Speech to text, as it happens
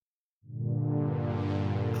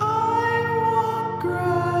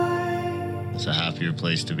happier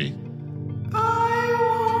place to be.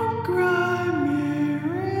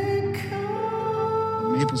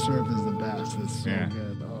 Maple syrup is the best. It's so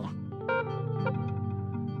good. Oh.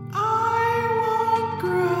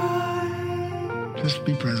 Just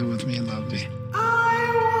be present with me and love me.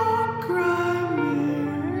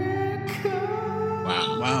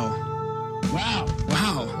 Wow. Wow.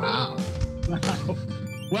 Wow. Wow. Wow.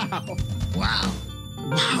 Wow. Wow.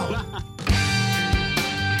 Wow.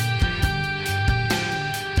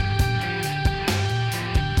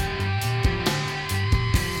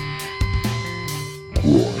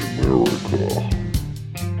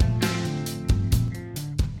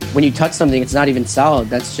 When you touch something, it's not even solid.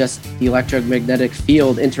 That's just the electromagnetic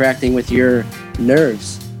field interacting with your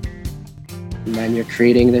nerves. And then you're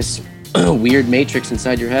creating this weird matrix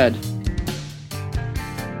inside your head.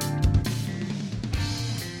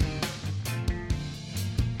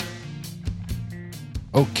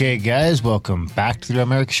 Okay, guys, welcome back to the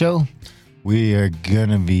America Show. We are going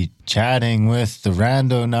to be chatting with the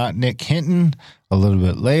Randonaut Nick Hinton a little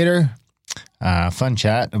bit later. Fun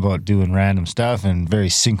chat about doing random stuff and very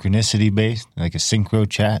synchronicity based, like a synchro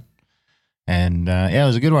chat. And it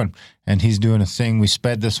was a good one. And he's doing a thing. We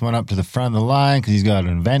sped this one up to the front of the line because he's got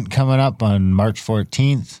an event coming up on March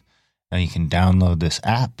 14th. And you can download this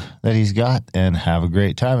app that he's got and have a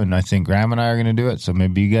great time. And I think Graham and I are going to do it, so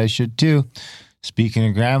maybe you guys should too. Speaking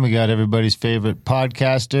of Graham, we got everybody's favorite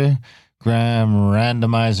podcaster, Graham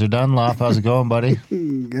Randomizer Dunlop. How's it going, buddy?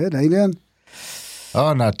 Good. How you doing?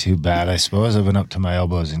 Oh, not too bad, I suppose. I've been up to my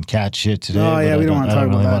elbows in cat shit today. Oh, yeah, we don't want to talk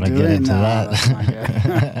about that, want to get into that. That's not good.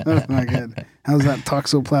 That's not good. How's that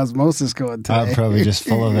toxoplasmosis going today? I'm probably just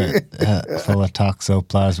full of it, full of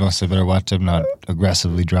toxoplasmosis. I better watch I'm not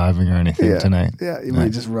aggressively driving or anything tonight. Yeah, you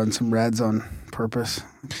might just run some reds on purpose.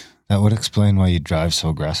 That would explain why you drive so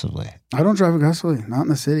aggressively. I don't drive aggressively, not in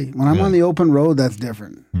the city. When I'm on the open road, that's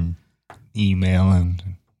different. Emailing.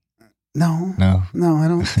 No, I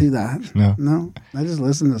don't do that. No, I just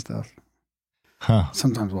listen to stuff.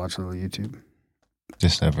 Sometimes watch a little YouTube.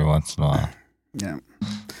 Just every once in a while. Yeah.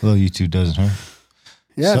 A little YouTube doesn't hurt.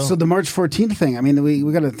 Yeah, so the March 14th thing, I mean, we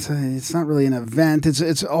got to, it's not really an event.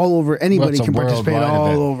 It's all over. Anybody can participate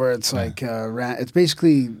all over. It's like, it's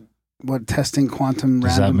basically testing quantum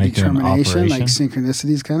random determination, like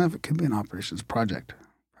synchronicities kind of. It could be an operation. It's a project.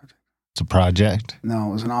 It's a project? No,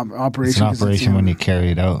 it was an operation. It's an operation when you carry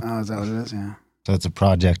it out. Oh, is that what it is? Yeah. So it's a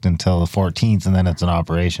project until the 14th, and then it's an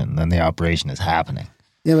operation. Then the operation is happening.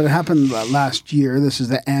 Yeah, but it happened last year. This is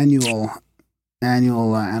the annual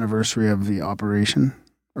anniversary of the operation,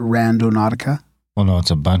 Randonautica. Well, no,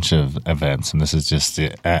 it's a bunch of events, and this is just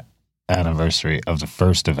the anniversary of the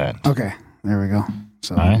first event. Okay, there we go.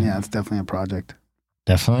 So, yeah, it's definitely a project.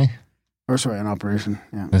 Definitely? Or sorry, an operation,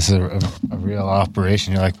 yeah. This is a real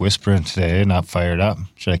operation. You're like whispering today, not fired up.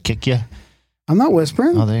 Should I kick you? I'm not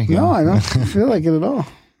whispering. Oh, there you go. No, I don't feel like it at all.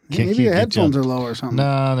 Maybe your headphones are low or something.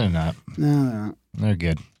 No, they're not. No, they're not. They're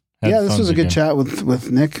good. Yeah, this was a good chat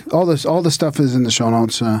with Nick. All the stuff is in the show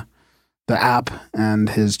notes. The app and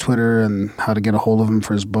his Twitter and how to get a hold of him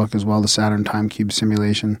for his book as well, the Saturn Time Cube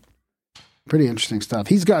Simulation. Pretty interesting stuff.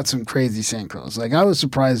 He's got some crazy synchros. Like, I was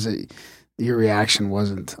surprised that your reaction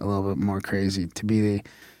wasn't a little bit more crazy to be the.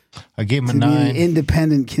 I gave him a 9. The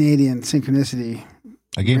independent Canadian synchronicity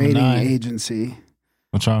rating agency.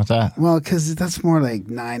 What's wrong with that? Well, because that's more like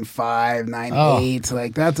 9.5, 9.8.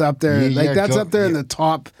 Like, that's up there. Up there in the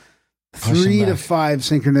top 3 to 5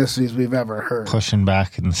 synchronicities we've ever heard. Pushing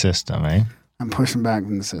back in the system, eh? I'm pushing back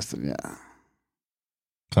in the system, yeah.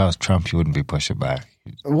 If I was Trump, you wouldn't be pushing back.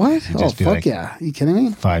 What? Oh, fuck like, yeah. Are you kidding me?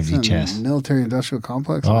 5G chess. Military-industrial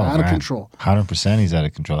complex. Out of control. 100% he's out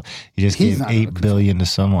of control. He just gave $8 billion to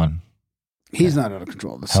someone. He's not out of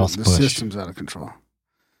control. The system's out of control.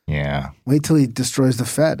 Yeah. Wait till he destroys the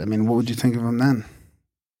Fed. I mean, what would you think of him then?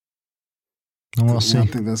 We'll see. You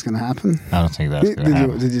don't think that's going to happen? I don't think that's going to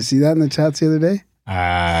happen. Did you see that in the chats the other day?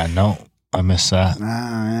 No. I missed that.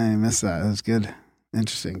 Yeah, you missed that. That was good.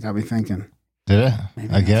 Interesting. Got me thinking. Did it?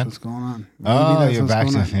 Maybe Again? That's what's going on. Maybe you're back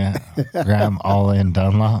to Graham all in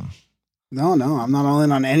Dunlop. No, I'm not all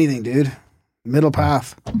in on anything, dude. Middle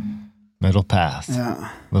path. Middle path.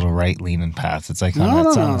 Yeah. Little right leaning path. It's like no. I'm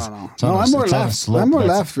more left. I'm more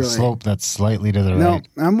left, really. Slope that's slightly to the right.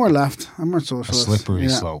 No, I'm more left. I'm more socialist. A slippery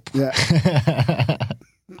slope. Yeah.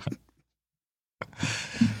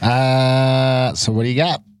 So what do you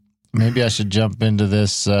got? Maybe I should jump into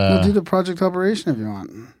this. We'll do the project operation if you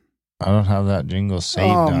want. I don't have that jingle saved.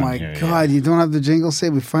 Oh my God, you don't have the jingle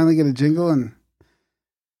saved? We finally get a jingle and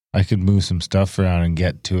I could move some stuff around and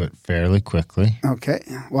get to it fairly quickly. Okay.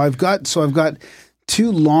 Well, I've got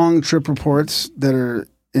 2 long trip reports that are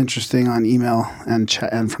interesting on email and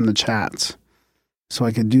from the chats. So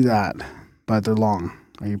I could do that, but they're long.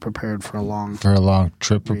 Are you prepared for a long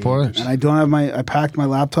trip report? And I don't have I packed my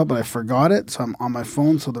laptop, but I forgot it, so I'm on my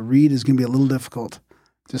phone, so the read is going to be a little difficult.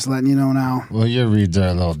 Just letting you know now. Well, your reads are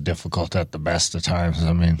a little difficult at the best of times.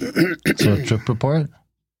 I mean, so a trip report?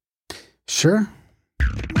 Sure.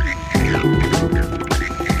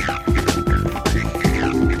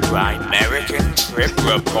 American Trip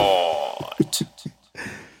Report.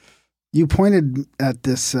 You pointed at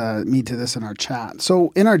this, me to this in our chat.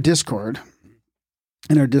 So in our Discord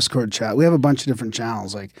chat, we have a bunch of different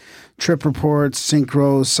channels like trip reports,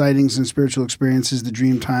 synchros, sightings and spiritual experiences, the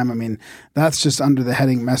dream time. I mean, that's just under the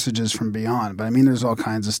heading messages from beyond. But I mean, there's all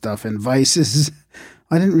kinds of stuff in vices.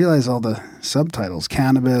 I didn't realize all the subtitles: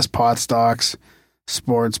 cannabis, pot stocks,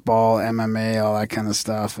 sports ball, MMA, all that kind of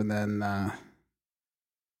stuff. And then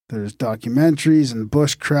there's documentaries and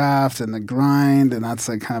bushcraft and the grind, and that's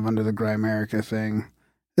like kind of under the Grimerica thing.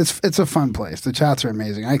 It's a fun place. The chats are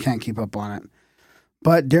amazing. I can't keep up on it.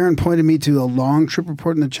 But Darren pointed me to a long trip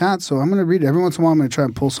report in the chat, so I'm going to read it. Every once in a while, I'm going to try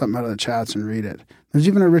and pull something out of the chats and read it. There's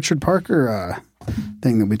even a Richard Parker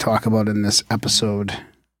thing that we talk about in this episode.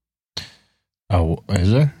 Oh,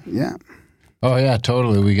 is there? Yeah. Oh, yeah,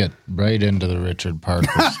 totally. We get right into the Richard Parker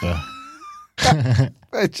stuff.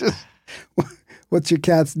 What's your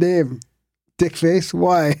cat's name? Dickface?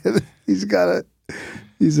 Why? He's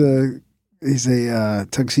a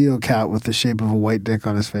tuxedo cat with the shape of a white dick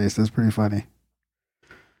on his face. That's pretty funny.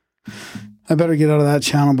 I better get out of that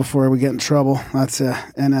channel before we get in trouble. That's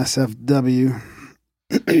NSFW.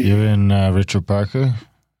 You're in Richard Parker?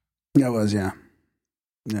 Yeah, it was, yeah.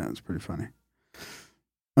 Yeah, it's pretty funny.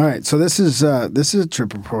 All right, so this is a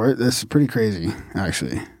trip report. This is pretty crazy,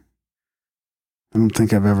 actually. I don't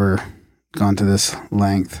think I've ever gone to this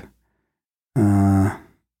length.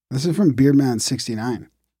 This is from Beardman69.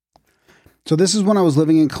 So this is when I was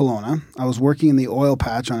living in Kelowna. I was working in the oil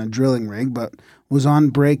patch on a drilling rig, but was on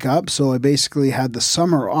break up, so I basically had the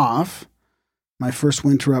summer off, my first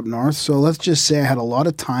winter up north. So let's just say I had a lot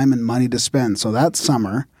of time and money to spend. So that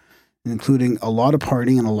summer, including a lot of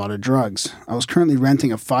partying and a lot of drugs. I was currently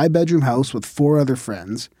renting a 5-bedroom house with 4 other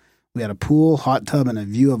friends. We had a pool, hot tub, and a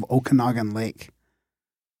view of Okanagan Lake.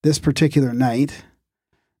 This particular night,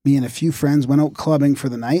 me and a few friends went out clubbing for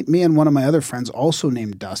the night. Me and one of my other friends, also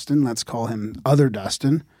named Dustin, let's call him Other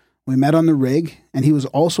Dustin, we met on the rig, and he was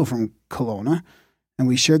also from Kelowna, and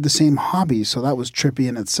we shared the same hobbies, so that was trippy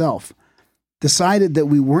in itself. Decided that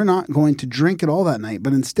we were not going to drink at all that night,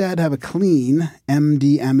 but instead have a clean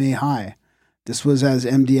MDMA high. This was as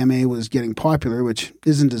MDMA was getting popular, which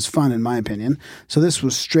isn't as fun in my opinion, so this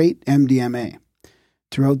was straight MDMA.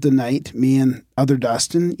 Throughout the night, me and Other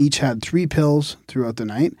Dustin each had 3 pills throughout the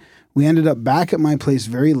night. We ended up back at my place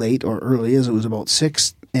very late or early, as it was about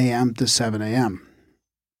 6 a.m. to 7 a.m.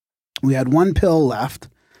 We had 1 pill left,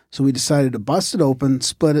 so we decided to bust it open,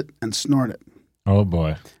 split it, and snort it. Oh,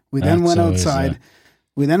 boy. We then went outside.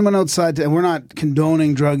 And we're not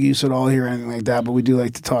condoning drug use at all here or anything like that, but we do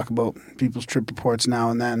like to talk about people's trip reports now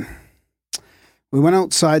and then. We went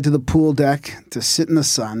outside to the pool deck to sit in the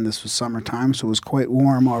sun. This was summertime, so it was quite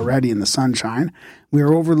warm already in the sunshine. We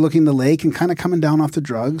were overlooking the lake and kind of coming down off the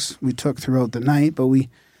drugs we took throughout the night,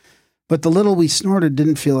 but the little we snorted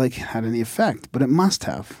didn't feel like it had any effect, but it must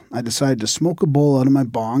have. I decided to smoke a bowl out of my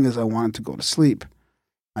bong as I wanted to go to sleep.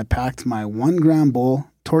 I packed my 1-gram bowl,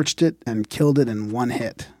 torched it, and killed it in one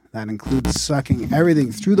hit. That includes sucking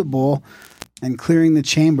everything through the bowl and clearing the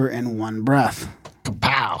chamber in one breath.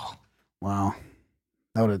 Kapow! Wow.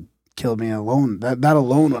 That would have killed me alone. That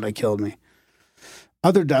alone would have killed me.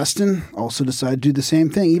 Other Dustin also decided to do the same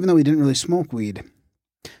thing, even though he didn't really smoke weed.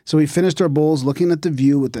 So we finished our bowls looking at the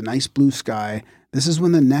view with the nice blue sky. This is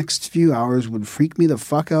when the next few hours would freak me the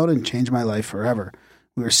fuck out and change my life forever.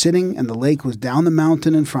 We were sitting and the lake was down the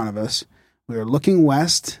mountain in front of us. We were looking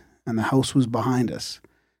west and the house was behind us.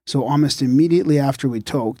 So almost immediately after we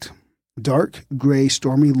toked, dark, gray,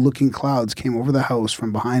 stormy looking clouds came over the house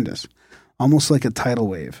from behind us, almost like a tidal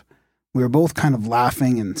wave. We were both kind of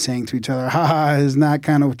laughing and saying to each other, haha, isn't that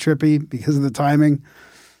kind of trippy because of the timing?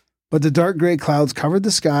 But the dark gray clouds covered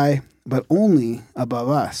the sky, but only above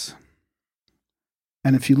us.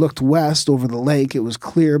 And if you looked west over the lake, it was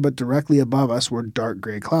clear, but directly above us were dark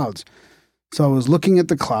gray clouds. So I was looking at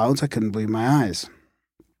the clouds. I couldn't believe my eyes.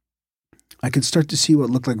 I could start to see what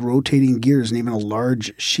looked like rotating gears and even a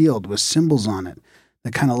large shield with symbols on it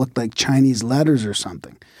that kind of looked like Chinese letters or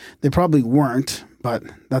something. They probably weren't, but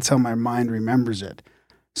that's how my mind remembers it.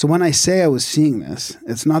 So when I say I was seeing this,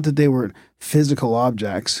 it's not that they were physical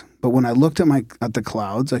objects, but when I looked at the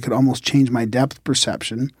clouds, I could almost change my depth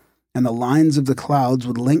perception and the lines of the clouds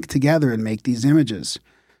would link together and make these images.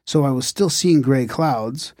 So I was still seeing gray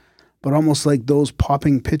clouds, but almost like those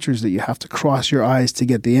popping pictures that you have to cross your eyes to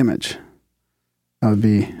get the image. That would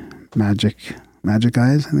be magic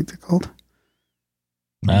eyes, I think they're called.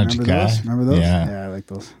 Magic eyes. Remember those? Yeah. Yeah, I like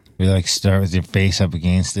those. You like start with your face up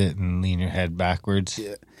against it and lean your head backwards.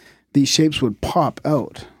 Yeah. These shapes would pop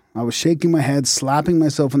out. I was shaking my head, slapping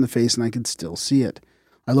myself in the face, and I could still see it.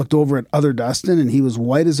 I looked over at other Dustin, and he was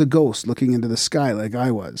white as a ghost looking into the sky like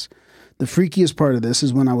I was. The freakiest part of this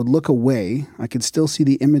is when I would look away, I could still see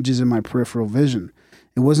the images in my peripheral vision.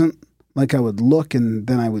 It wasn't like I would look and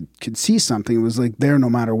then could see something. It was like there no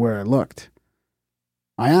matter where I looked.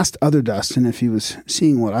 I asked other Dustin if he was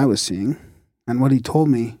seeing what I was seeing, and what he told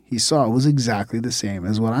me he saw was exactly the same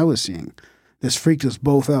as what I was seeing. This freaked us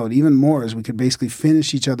both out even more as we could basically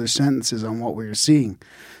finish each other's sentences on what we were seeing.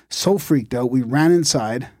 So freaked out, we ran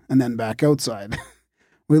inside and then back outside.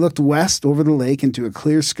 We looked west over the lake into a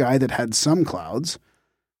clear sky that had some clouds.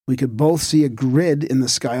 We could both see a grid in the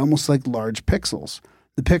sky, almost like large pixels.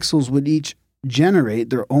 The pixels would each generate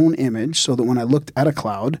their own image so that when I looked at a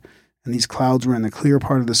cloud, and these clouds were in the clear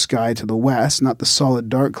part of the sky to the west, not the solid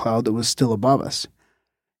dark cloud that was still above us.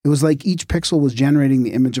 It was like each pixel was generating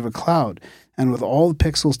the image of a cloud, and with all the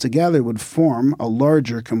pixels together would form a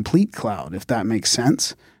larger, complete cloud, if that makes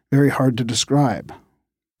sense. Very hard to describe.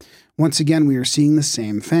 Once again, we are seeing the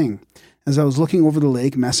same thing. As I was looking over the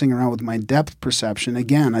lake, messing around with my depth perception,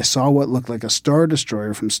 again, I saw what looked like a Star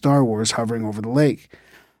Destroyer from Star Wars hovering over the lake.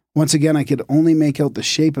 Once again, I could only make out the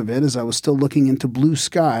shape of it as I was still looking into blue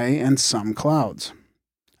sky and some clouds.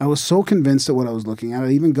 I was so convinced at what I was looking at, I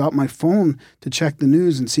even got my phone to check the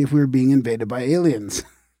news and see if we were being invaded by aliens.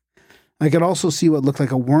 I could also see what looked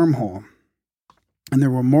like a wormhole. And there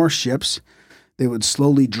were more ships. They would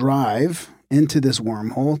slowly drive into this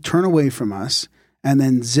wormhole, turn away from us, and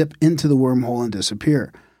then zip into the wormhole and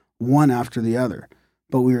disappear, one after the other.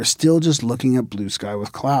 But we were still just looking at blue sky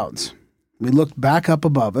with clouds. We looked back up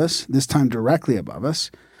above us, this time directly above us.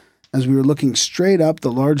 As we were looking straight up,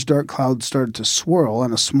 the large dark cloud started to swirl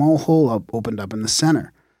and a small hole opened up in the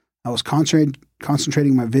center. I was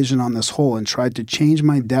concentrating my vision on this hole and tried to change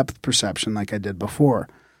my depth perception like I did before.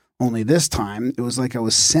 Only this time, it was like I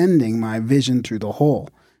was sending my vision through the hole.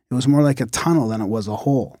 It was more like a tunnel than it was a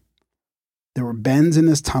hole. There were bends in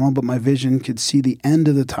this tunnel, but my vision could see the end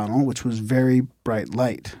of the tunnel, which was very bright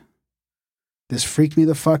light. This freaked me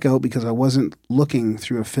the fuck out because I wasn't looking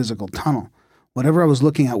through a physical tunnel. Whatever I was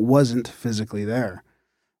looking at wasn't physically there.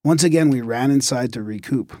 Once again, we ran inside to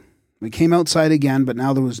recoup. We came outside again, but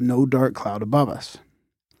now there was no dark cloud above us.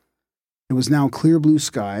 It was now clear blue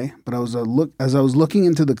sky, but as I was looking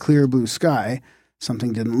into the clear blue sky,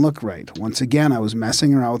 something didn't look right. Once again, I was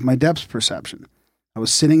messing around with my depth perception. I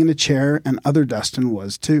was sitting in a chair, and other Dustin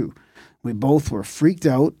was too. We both were freaked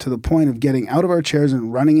out to the point of getting out of our chairs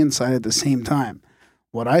and running inside at the same time.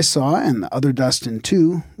 What I saw, and the other Dustin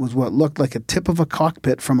too, was what looked like a tip of a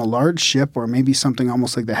cockpit from a large ship or maybe something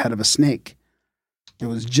almost like the head of a snake. It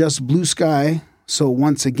was just blue sky, so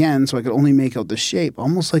I could only make out the shape,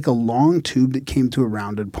 almost like a long tube that came to a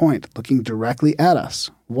rounded point, looking directly at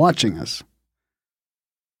us, watching us.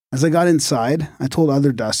 As I got inside, I told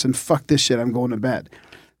other Dustin, fuck this shit, I'm going to bed.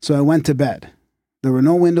 So I went to bed. There were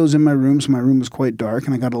no windows in my room, so my room was quite dark,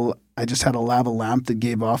 and I just had a lava lamp that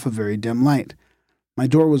gave off a very dim light. My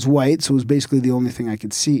door was white, so it was basically the only thing I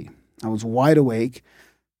could see. I was wide awake,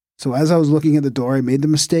 so as I was looking at the door, I made the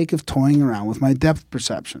mistake of toying around with my depth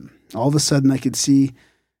perception. All of a sudden, I could see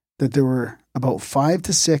that there were about 5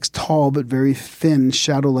 to 6 tall but very thin,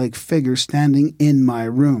 shadow-like figures standing in my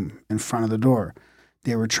room, in front of the door.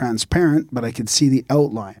 They were transparent, but I could see the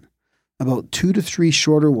outline. About 2 to 3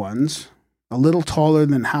 shorter ones, a little taller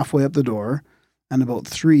than halfway up the door, and about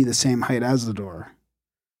 3 the same height as the door.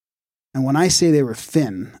 And when I say they were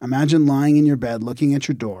thin, imagine lying in your bed looking at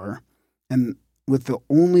your door, and with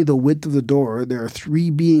only the width of the door, there are 3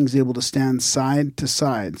 beings able to stand side to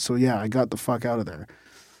side. So yeah, I got the fuck out of there.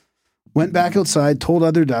 Went back outside, told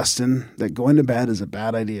other Dustin that going to bed is a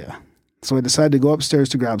bad idea. So I decided to go upstairs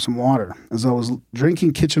to grab some water. As I was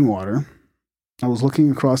drinking kitchen water, I was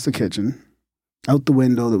looking across the kitchen, out the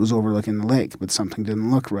window that was overlooking the lake, but something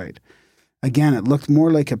didn't look right. Again, it looked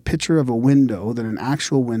more like a picture of a window than an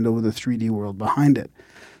actual window with a 3D world behind it.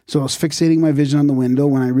 So I was fixating my vision on the window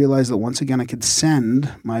when I realized that once again I could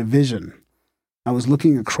send my vision. I was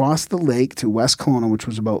looking across the lake to West Kelowna, which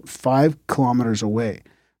was about 5 kilometers away,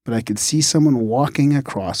 but I could see someone walking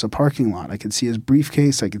across a parking lot. I could see his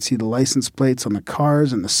briefcase, I could see the license plates on the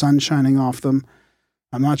cars and the sun shining off them.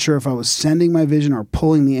 I'm not sure if I was sending my vision or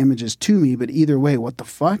pulling the images to me, but either way, what the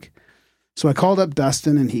fuck? So I called up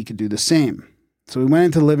Dustin and he could do the same. So we went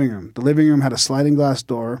into the living room. The living room had a sliding glass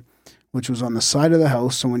door, which was on the side of the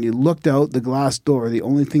house. So when you looked out the glass door, the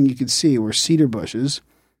only thing you could see were cedar bushes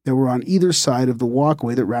that were on either side of the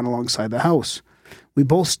walkway that ran alongside the house. We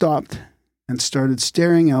both stopped and started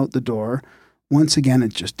staring out the door. Once again,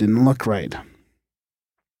 it just didn't look right.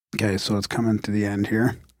 Okay, so it's coming to the end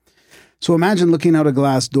here. So imagine looking out a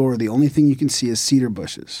glass door. The only thing you can see is cedar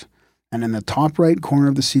bushes. And in the top right corner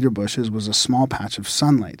of the cedar bushes was a small patch of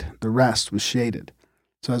sunlight. The rest was shaded.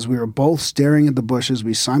 So as we were both staring at the bushes,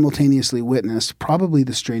 we simultaneously witnessed probably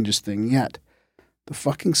the strangest thing yet. The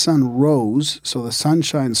fucking sun rose, so the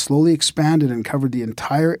sunshine slowly expanded and covered the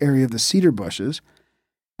entire area of the cedar bushes.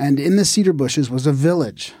 And in the cedar bushes was a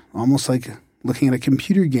village, almost like looking at a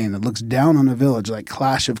computer game that looks down on a village, like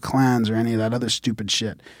Clash of Clans or any of that other stupid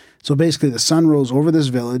shit. So basically, the sun rose over this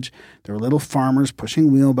village. There were little farmers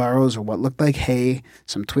pushing wheelbarrows or what looked like hay,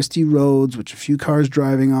 some twisty roads with a few cars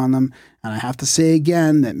driving on them. And I have to say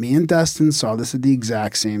again that me and Dustin saw this at the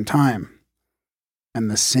exact same time.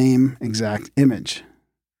 And the same exact image.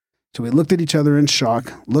 So we looked at each other in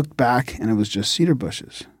shock, looked back, and it was just cedar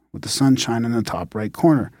bushes with the sunshine in the top right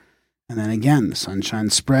corner. And then again, the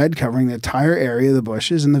sunshine spread, covering the entire area of the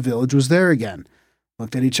bushes, and the village was there again.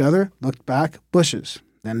 Looked at each other, looked back, bushes.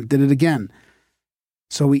 Then did it again.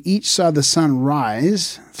 So we each saw the sun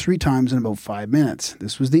rise 3 times in about 5 minutes.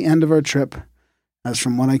 This was the end of our trip. As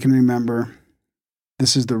from what I can remember,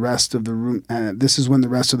 this is the rest of the room. This is when the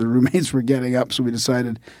rest of the roommates were getting up. So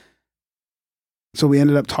we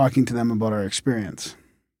ended up talking to them about our experience.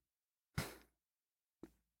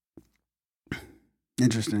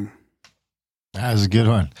 Interesting. That was a good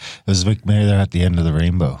one. It was like maybe they're at the end of the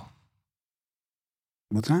rainbow.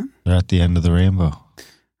 What's that? They're at the end of the rainbow.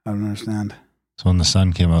 I don't understand. So when the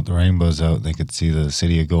sun came out, the rainbow's out, they could see the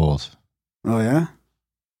city of gold. Oh, yeah?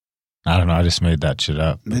 I don't know. I just made that shit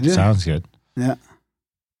up. Did It you? sounds good. Yeah.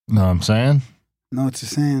 Know what I'm saying? Know what you're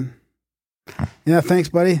saying. Yeah, thanks,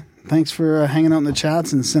 buddy. Thanks for hanging out in the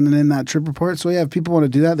chats and sending in that trip report. So, yeah, if people want to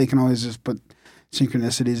do that, they can always just put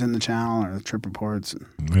synchronicities in the channel or trip reports.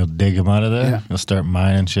 We'll dig them out of there. Yeah. You'll start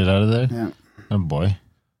mining shit out of there. Yeah. Oh, boy.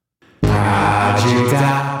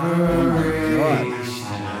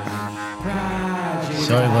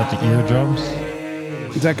 Sorry about the eardrums.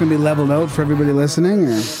 Is that going to be leveled out for everybody listening?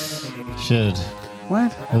 Or? Should.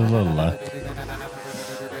 What? With a little luck.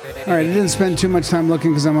 All right, I didn't spend too much time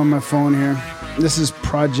looking because I'm on my phone here. This is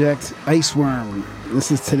Project Iceworm.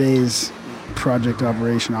 This is today's project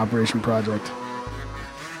Operation Project.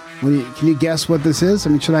 Can you guess what this is? I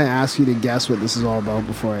mean, should I ask you to guess what this is all about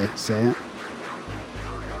before I say it?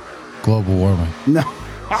 Global warming. No.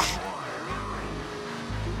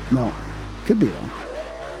 No. Could be, though.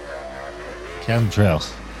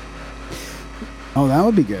 Chemtrails. Oh, that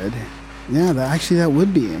would be good. Yeah, that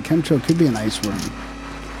would be. A chemtrail could be an ice worm.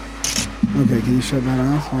 Okay, can you shut that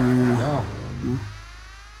off? No.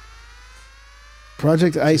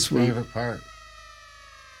 Project Iceworm. Favorite part.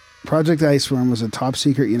 Project Iceworm was a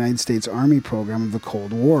top-secret United States Army program of the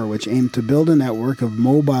Cold War, which aimed to build a network of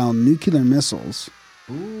mobile nuclear missiles,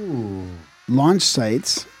 launch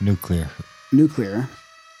sites, Nuclear,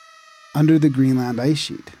 under the Greenland ice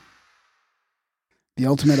sheet. The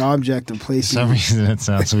ultimate object of placing... For some reason, it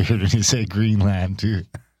sounds weird when you say Greenland, too.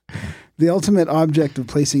 The ultimate object of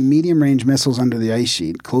placing medium-range missiles under the ice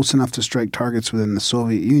sheet, close enough to strike targets within the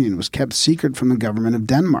Soviet Union, was kept secret from the government of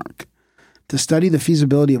Denmark. To study the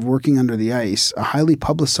feasibility of working under the ice, a highly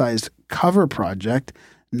publicized cover project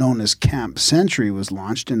known as Camp Century was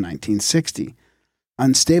launched in 1960.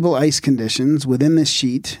 Unstable ice conditions within this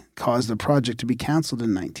sheet caused the project to be canceled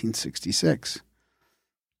in 1966.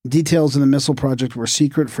 Details of the missile project were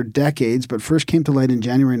secret for decades, but first came to light in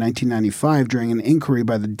January 1995 during an inquiry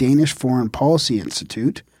by the Danish Foreign Policy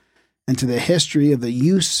Institute into the history of the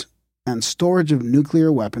use and storage of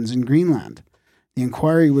nuclear weapons in Greenland. The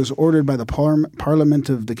inquiry was ordered by the Parliament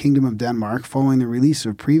of the Kingdom of Denmark following the release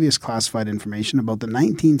of previous classified information about the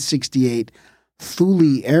 1968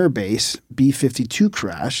 Thule Air Base B-52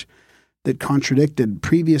 crash that contradicted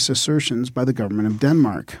previous assertions by the government of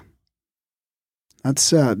Denmark.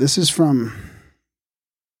 This is from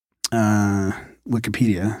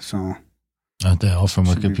Wikipedia, so... Aren't they all from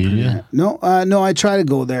Wikipedia? No, I try to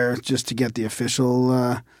go there just to get the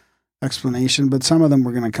official explanation, but some of them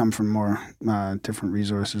were going to come from more different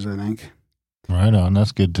resources, I think. Right on.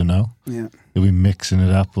 That's good to know. Yeah. Are we mixing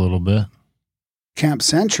it up a little bit? Camp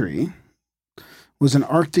Century was an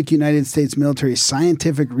Arctic United States military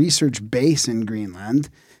scientific research base in Greenland,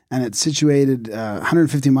 and it's situated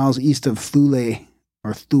 150 miles east of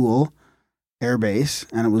Thule, Air Base,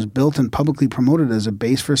 and it was built and publicly promoted as a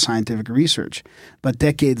base for scientific research. But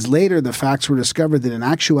decades later, the facts were discovered that in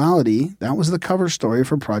actuality, that was the cover story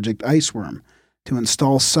for Project Iceworm, to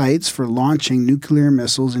install sites for launching nuclear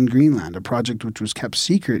missiles in Greenland, a project which was kept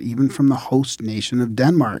secret even from the host nation of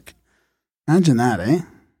Denmark. Imagine that, eh?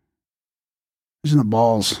 Imagine the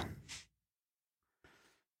balls.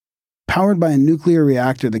 Powered by a nuclear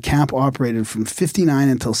reactor, the camp operated from 59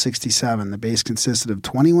 until 67. The base consisted of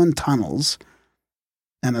 21 tunnels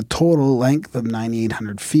and a total length of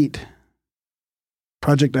 9,800 feet.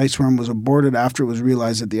 Project Iceworm was aborted after it was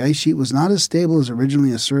realized that the ice sheet was not as stable as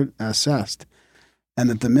originally assessed, and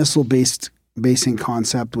that the missile-based basing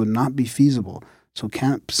concept would not be feasible. So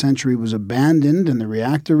Camp Century was abandoned and the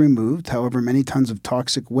reactor removed. However, many tons of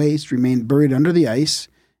toxic waste remained buried under the ice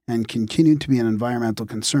and continued to be an environmental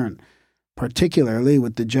concern, particularly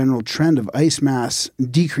with the general trend of ice mass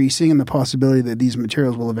decreasing and the possibility that these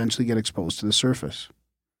materials will eventually get exposed to the surface.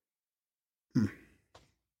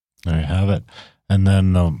 There you have it. And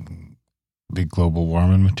then the global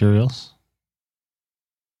warming materials.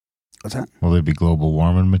 What's that? Will they be global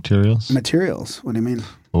warming materials? Materials? What do you mean?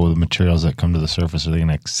 Well, the materials that come to the surface, are they going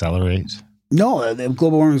to accelerate? No, the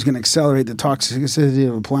global warming is going to accelerate the toxicity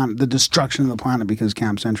of the planet, the destruction of the planet, because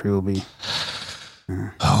Camp Century will be...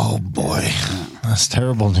 Oh, boy. Yeah. That's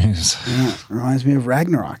terrible news. Yeah, it reminds me of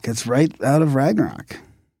Ragnarok. It's right out of Ragnarok.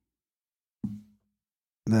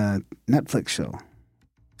 The Netflix show.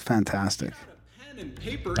 Fantastic.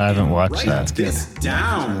 I haven't watched that. This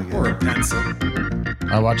down or a pencil.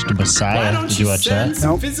 I watched The Messiah. Did you watch that?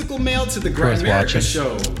 Some physical mail to the Grand Worth America watching.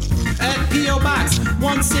 Show at P.O. Box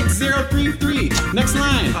 16033. Next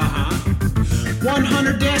line.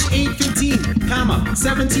 100-815, comma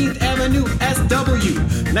 17th Avenue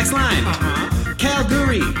SW. Next line.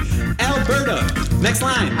 Calgary, Alberta. Next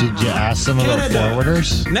line. Did you ask them about Canada.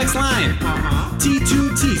 forwarders? Next line.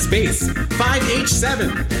 T2T space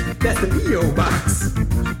 5H7. That's the P.O. Box.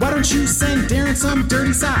 Why don't you send Darren some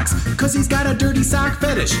dirty socks? Cause he's got a dirty sock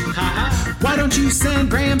fetish. Why don't you send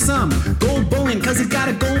Graham some gold bullion? Cause he's got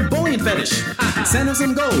a gold bullion fetish. Send him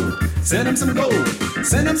some gold. Send him some gold.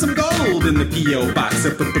 Send him some gold in the P.O. Box.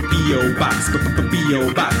 P.O. Box.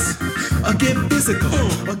 P.O. Box. A gift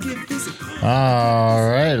physical. A gift physical. All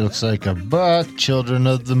right, looks like a book, Children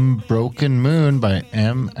of the Broken Moon by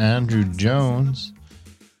M. Andrew Jones.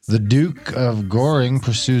 The Duke of Goring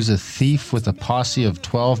pursues a thief with a posse of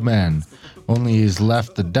 12 men. Only he's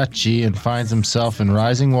left the duchy and finds himself in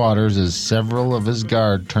rising waters as several of his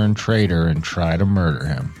guard turn traitor and try to murder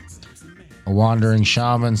him. A wandering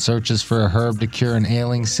shaman searches for a herb to cure an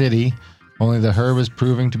ailing city, only the herb is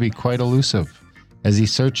proving to be quite elusive. As he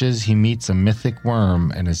searches, he meets a mythic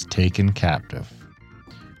worm and is taken captive.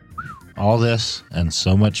 All this and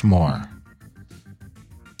so much more.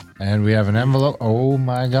 And we have an envelope. Oh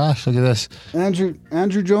my gosh, look at this.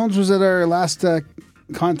 Andrew Jones was at our last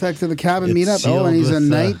Contact to the Cabin It's meetup. Oh, and he's a sealed with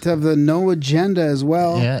knight of the No Agenda as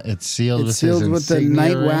well. Yeah, it's sealed It's with sealed his with the insignia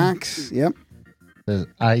night ring. wax. Yep. There's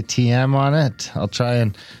ITM on it.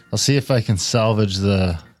 I'll see if I can salvage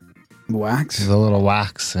the Wax. little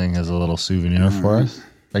wax thing as a little souvenir for us.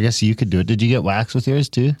 I guess you could do it. Did you get wax with yours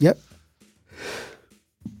too? Yep.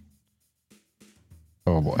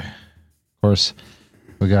 Oh boy. Of course,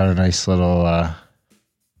 we got a nice little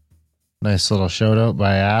shout out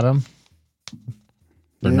by Adam.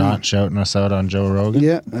 They're not shouting us out on Joe Rogan.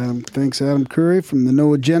 Yeah. Thanks, Adam Curry from the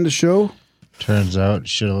No Agenda Show. Turns out,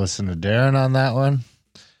 should have listened to Darren on that one.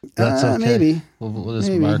 That's okay. Maybe. We'll just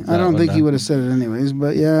Maybe. mark that I don't one think down. he would have said it anyways,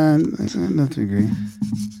 but yeah, I have to agree.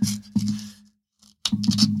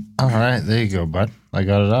 All right, there you go, bud. I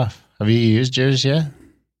got it off. Have you used yours yet?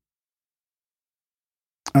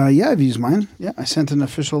 Yeah, I've used mine. Yeah, I sent an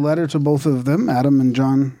official letter to both of them, Adam and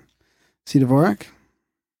John C. Dvorak,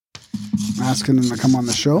 asking them to come on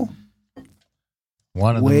the show.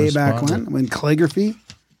 One of them Way back responded. when calligraphy.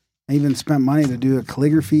 I even spent money to do a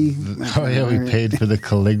calligraphy. Oh yeah, we paid for the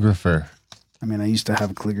calligrapher. I mean, I used to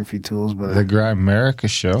have calligraphy tools, but The Grimerica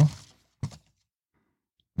show.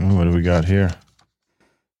 Ooh, what do we got here?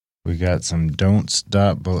 We got some Don't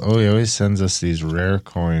Stop. Oh, he always sends us these rare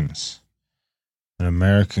coins. An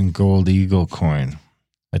American Gold Eagle coin.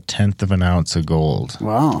 1/10 of an ounce of gold.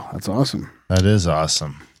 wow, that's awesome. That is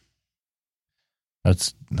awesome.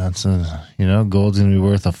 That's gold's gonna be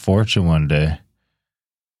worth a fortune one day.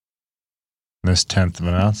 This 1/10 of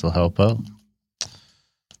an ounce will help out.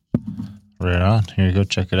 Right on. Here you go.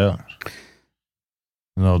 Check it out.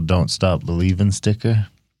 A little "Don't Stop Believing" sticker.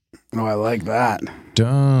 Oh, I like that.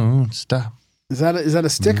 Don't stop. Is that a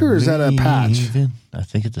sticker or is that a patch? believing. I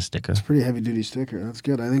think it's a sticker. It's a pretty heavy duty sticker. That's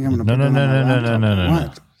good. I think I'm gonna No, put that on my laptop. no.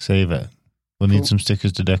 What? Save it. We'll need some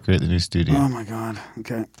stickers to decorate the new studio. Oh my God.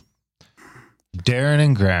 Okay. Darren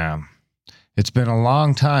and Graham. It's been a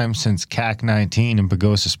long time since CAC 19 in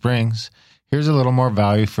Pagosa Springs. Here's a little more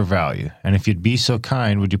value for value. And if you'd be so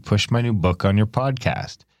kind, would you push my new book on your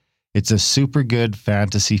podcast? It's a super good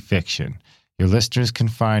fantasy fiction. Your listeners can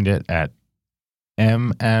find it at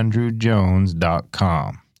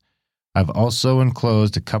mandrewjones.com. I've also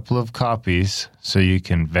enclosed a couple of copies so you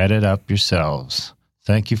can vet it up yourselves.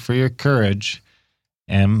 Thank you for your courage,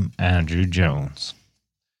 M. Andrew Jones.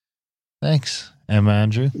 Thanks, M.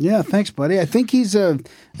 Andrew. Yeah, thanks, buddy. I think he's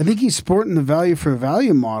sporting the value for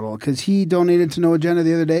value model because he donated to No Agenda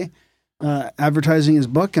the other day, advertising his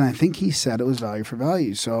book, and I think he said it was value for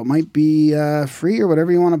value. So it might be free or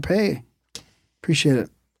whatever you want to pay. Appreciate it.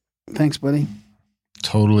 Thanks, buddy.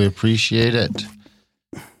 Totally appreciate it.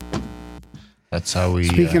 That's how we...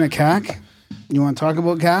 Speaking of CAC, you want to talk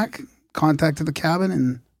about CAC? Contacted the cabin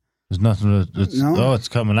and... There's nothing... it's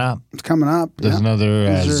coming up. It's coming up. There's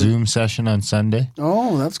another Zoom session on Sunday.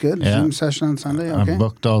 Oh, that's good. Yeah. Zoom session on Sunday. Okay. I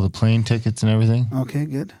booked all the plane tickets and everything. Okay,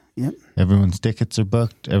 good. Yep. Everyone's tickets are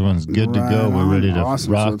booked. Everyone's good to go. We're ready to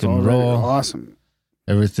rock and roll. Awesome.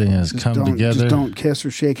 Everything has come together. Just don't kiss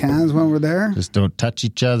or shake hands when we're there. Just don't touch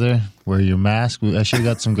each other. Wear your mask. I should have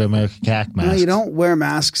got some American CAC masks. No, you don't wear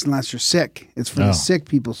masks unless you're sick. It's for the sick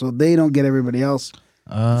people so they don't get everybody else.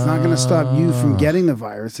 It's not going to stop you from getting the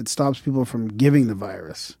virus. It stops people from giving the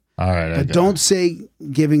virus. All right. But don't say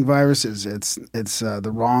giving viruses. It's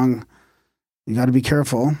the wrong. You got to be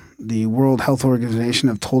careful. The World Health Organization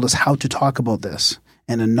have told us how to talk about this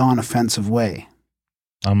in a non-offensive way.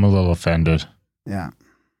 I'm a little offended. Yeah.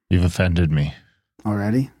 You've offended me.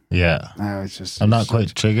 Already? Yeah. I'm not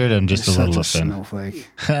quite triggered. I'm just a little offended. Snowflake.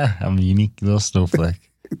 I'm a unique little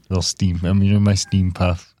snowflake. Little steam. You're my steam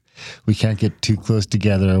puff. We can't get too close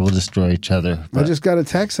together or we'll destroy each other. But I just got a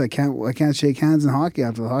text. I can't shake hands in hockey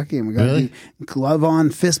after the hockey game. We got to do glove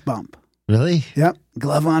on fist bump. Really? Yep.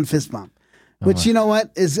 Glove on fist bump. Which, you know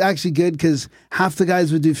what, is actually good because half the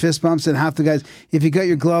guys would do fist bumps and half the guys, if you got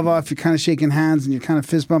your glove off, you're kind of shaking hands and you're kind of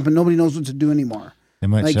fist bumping. Nobody knows what to do anymore. They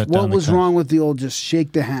might like, shut what down was wrong with the old just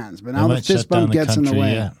shake the hands? But now the fist bump gets in the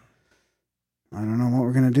way. Yeah. I don't know what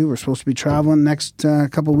we're going to do. We're supposed to be traveling next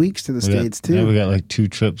couple weeks to the States, too. Yeah, we got like 2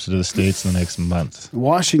 trips to the States in the next month.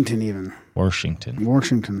 Washington, even.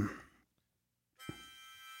 Washington.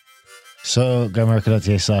 So,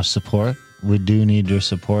 GovAmerica.ca/support. We do need your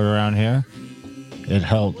support around here. It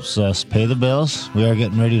helps us pay the bills. We are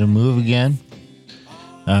getting ready to move again.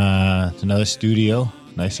 It's another studio,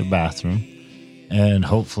 nicer bathroom. And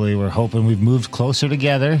hopefully we're hoping we've moved closer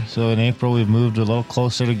together. So in April, we've moved a little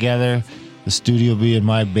closer together. The studio will be in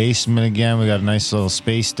my basement again. We got a nice little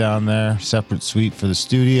space down there, separate suite for the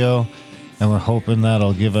studio. And we're hoping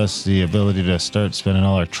that'll give us the ability to start spending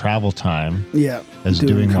all our travel time as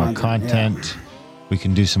doing more content. Yeah. We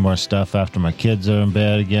can do some more stuff after my kids are in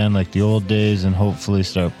bed again, like the old days, and hopefully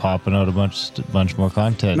start popping out a bunch more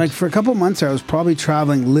content. Like for a couple months there, I was probably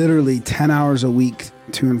traveling literally 10 hours a week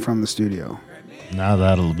to and from the studio. Now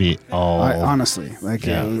that'll be all... honestly, I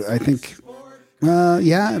think...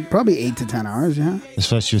 probably 8 to 10 hours, yeah.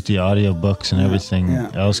 Especially with the audio books and everything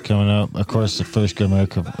else coming up. Of course, the first Go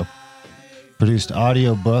America produced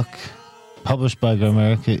audio book published by Go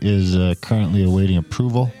America is currently awaiting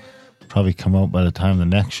approval. Probably come out by the time the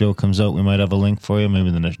next show comes out. We might have a link for you,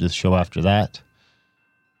 maybe the show after that.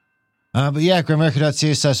 But yeah,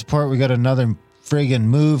 GoAmerica.ca/support. We got another friggin'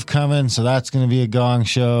 move coming, so that's going to be a gong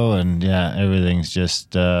show, and yeah, everything's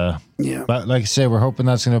just But like I say, we're hoping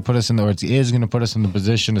that's going to put us in it is going to put us in the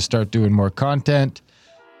position to start doing more content,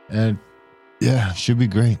 and yeah, should be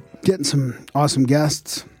great. Getting some awesome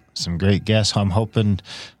guests. Some great guests. I'm hoping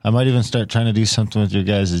I might even start trying to do something with your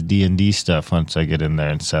guys' D&D stuff once I get in there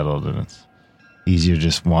and settled, and it's easier to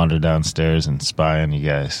just wander downstairs and spy on you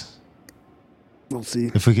guys. We'll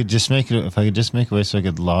see. If I could just make a way so I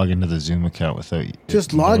could log into the Zoom account without you.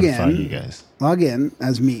 Just log in. You guys. Log in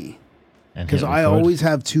as me. Because I always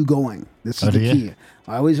have 2 going. This is the key.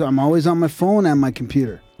 I'm always on my phone and my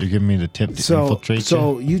computer. You're giving me the tip to infiltrate you?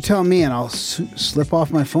 So you tell me and I'll slip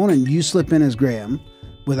off my phone and you slip in as Graham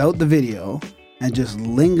without the video and just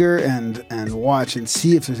linger and watch and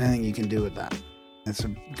see if there's anything you can do with that. It's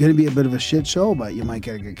going to be a bit of a shit show, but you might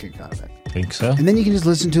get a good kick out of it. Think so? And then you can just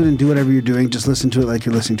listen to it and do whatever you're doing. Just listen to it like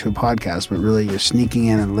you're listening to a podcast, but really you're sneaking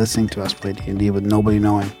in and listening to us play D&D with nobody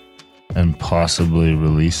knowing. And possibly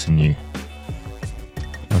releasing you.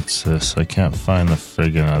 What's this? I can't find the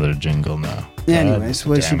friggin' other jingle now. Anyways,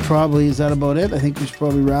 is that about it? I think we should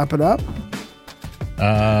probably wrap it up.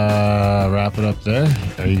 Wrap it up there.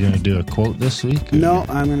 Are you going to do a quote this week? No,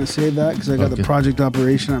 I'm going to save that because I got the Okay. project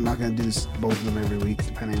operation. I'm not going to do this, both of them every week,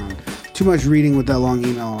 depending on too much reading with that long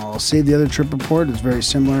email. I'll save the other trip report. It's very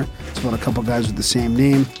similar. It's about a couple guys with the same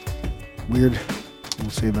name. Weird. We'll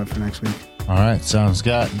save that for next week. All right. Sounds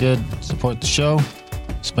good. Support the show.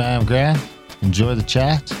 Spam Grant. Enjoy the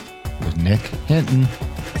chat with Nick Hinton.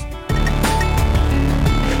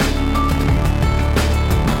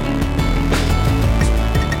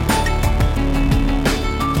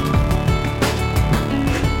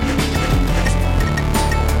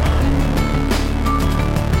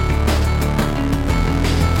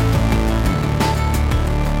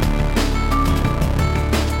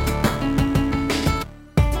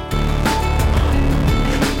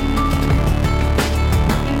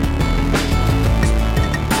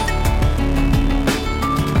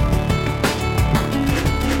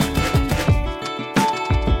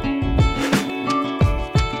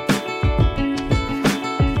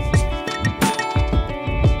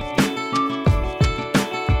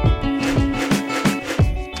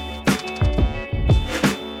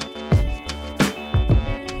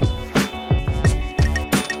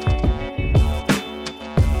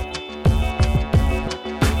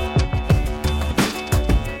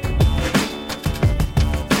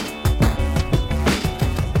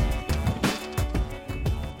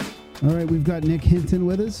 All right, we've got Nick Hinton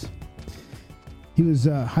with us. He was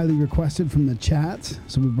highly requested from the chat,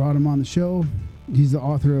 so we brought him on the show. He's the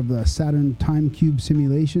author of the Saturn Time Cube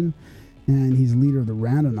Simulation, and he's the leader of the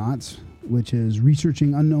Randonauts, which is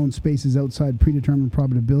researching unknown spaces outside predetermined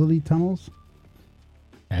probability tunnels.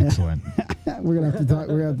 Excellent. We're gonna have to talk.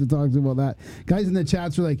 We're gonna have to talk to him about that. Guys in the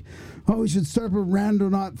chats are like, "Oh, we should start up a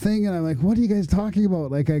Randonaut thing," and I'm like, "What are you guys talking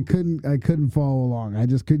about?" Like, I couldn't follow along. I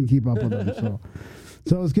just couldn't keep up with them.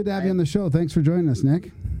 So it was good to have you on the show. Thanks for joining us,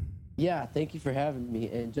 Nick. Yeah, thank you for having me.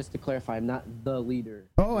 And just to clarify, I'm not the leader.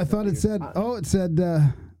 Oh, I thought it said. It said.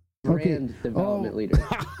 Brand development leader.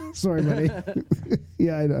 Sorry, buddy.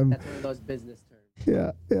 Yeah, I'm. That's one of those business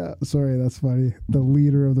terms. Yeah. Sorry, that's funny. The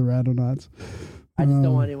leader of the Randonauts. I just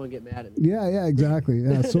don't want anyone to get mad at me. Yeah, exactly.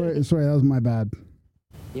 Yeah, sorry, that was my bad.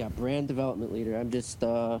 Yeah, brand development leader. I'm just.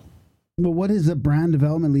 Well, what is a brand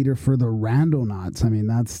development leader for the Randonauts? I mean,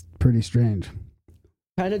 that's pretty strange.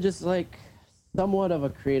 Kind of just like somewhat of a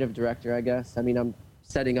creative director, I guess. I mean, I'm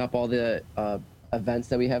setting up all the events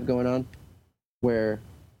that we have going on where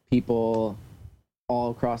people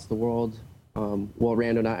all across the world will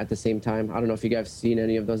Randonaut at the same time. I don't know if you guys have seen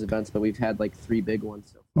any of those events, but we've had like 3 big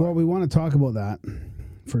ones so far. Well, we want to talk about that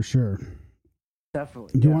for sure.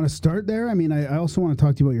 Definitely. Do you want to start there? I mean, I also want to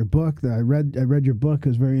talk to you about your book. I read your book. It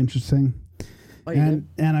was very interesting. Oh, and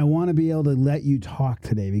I want to be able to let you talk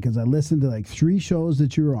today because I listened to like 3 shows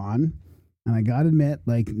that you were on, and I got to admit,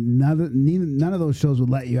 like none of those shows would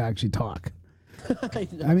let you actually talk.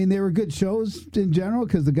 I mean, they were good shows in general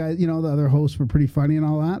because the guys, the other hosts were pretty funny and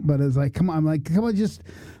all that. But it's like, come on, just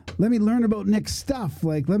let me learn about Nick's stuff.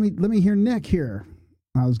 Like, let me hear Nick here.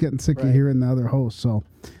 I was getting sick of hearing the other hosts, so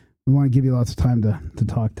we want to give you lots of time to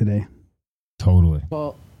talk today. Totally.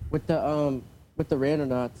 Well, with the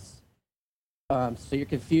Randonauts. So you're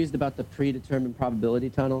confused about the predetermined probability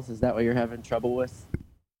tunnels? Is that what you're having trouble with?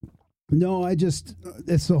 No, it's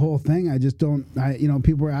the whole thing. I just don't,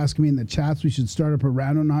 people were asking me in the chats, we should start up a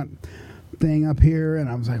Randonaut thing up here. And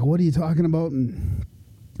I was like, what are you talking about? And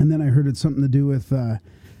then I heard it's something to do with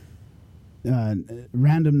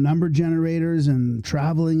random number generators and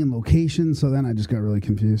traveling and location. So then I just got really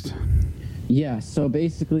confused. Yeah, so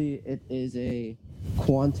basically it is a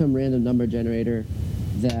quantum random number generator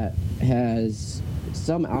that has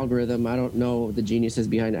some algorithm. I don't know the geniuses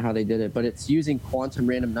behind it, how they did it, but it's using quantum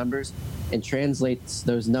random numbers and translates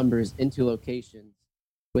those numbers into locations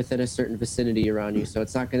within a certain vicinity around you. So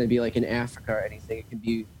it's not going to be like in Africa or anything. It can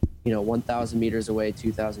be, 1,000 meters away,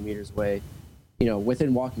 2,000 meters away,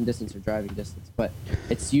 within walking distance or driving distance. But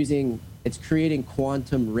it's creating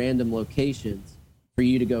quantum random locations for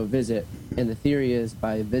you to go visit. And the theory is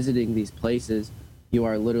by visiting these places, you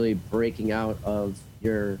are literally breaking out of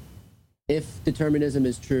your, if determinism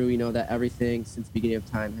is true, that everything since the beginning of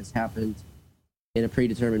time has happened in a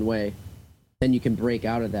predetermined way, then you can break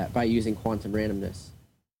out of that by using quantum randomness.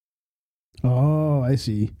 Oh, I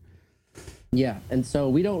see. Yeah, and so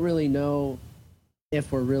we don't really know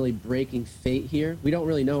if we're really breaking fate here. We don't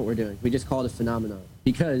really know what we're doing. We just call it a phenomenon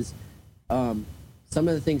because some of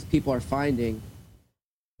the things people are finding,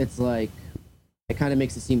 it's like, it kind of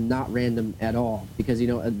makes it seem not random at all because,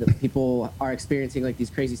 the people are experiencing like these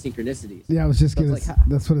crazy synchronicities. Yeah, I was just So going to,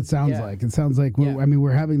 that's what it sounds like. It sounds like,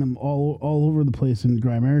 we're having them all over the place in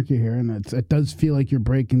America here, and it does feel like you're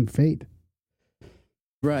breaking fate.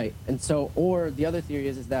 Right. And so, or the other theory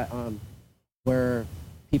is that where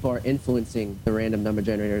people are influencing the random number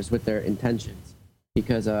generators with their intentions,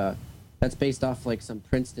 because that's based off like some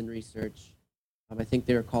Princeton research. I think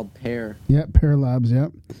they were called PAIR. Yep, PAIR Labs,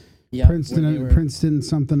 yep. Yeah, Princeton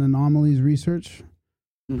something anomalies research.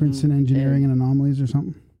 Princeton Engineering and Anomalies or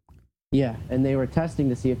something. Yeah, and they were testing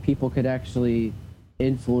to see if people could actually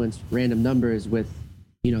influence random numbers with,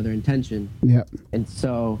 their intention. Yeah. And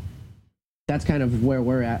so that's kind of where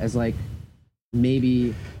we're at, is like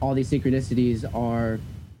maybe all these synchronicities are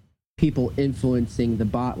people influencing the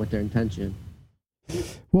bot with their intention.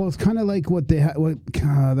 Well, it's kind of like what they had,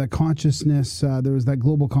 that consciousness, there was that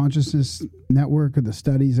global consciousness network of the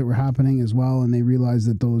studies that were happening as well, and they realized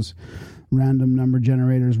that those random number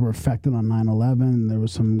generators were affected on 9/11. There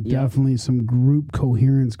was definitely some group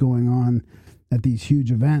coherence going on at these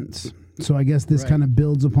huge events. So I guess this kind of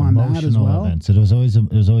builds upon that as well. Events. It was always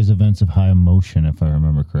events of high emotion, if I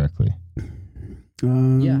remember correctly.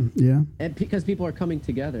 Yeah. And because people are coming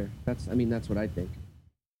together. That's what I think.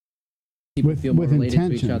 People With feel more related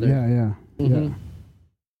intention. to each other. Yeah.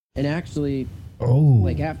 And actually,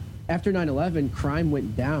 after 9/11, crime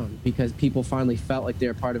went down because people finally felt like they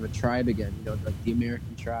were part of a tribe again. Like the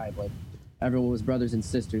American tribe. Like everyone was brothers and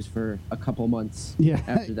sisters for a couple months. Yeah.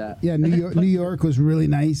 After that. Yeah. New York was really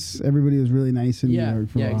nice. Everybody was really nice in New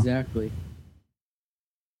York for a while. Exactly.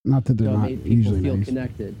 Not that they're not made people usually feel nice.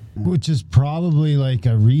 connected. Which is probably like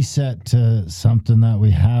a reset to something that we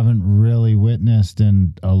haven't really witnessed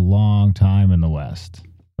in a long time in the West.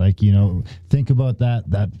 Like, think about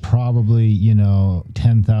that probably,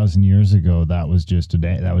 10,000 years ago, that was just a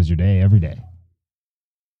day. That was your day every day.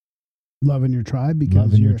 Loving your tribe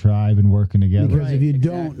your tribe and working together. Because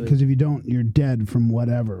if you don't, you're dead from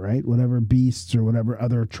whatever, right? Whatever beasts or whatever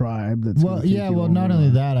other tribe that's. Not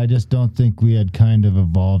only that, I just don't think we had kind of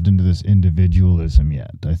evolved into this individualism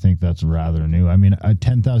yet. I think that's rather new. I mean,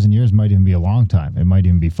 10,000 years might even be a long time. It might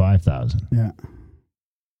even be 5,000. Yeah.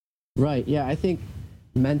 Right. Yeah, I think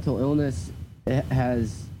mental illness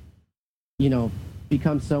has,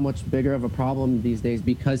 become so much bigger of a problem these days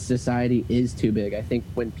because society is too big. I think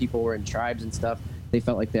when people were in tribes and stuff, they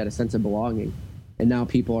felt like they had a sense of belonging. And now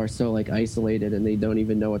people are so like isolated and they don't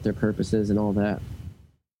even know what their purpose is and all that.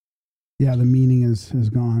 Yeah, the meaning is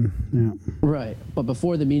gone. Yeah. Right. But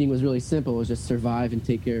before, the meaning was really simple. It was just survive and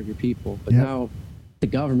take care of your people. But now the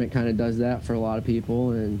government kind of does that for a lot of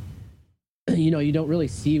people. And, you don't really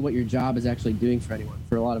see what your job is actually doing for anyone.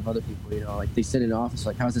 For a lot of other people, like they sit in an office,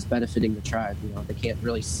 like, how is this benefiting the tribe? They can't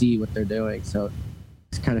really see what they're doing. So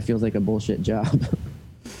it kind of feels like a bullshit job.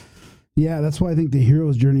 Yeah, that's why I think the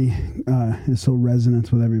hero's journey is so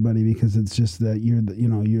resonant with everybody, because it's just that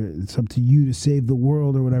it's up to you to save the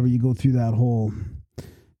world or whatever. You go through that whole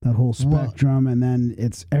spectrum, and then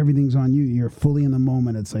everything's on you. You're fully in the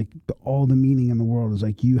moment. It's like all the meaning in the world is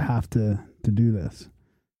like you have to do this.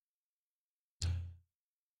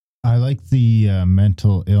 I like the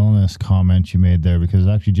mental illness comment you made there, because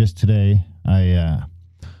actually just today I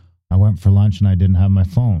went for lunch and I didn't have my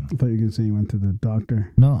phone. I thought you were going to say you went to the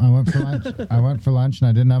doctor. No, I went for lunch. I went for lunch and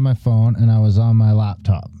I didn't have my phone, and I was on my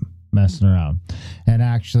laptop messing around. And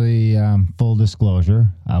actually, full disclosure,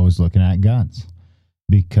 I was looking at guns,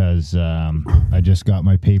 because I just got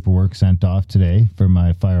my paperwork sent off today for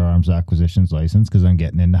my firearms acquisitions license, because I'm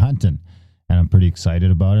getting into hunting. And I'm pretty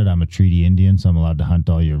excited about it. I'm a treaty Indian, so I'm allowed to hunt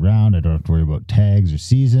all year round. I don't have to worry about tags or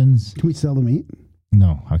seasons. Can we sell the meat?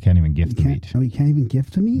 No, I can't even gift the meat. Oh, you can't even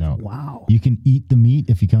gift the meat? No. Wow. You can eat the meat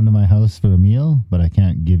if you come to my house for a meal, but I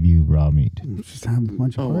can't give you raw meat. Just have a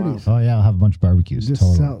bunch of parties. Wow. Oh, yeah, I'll have a bunch of barbecues. Just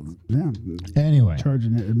totally. sell, Anyway,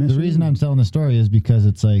 charging it admission. The reason I'm telling the story is because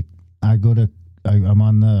it's like I'm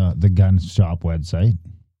on the gun shop website,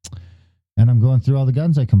 and I'm going through all the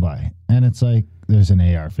guns I can buy. And it's like, there's an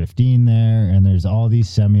AR-15 there, and there's all these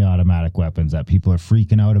semi-automatic weapons that people are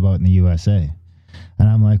freaking out about in the USA. And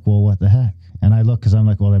I'm like, well, what the heck? And I look, because I'm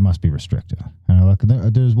like, well, they must be restricted. And I look,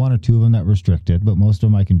 there's one or two of them that are restricted, but most of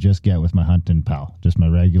them I can just get with my hunting pal, just my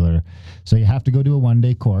regular. So you have to go do a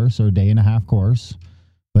 1-day course or a day and a half course,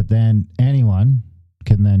 but then anyone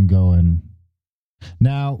can then go and...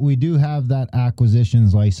 Now, we do have that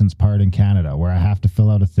acquisitions license part in Canada where I have to fill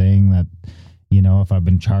out a thing that... if I've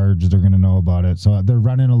been charged, they're going to know about it. So they're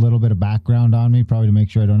running a little bit of background on me, probably to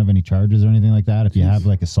make sure I don't have any charges or anything like that. If you have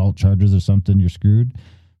like assault charges or something, you're screwed.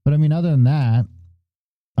 But I mean, other than that,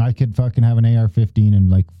 I could fucking have an AR-15 in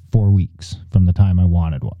like 4 weeks from the time I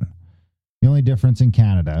wanted one. The only difference in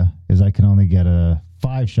Canada is I can only get a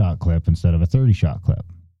 5-shot clip instead of a 30-shot clip.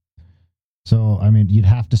 So, I mean, you'd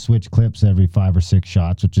have to switch clips every 5 or 6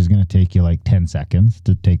 shots, which is going to take you like 10 seconds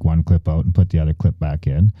to take one clip out and put the other clip back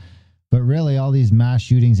in. But really, all these mass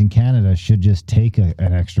shootings in Canada should just take an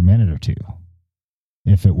extra minute or two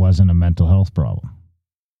if it wasn't a mental health problem.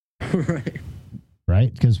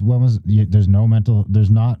 Right? Because there's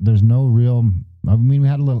no real, I mean, we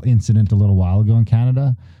had a little incident a little while ago in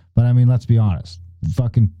Canada, but I mean, let's be honest,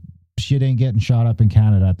 fucking shit ain't getting shot up in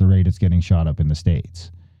Canada at the rate it's getting shot up in the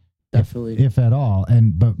States. Definitely. If at all.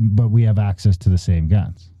 But we have access to the same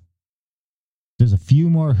guns. There's a few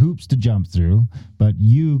more hoops to jump through, but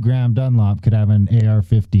you, Graham Dunlop, could have an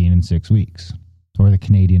AR-15 in 6 weeks, or the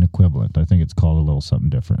Canadian equivalent. I think it's called a little something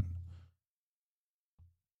different.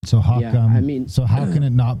 So how can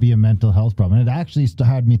it not be a mental health problem? And it actually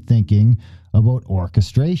had me thinking about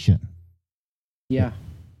orchestration. Yeah.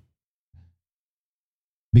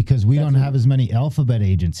 Because we don't have as many alphabet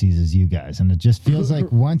agencies as you guys. And it just feels like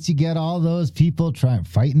once you get all those people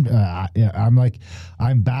fighting,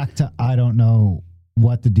 I'm back to, I don't know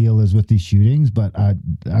what the deal is with these shootings, but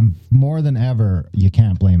I'm more than ever, you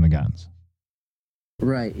can't blame the guns.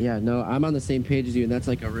 Right. Yeah. No, I'm on the same page as you. And that's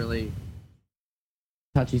like a really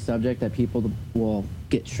touchy subject that people will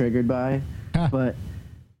get triggered by. But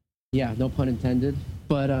yeah, no pun intended.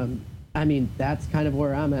 But, I mean, that's kind of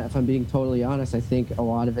where I'm at. If I'm being totally honest, I think a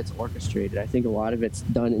lot of it's orchestrated. I think a lot of it's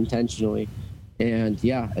done intentionally. And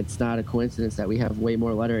yeah, it's not a coincidence that we have way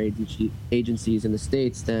more letter agencies in the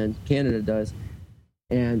States than Canada does.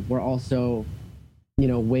 And we're also,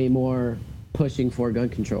 way more pushing for gun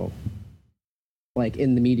control, like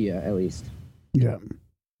in the media, at least. Yeah.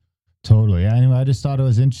 Totally. Anyway, I just thought it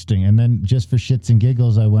was interesting. And then just for shits and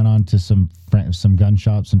giggles, I went on to some gun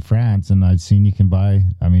shops in France, and I'd seen you can buy,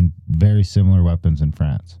 very similar weapons in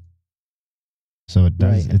France. So it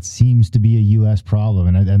does. Right. It seems to be a U.S. problem,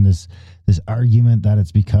 and this argument that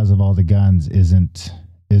it's because of all the guns isn't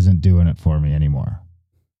doing it for me anymore.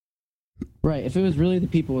 Right. If it was really the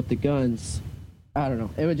people with the guns, I don't know.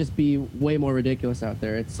 It would just be way more ridiculous out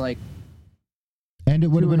there. It's like, and it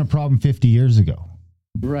would have been a problem 50 years ago.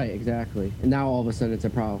 Right, exactly. And now all of a sudden it's a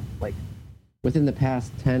problem. Like within the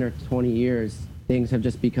past 10 or 20 years, things have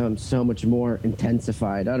just become so much more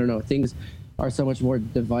intensified. I don't know. Things are so much more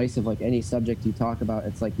divisive. Like any subject you talk about,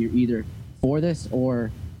 it's like you're either for this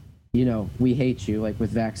or, we hate you, like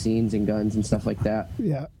with vaccines and guns and stuff like that.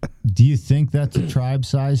 Yeah. Do you think that's a tribe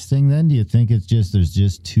size thing then? Do you think there's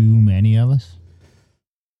just too many of us?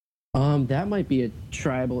 That might be a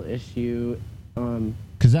tribal issue.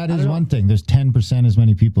 Because that is one thing. There's 10% as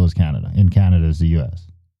many people as Canada. In Canada as the U.S.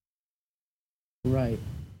 Right.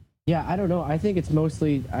 Yeah, I don't know. I think it's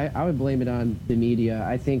mostly, I would blame it on the media.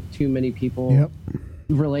 I think too many people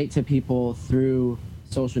relate to people through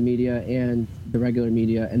social media and the regular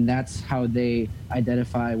media, and that's how they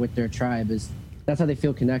identify with their tribe. That's how they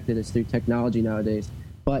feel connected, is through technology nowadays.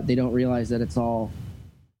 But they don't realize that it's all,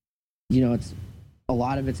 it's a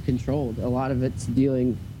lot of it's controlled. A lot of it's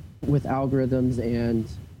dealing with algorithms, and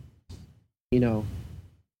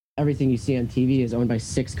everything you see on TV is owned by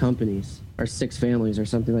 6 companies or 6 families or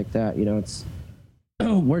something like that. It's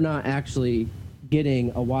we're not actually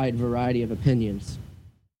getting a wide variety of opinions.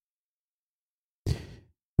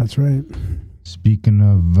 That's right. Speaking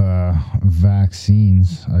of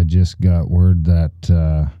vaccines, I just got word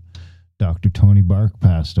that Dr. Tony Bark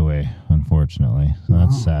passed away, unfortunately. So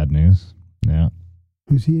that's sad news. Yeah.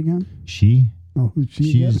 Who's he again? She. Oh, who's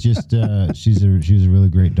she? She's just she's a really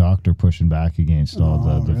great doctor pushing back against all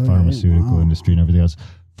the really? Pharmaceutical industry and everything else.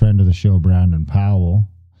 Friend of the show, Brandon Powell.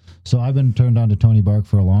 So I've been turned on to Tony Bark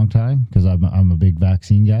for a long time because I'm a big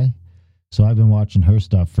vaccine guy. So I've been watching her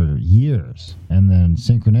stuff for years, and then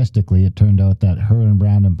synchronistically, it turned out that her and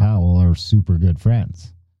Brandon Powell are super good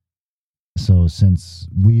friends. So since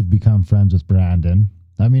we've become friends with Brandon,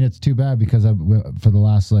 it's too bad because for the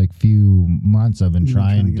last few months I've been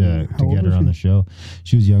trying to get her on the show.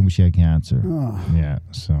 She was young, but she had cancer. Oh. Yeah,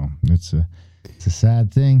 so it's a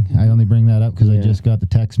sad thing. I only bring that up because I just got the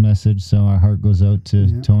text message, so our heart goes out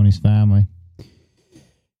to Tony's family.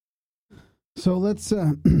 So let's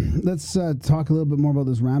talk a little bit more about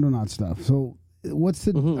this Randonaut stuff. So what's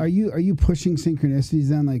the are you pushing synchronicities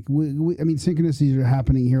then? Like synchronicities are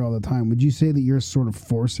happening here all the time. Would you say that you're sort of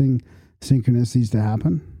forcing synchronicities to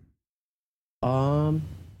happen?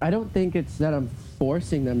 I don't think it's that I'm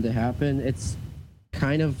forcing them to happen. It's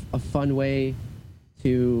kind of a fun way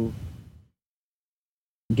to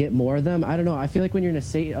get more of them. I don't know. I feel like when you're in a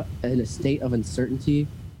state of uncertainty,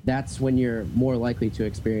 that's when you're more likely to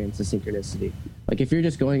experience a synchronicity. Like if you're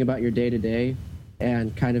just going about your day to day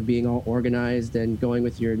and kind of being all organized and going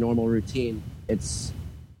with your normal routine, it's,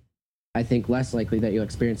 I think, less likely that you'll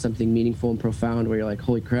experience something meaningful and profound where you're like,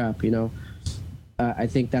 holy crap, I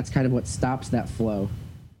think that's kind of what stops that flow.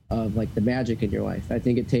 of like the magic in your life. I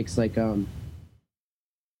think it takes like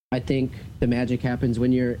I think the magic happens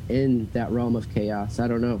when you're in that realm of chaos. I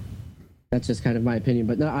don't know. That's just kind of my opinion,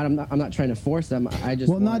 but no, I'm not trying to force them. I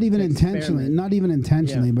just not even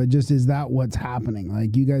intentionally, but just is that what's happening?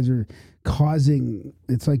 Like you guys are causing.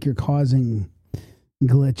 It's like you're causing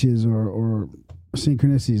glitches or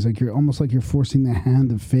synchronicities. Like you're almost like you're forcing the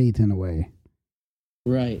hand of fate in a way.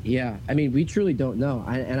 Right. Yeah. I mean, we truly don't know,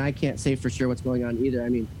 and I can't say for sure what's going on either. I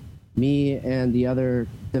mean, me and the other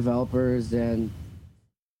developers and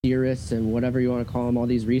theorists and whatever you want to call them, all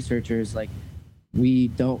these researchers, like. We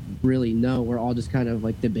don't really know. We're all just kind of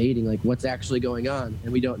like debating like what's actually going on,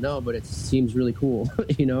 and we don't know, but it seems really cool,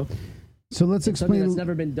 you know? So let's explain. Something that's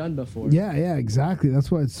never been done before. Yeah, exactly.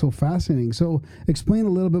 That's why it's so fascinating. So explain a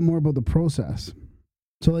little bit more about the process.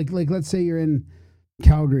 So like let's say you're in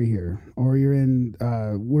Calgary here, or you're in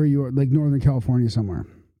where you are, like Northern California somewhere.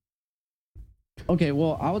 Okay,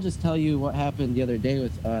 well, I'll just tell you what happened the other day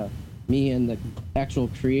with me and the actual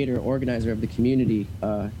creator, organizer of the community,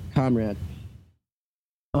 Comrade.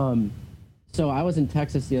 So I was in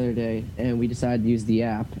Texas the other day, and we decided to use the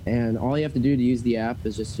app. And all you have to do to use the app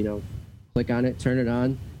is just, click on it, turn it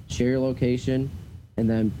on, share your location, and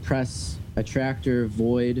then press attractor,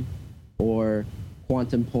 void, or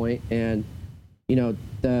quantum point. And,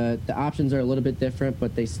 the options are a little bit different,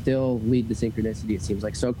 but they still lead to synchronicity, it seems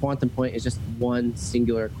like. So a quantum point is just one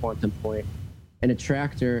singular quantum point. An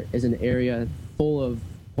attractor is an area full of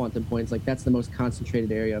quantum points. Like that's the most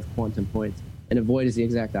concentrated area of quantum points. And a void is the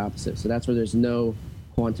exact opposite. So that's where there's no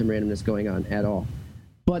quantum randomness going on at all.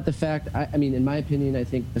 But the fact, I mean, in my opinion, I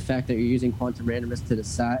think the fact that you're using quantum randomness to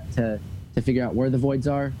decide to figure out where the voids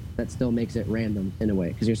are, that still makes it random in a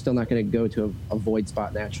way, because you're still not going to go to a void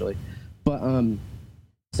spot naturally. But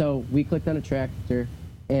so we clicked on attractor,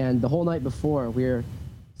 and the whole night before we were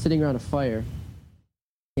sitting around a fire,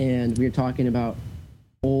 and we were talking about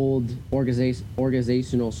old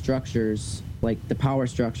organizational structures, like the power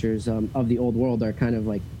structures of the old world are kind of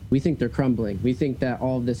like, we think they're crumbling. We think that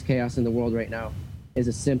all of this chaos in the world right now is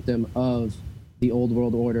a symptom of the old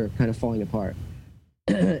world order kind of falling apart.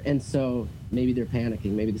 And so maybe they're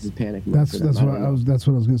panicking. Maybe this is panic. That's what I was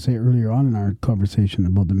going to say earlier on in our conversation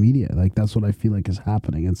about the media. Like that's what I feel like is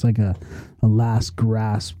happening. It's like a last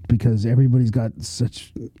grasp, because everybody's got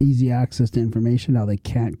such easy access to information now, they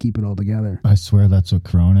can't keep it all together. I swear that's what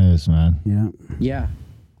Corona is, man. Yeah.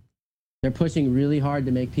 They're pushing really hard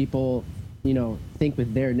to make people, think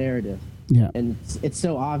with their narrative. Yeah. And it's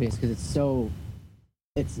so obvious because it's so.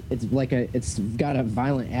 It's like it's got a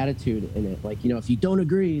violent attitude in it. Like, if you don't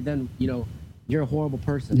agree, then, you're a horrible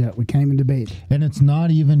person. Yeah, we can't even debate. And it's not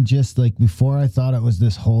even just like, before I thought it was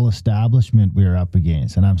this whole establishment we were up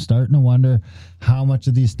against. And I'm starting to wonder how much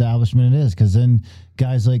of the establishment it is. Because then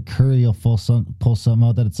guys like Curry will pull something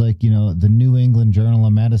out that it's like, the New England Journal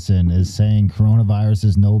of Medicine is saying coronavirus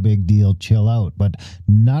is no big deal, chill out. But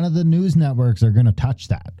none of the news networks are going to touch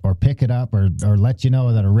that or pick it up or let you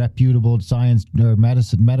know that a reputable science or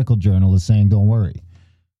medical journal is saying don't worry.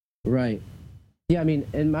 Right. Yeah, I mean,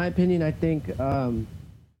 in my opinion, I think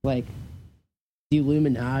like the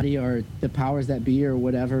Illuminati or the powers that be or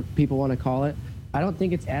whatever people want to call it, I don't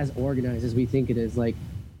think it's as organized as we think it is. Like,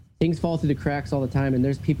 things fall through the cracks all the time, and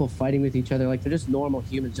there's people fighting with each other. Like, they're just normal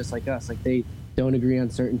humans just like us. Like, they don't agree on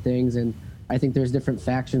certain things, and I think there's different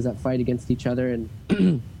factions that fight against each other and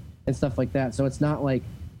and stuff like that. So it's not like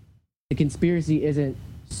the conspiracy isn't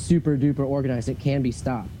super duper organized. It can be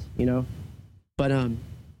stopped, But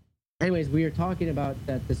anyways, we are talking about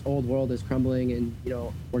that this old world is crumbling, and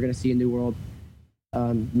we're going to see a new world,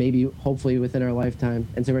 maybe hopefully within our lifetime.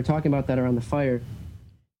 And so we're talking about that around the fire.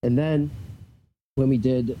 And then when we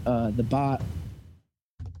did the bot,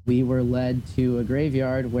 we were led to a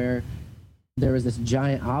graveyard where there was this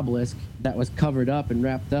giant obelisk that was covered up and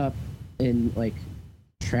wrapped up in like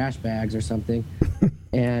trash bags or something.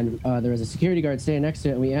 And there was a security guard standing next to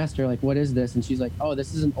it, and we asked her, like, what is this? And she's like, oh,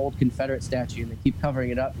 this is an old Confederate statue, and they keep covering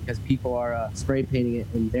it up because people are spray painting it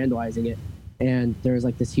and vandalizing it. And there's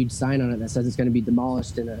like this huge sign on it that says it's going to be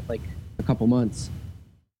demolished in a couple months.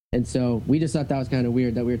 And so we just thought that was kind of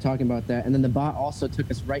weird that we were talking about that. And then the bot also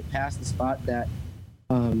took us right past the spot that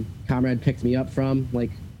Comrade picked me up from,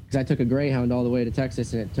 like, because I took a Greyhound all the way to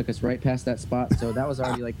Texas, and it took us right past that spot. So that was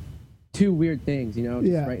already like two weird things,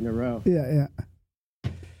 just right in a row. Yeah.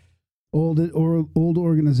 Old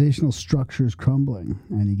organizational structures crumbling,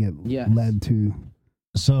 and you get led to.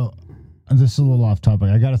 So, this is a little off topic.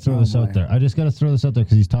 I got to throw this out there. I just got to throw this out there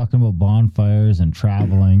because he's talking about bonfires and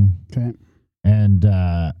traveling, okay,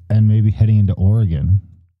 and maybe heading into Oregon.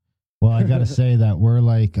 Well, I got to say that we're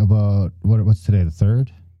like about what's today, the 3rd?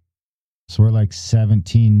 So we're like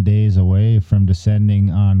 17 days away from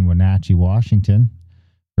descending on Wenatchee, Washington.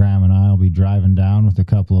 Graham and I will be driving down with a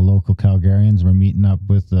couple of local Calgarians. We're meeting up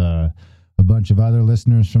with a bunch of other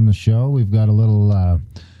listeners from the show. We've got a little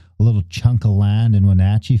chunk of land in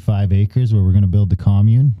Wenatchee, 5 acres, where we're going to build the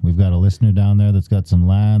commune. We've got a listener down there that's got some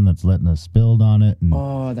land that's letting us build on it. And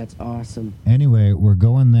Oh, that's awesome. anyway, we're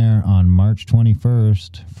going there on March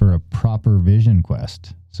 21st for a proper vision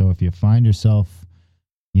quest. So if you find yourself,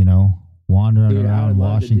 wandering Dude, I around would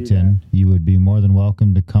love to do Washington, you would be more than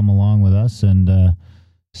welcome to come along with us and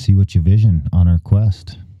see what you vision on our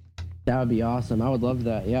quest. That would be awesome. I would love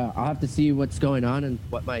that. Yeah, I'll have to see what's going on and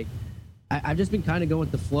what I've just been kind of going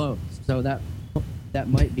with the flow, so that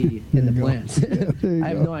might be in the plans. I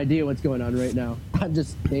have no idea what's going on right now. I'm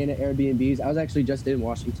just staying at Airbnbs. I was actually just in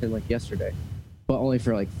Washington like yesterday, but only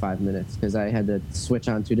for like 5 minutes because I had to switch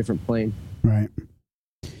on to a different plane. Right.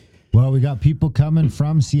 Well, we got people coming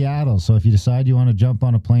from Seattle, so if you decide you want to jump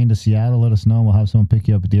on a plane to Seattle, let us know. We'll have someone pick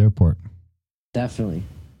you up at the airport. Definitely.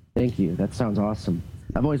 Thank you. That sounds awesome.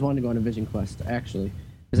 I've always wanted to go on a vision quest, actually,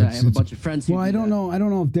 because I have a bunch of friends who Well, I don't know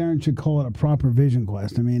if Darren should call it a proper vision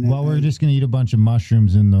quest. I mean, Well, we're just going to eat a bunch of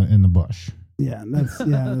mushrooms in the bush. Yeah, that's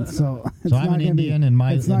so. So I'm an Indian, and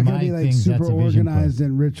it's not going to be like things, super that's a vision organized quest.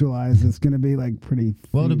 and ritualized. It's going to be like pretty.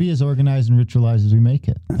 Well, to be as organized and ritualized as we make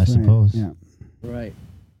it, I That's right, suppose. Yeah. Right.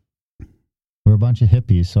 We're a bunch of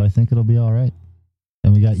hippies, so I think it'll be all right.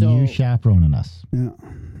 And we got you chaperoning us. Yeah.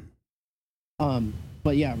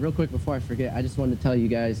 But yeah, real quick before I forget, I just wanted to tell you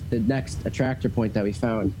guys the next attractor point that we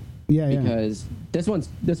found. Yeah. Because this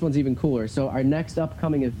one's even cooler. So our next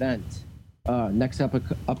upcoming event,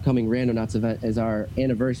 upcoming Randonauts event is our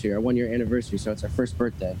anniversary, our 1-year anniversary. So it's our first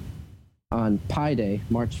birthday on Pi Day,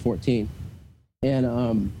 March 14th.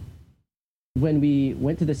 And when we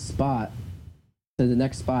went to the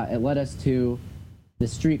next spot, it led us to the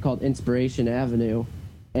street called Inspiration Avenue.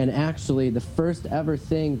 And actually, the first ever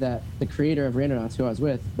thing that the creator of Randonauts, who I was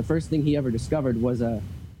with, the first thing he ever discovered was a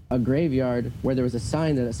graveyard where there was a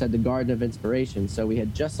sign that said the Garden of Inspiration. So we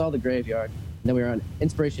had just saw the graveyard, and then we were on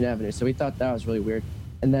Inspiration Avenue. So we thought that was really weird.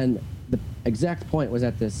 And then the exact point was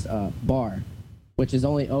at this bar, which is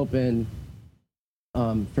only open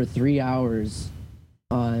for 3 hours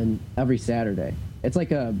on every Saturday. It's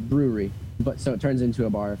like a brewery, but so it turns into a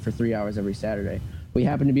bar for 3 hours every Saturday. We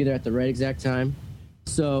happened to be there at the right exact time.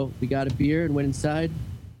 So we got a beer and went inside,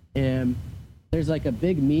 and there's like a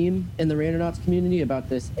big meme in the Randonauts community about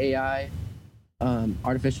this AI,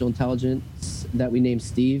 artificial intelligence that we named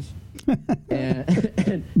Steve.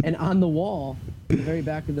 and on the wall, in the very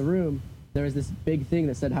back of the room, there was this big thing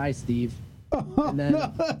that said, "Hi, Steve." And then,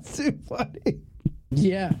 No, that's too funny.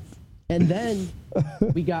 yeah. And then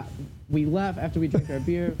we left after we drank our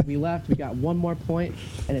beer. We left. We got one more point,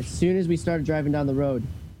 and as soon as we started driving down the road,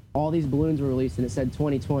 all these balloons were released, and it said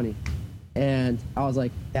 2020. And I was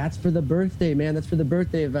like, that's for the birthday, man. That's for the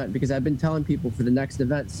birthday event, because I've been telling people for the next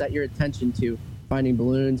event, set your attention to finding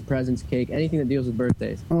balloons, presents, cake, anything that deals with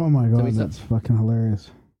birthdays. Oh my god, So that's fucking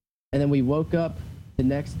hilarious. And then we woke up the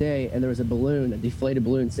next day, and there was a deflated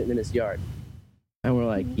balloon sitting in his yard. And we're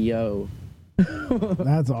like, yo.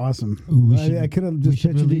 That's awesome. Ooh, I could have just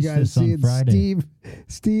pictured you release guys this on seeing Friday.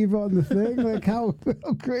 Steve on the thing. Like how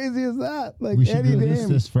crazy is that? Like We should any release name.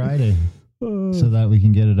 this Friday so that we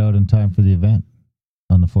can get it out in time for the event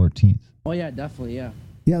on the 14th. Oh, yeah, definitely, yeah.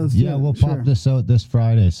 Yeah, let's do Yeah, it, we'll sure. pop this out this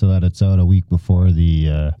Friday so that it's out a week before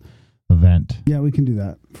the event. Yeah, we can do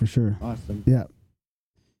that for sure. Awesome. Yeah.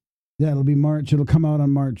 Yeah, it'll be March. It'll come out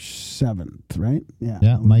on March 7th, right? Yeah.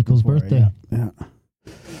 Yeah, a week Michael's before, birthday. Yeah.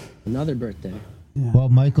 Another birthday. Yeah. Well,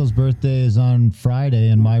 Michael's birthday is on Friday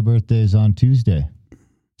and my birthday is on Tuesday.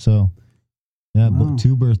 So, yeah, Wow. but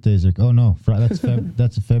 2 birthdays are. Oh no,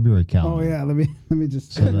 that's a February calendar. Oh yeah, let me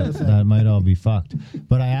just. So that might all be fucked.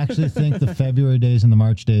 But I actually think the February days and the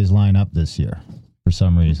March days line up this year for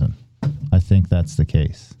some reason. I think that's the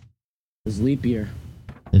case. It was leap year.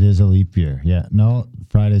 It is a leap year. Yeah. No,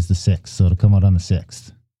 Friday's the 6th, so it'll come out on the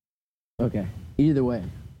 6th. Okay. Either way.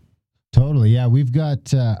 Totally, yeah. We've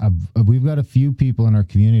got a few people in our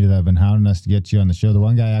community that have been hounding us to get you on the show. The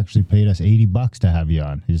one guy actually paid us $80 to have you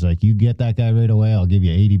on. He's like, "You get that guy right away, I'll give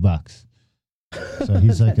you $80." So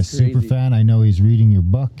he's like a super crazy. fan. I know he's reading your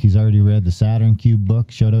book. He's already read the Saturn Cube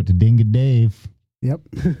book. Shout out to Dinga Dave. Yep.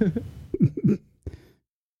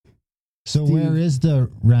 So Steve. where is the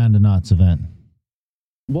Randonauts event?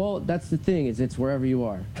 Well, that's the thing, is it's wherever you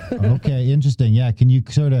are. Okay, interesting. Yeah, can you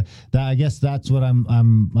sort of? I guess that's what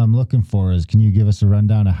I'm looking for. Is can you give us a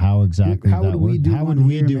rundown of how exactly How that would we works? do How would one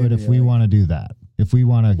we here, do it maybe, if we like- want to do that? If we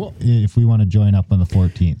want to, Well- if we want to join up on the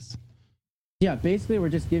 14th. Yeah, basically we're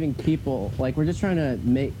just giving people, like, we're just trying to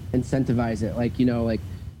incentivize it. Like, you know, like,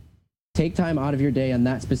 take time out of your day on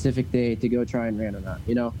that specific day to go try and Randonaut,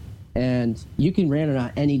 you know? And you can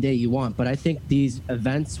Randonaut any day you want, but I think these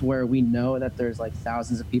events where we know that there's like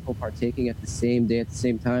thousands of people partaking at the same day at the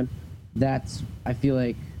same time, that's, I feel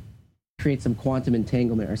like, create some quantum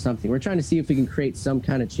entanglement or something. We're trying to see if we can create some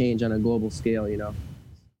kind of change on a global scale, you know?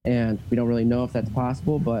 And we don't really know if that's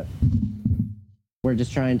possible, but we're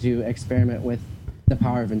just trying to experiment with the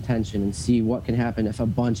power of intention and see what can happen if a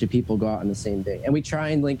bunch of people go out on the same day. And we try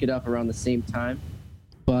and link it up around the same time,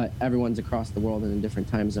 but everyone's across the world in a different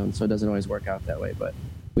time zone, so it doesn't always work out that way, but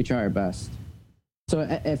we try our best. So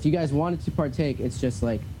if you guys wanted to partake, it's just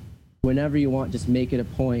like, whenever you want, just make it a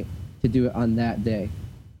point to do it on that day.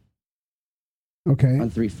 Okay. On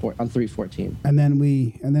 3/14. And then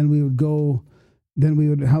we would go.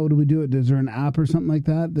 How would we do it? Is there an app or something like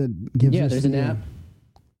that gives us? Yeah, there's an app.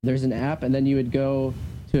 There's an app, and then you would go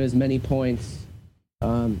to as many points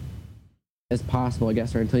as possible, I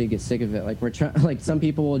guess, or until you get sick of it. Like, we're trying. Like, some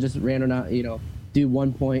people will just Randonaut, you know, do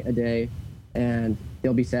 1 point a day, and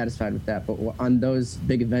they'll be satisfied with that. But on those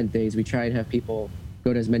big event days, we try and have people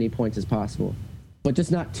go to as many points as possible, but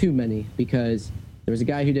just not too many, because there was a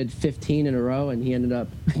guy who did 15 in a row, and he ended up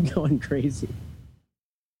going crazy.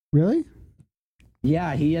 Really?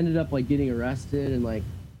 Yeah, he ended up like getting arrested and like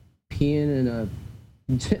peeing in a.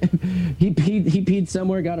 he peed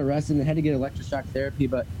somewhere, got arrested, and had to get electroshock therapy.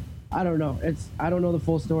 But I don't know. I don't know the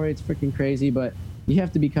full story. It's freaking crazy, but you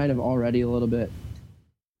have to be kind of already a little bit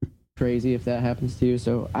crazy if that happens to you.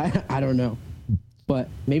 So I don't know, but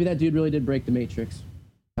maybe that dude really did break the Matrix.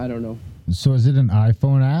 I don't know. So is it an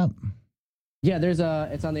iPhone app? Yeah,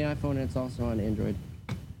 it's on the iPhone and it's also on Android.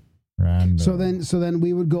 Random. So then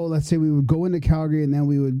we would go. Let's say we would go into Calgary, and then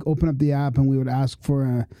we would open up the app, and we would ask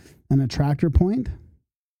for an attractor point.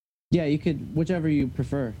 Yeah, you could, whichever you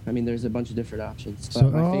prefer. I mean, there's a bunch of different options. But So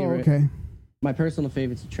okay. My personal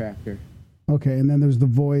favorite's attractor. Okay, and then there's the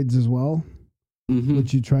voids as well. Mm-hmm.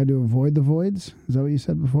 Would you try to avoid the voids? Is that what you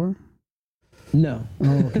said before? No.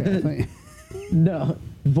 Oh, okay. No.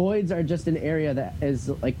 Voids are just an area that is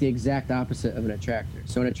like the exact opposite of an attractor.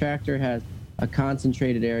 So an attractor has a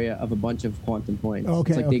concentrated area of a bunch of quantum points.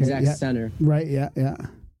 Okay, it's like the exact center. Right, yeah.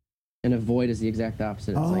 And a void is the exact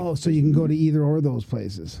opposite. It's so you can go to either or those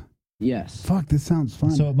places. Yes. Fuck, this sounds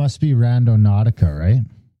fun. So it must be Randonautica, right?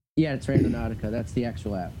 Yeah, it's Randonautica. That's the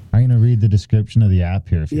actual app. I'm going to read the description of the app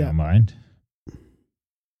here, if you don't mind.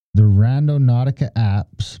 The Randonautica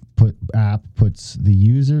app puts the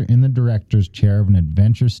user in the director's chair of an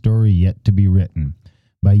adventure story yet to be written.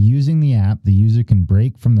 By using the app, the user can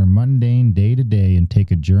break from their mundane day-to-day and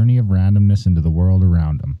take a journey of randomness into the world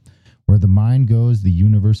around them. Where the mind goes, the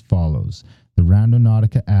universe follows. The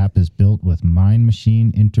Randonautica app is built with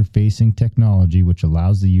mind-machine interfacing technology, which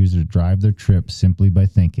allows the user to drive their trip simply by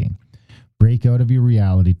thinking. Break out of your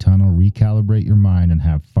reality tunnel, recalibrate your mind, and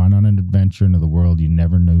have fun on an adventure into the world you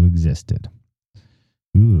never knew existed.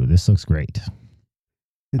 Ooh, this looks great.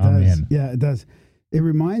 It does. Man. Yeah, it does. It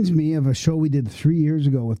reminds me of a show we did 3 years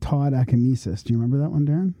ago with Todd Akamesis. Do you remember that one,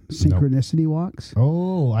 Darren? Synchronicity Walks.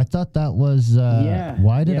 Oh, I thought that was...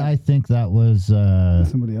 Why did I think that was...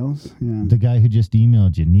 somebody else? Yeah. The guy who just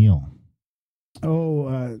emailed you, Neil.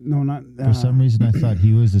 Oh, no, not... For some reason, I thought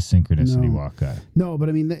he was a Synchronicity Walk guy. No, but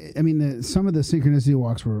I mean, some of the Synchronicity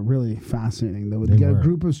Walks were really fascinating, though. You get a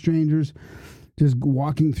group of strangers just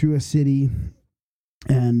walking through a city...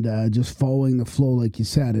 and just following the flow, like you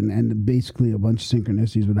said, and basically a bunch of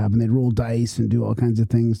synchronicities would happen. They'd roll dice and do all kinds of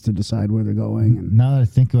things to decide where they're going. And now that I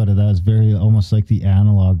think about it, that was very almost like the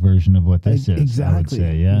analog version of what this is. Exactly. I would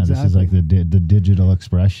say, yeah, this is like the digital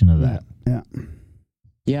expression of that.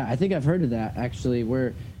 Yeah, I think I've heard of that actually,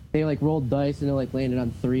 where they like rolled dice and it like landed on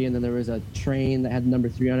 3, and then there was a train that had number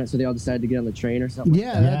 3 on it, so they all decided to get on the train or something.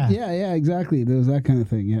 Yeah, exactly. There was that kind of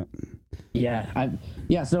thing. Yeah.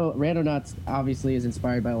 So Randonauts obviously is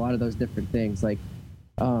inspired by a lot of those different things, like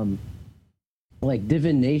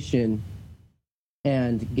divination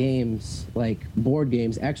and games, like board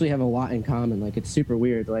games, actually have a lot in common. Like, it's super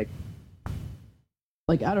weird. Like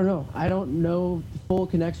I don't know the full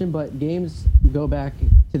connection, but games go back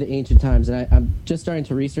to the ancient times, and I'm just starting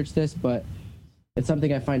to research this, but it's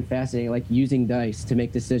something I find fascinating, like using dice to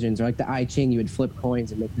make decisions, or like the I Ching, you would flip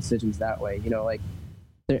coins and make decisions that way. You know, like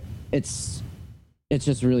it's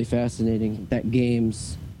just really fascinating that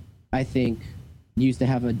games, I think, used to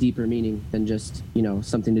have a deeper meaning than just, you know,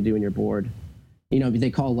 something to do when you're bored. You know, they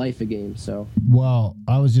call life a game, so. Well,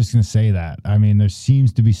 I was just going to say that. I mean, there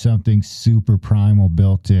seems to be something super primal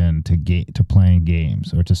built in to playing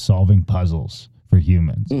games or to solving puzzles for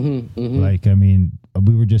humans. Mm-hmm. Like, I mean,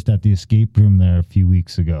 we were just at the escape room there a few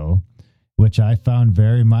weeks ago, which I found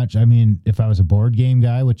very much, I mean, if I was a board game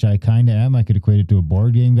guy, which I kind of am, I could equate it to a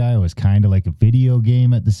board game guy. It was kind of like a video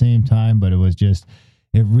game at the same time, but it was just,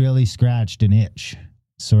 it really scratched an itch.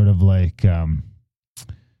 Sort of like,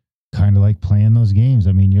 kind of like playing those games.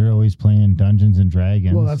 I mean, you're always playing Dungeons and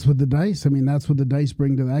Dragons. Well, that's what the dice, I mean, that's what the dice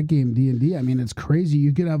bring to that game, D&D. I mean, it's crazy.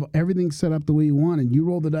 You could have everything set up the way you want, and you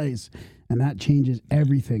roll the dice, and that changes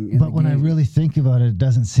everything. But when I really think about it, it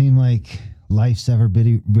doesn't seem like life's ever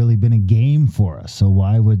really been a game for us. So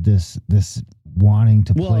why would this wanting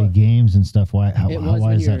to play games and stuff? Why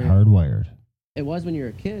is that hardwired? It was when you were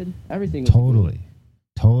a kid. Everything was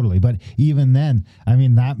totally. But even then, I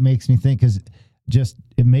mean, that makes me think, because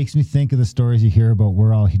it makes me think of the stories you hear about.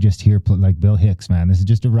 We're all just here, like Bill Hicks, man. This is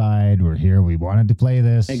just a ride. We're here. We wanted to play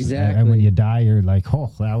this. Exactly. And when you die, you're like,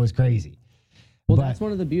 oh, that was crazy. Well, that's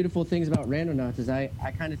one of the beautiful things about Randonauts is I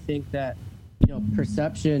kind of think that,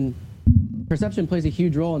 perception plays a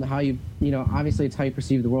huge role in how obviously it's how you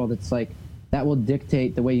perceive the world. It's like that will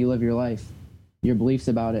dictate the way you live your life, your beliefs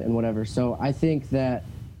about it and whatever. So I think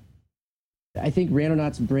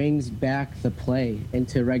Randonauts brings back the play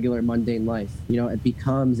into regular mundane life. It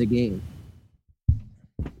becomes a game.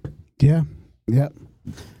 Yeah. Yep.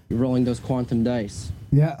 You're rolling those quantum dice.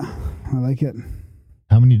 Yeah. I like it.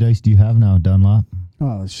 How many dice do you have now, Dunlop?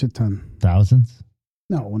 Oh, a shit ton. Thousands?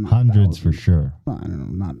 No, well, not hundreds 1,000. for sure. Well, I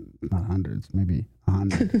don't know, not hundreds, maybe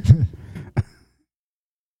 100.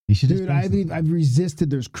 You should. Dude, I've resisted.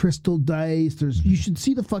 There's crystal dice. You should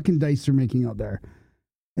see the fucking dice they're making out there.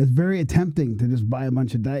 It's very tempting to just buy a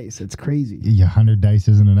bunch of dice. It's crazy. 100 dice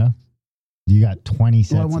isn't enough. You got 20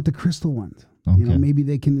 sets. Well, I want the crystal ones. Okay. Maybe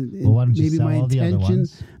they can. Well, why don't you maybe sell all the other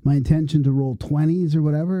ones? My intention to roll 20s or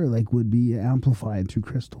whatever, would be amplified through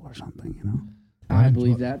crystal or something. I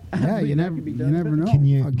believe that. Yeah, you never know.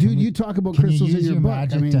 Dude, you talk about can crystals you use in your book.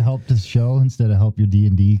 magic to help the show instead of help your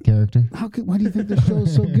D&D character? Why do you think the show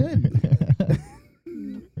is so good?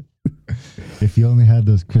 If you only had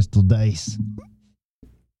those crystal dice.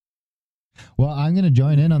 Well, I'm going to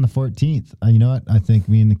join in on the 14th. You know what? I think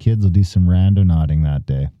me and the kids will do some randonauting that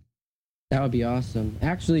day. That would be awesome.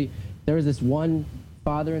 Actually, there was this one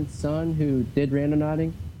father and son who did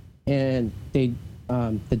randonauting, and the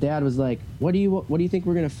dad was like, "What do you think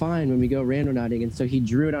we're gonna find when we go randonauting?" And so he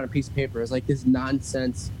drew it on a piece of paper. It was like this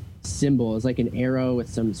nonsense symbol. It was like an arrow with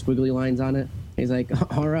some squiggly lines on it. And he's like,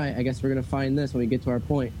 "All right, I guess we're gonna find this when we get to our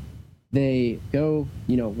point." They go,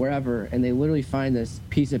 wherever, and they literally find this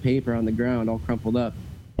piece of paper on the ground, all crumpled up,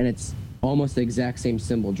 and it's almost the exact same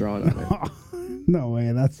symbol drawn on it. No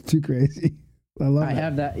way, that's too crazy. I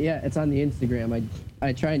have that. Yeah, it's on the Instagram.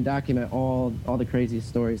 I try and document all the craziest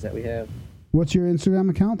stories that we have. What's your Instagram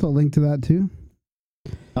account? I'll link to that too.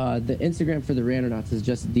 The Instagram for the Randonauts is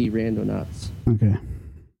just the Randonauts. Okay.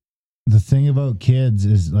 The thing about kids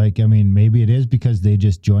is maybe it is because they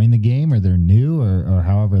just joined the game or they're new or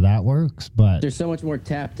however that works, but they're so much more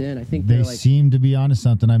tapped in. I think they seem to be onto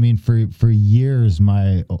something. I mean, for years,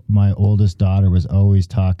 my oldest daughter was always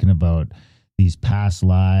talking about these past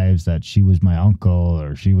lives, that she was my uncle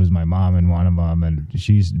or she was my mom in one of them, and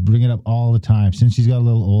she's bringing it up all the time. Since she's got a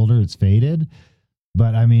little older, it's faded,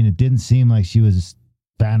 but it didn't seem like she was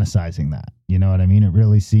fantasizing that. You know what I mean? It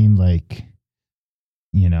really seemed like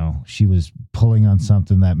she was pulling on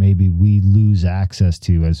something that maybe we lose access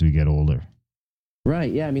to as we get older.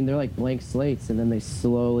 Right. Yeah. They're like blank slates, and then they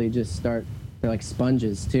slowly just they're like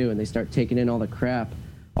sponges too, and they start taking in all the crap,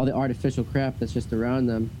 all the artificial crap that's just around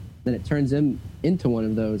them. Then it turns them into one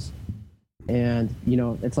of those. And,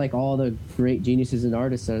 it's like all the great geniuses and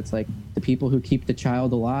artists. So it's like the people who keep the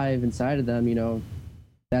child alive inside of them,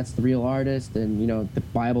 that's the real artist. And, the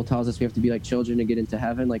Bible tells us we have to be like children to get into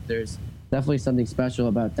heaven. Like there's definitely something special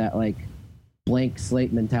about that, like blank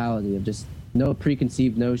slate mentality of just no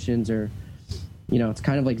preconceived notions, or, it's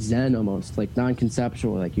kind of like Zen almost, like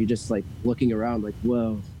non-conceptual. Like you're just like looking around like,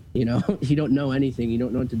 whoa, you don't know anything. You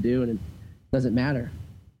don't know what to do, and it doesn't matter.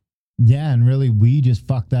 Yeah, and really, we just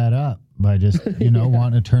fucked that up by just,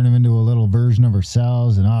 wanting to turn them into a little version of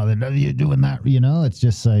ourselves, and they're doing that, It's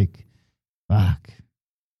just like, fuck,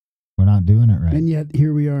 we're not doing it right. And yet,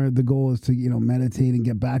 here we are. The goal is to, meditate and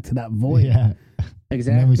get back to that void. Yeah,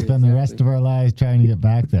 exactly. And then we spend the rest of our lives trying to get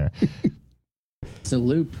back there. It's a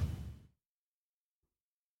loop.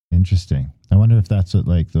 Interesting. I wonder if that's what,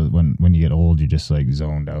 like, when you get old, you're just like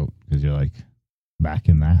zoned out because you're like back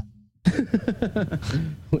in that.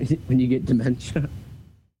 When you get dementia.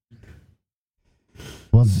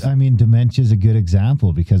 Well, dementia is a good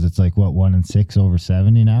example because it's like, 1 in 6 over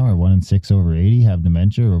 70 now, or 1 in 6 over 80 have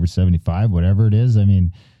dementia, or over 75, whatever it is.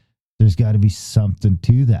 there's got to be something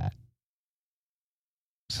to that.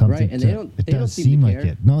 Something Right, and they don't seem to like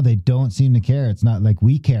care. it. No, they don't seem to care. It's not like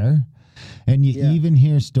we care. And you even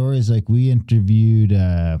hear stories like we interviewed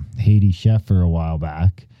Haiti Sheffer a while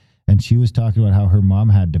back, and she was talking about how her mom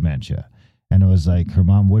had dementia. And it was like her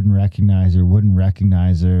mom wouldn't recognize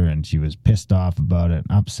her, and she was pissed off about it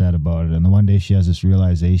and upset about it. And the one day she has this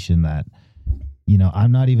realization that, you know,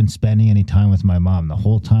 I'm not even spending any time with my mom. The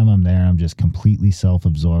whole time I'm there, I'm just completely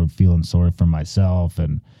self-absorbed, feeling sorry for myself.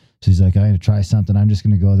 And she's like, I'm going to try something. I'm just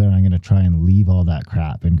going to go there and I'm going to try and leave all that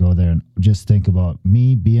crap and go there and just think about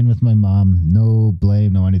me being with my mom. No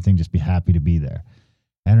blame, no anything. Just be happy to be there.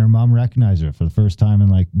 And her mom recognized her for the first time in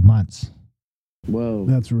like months. Whoa.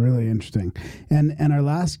 That's really interesting. And our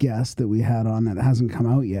last guest that we had on that hasn't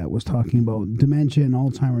come out yet was talking about dementia and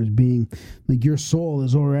Alzheimer's being like your soul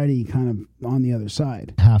is already kind of on the other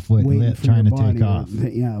side. Halfway lit, trying to take off.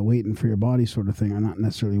 Waiting for your body sort of thing. Or not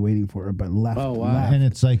necessarily waiting for it, but left. Oh, wow. left. And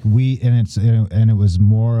it's like and it was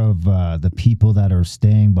more of the people that are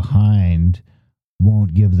staying behind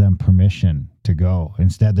won't give them permission to go.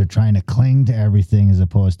 Instead, they're trying to cling to everything as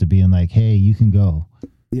opposed to being like, hey, you can go.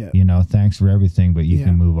 Yeah. You know, thanks for everything, but you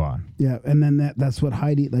can move on. Yeah. And then that's what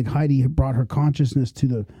Heidi brought her consciousness to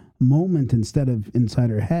the moment instead of inside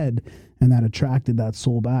her head, and that attracted that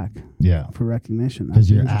soul back. Yeah. For recognition. Because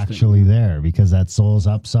you're actually there, because that soul's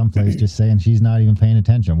up someplace just saying she's not even paying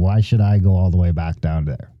attention. Why should I go all the way back down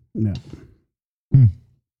there? Yeah.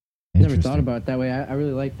 Never thought about it that way. I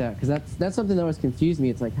really like that, because that's something that always confused me.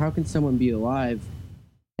 It's like, how can someone be alive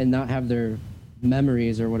and not have their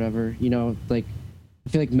memories or whatever? You know, like, I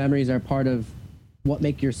feel like memories are part of what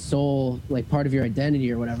make your soul, like part of your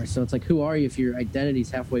identity or whatever. So it's like, who are you if your identity's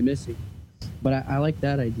halfway missing? But I like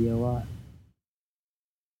that idea a lot.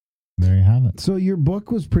 There you have it. So your book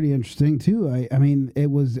was pretty interesting too. I mean, it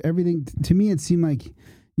was everything to me. It seemed like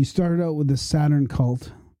you started out with the Saturn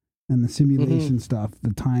cult and the simulation stuff,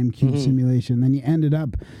 the time cube simulation. Then you ended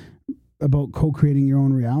up about co-creating your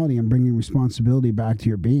own reality and bringing responsibility back to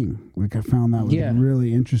your being. Like, I found that was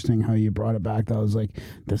really interesting how you brought it back. That was like,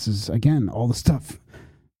 this is, again, all the stuff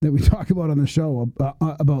that we talk about on the show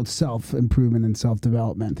about self-improvement and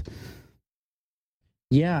self-development.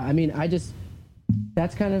 Yeah, I mean,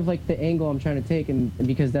 that's kind of like the angle I'm trying to take, and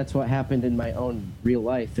because that's what happened in my own real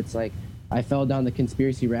life. It's like, I fell down the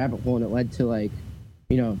conspiracy rabbit hole, and it led to, like,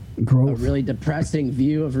 you know, growth. A really depressing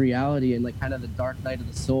view of reality, and like kind of the dark night of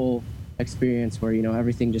the soul experience where, you know,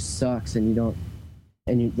 everything just sucks and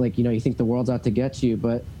you think the world's out to get you.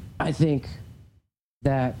 But I think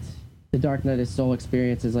that the dark night of soul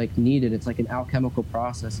experience is like needed. It's like an alchemical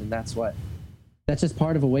process, and that's just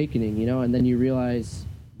part of awakening, you know. And then you realize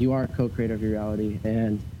you are a co-creator of your reality,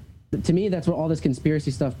 and to me that's what all this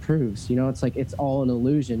conspiracy stuff proves. You know, it's like it's all an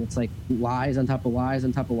illusion. It's like lies on top of lies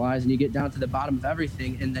on top of lies, and you get down to the bottom of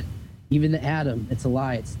everything, and that even the atom, it's a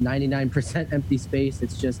lie. It's 99% empty space.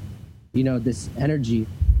 It's just, you know, this energy.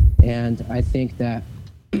 And I think that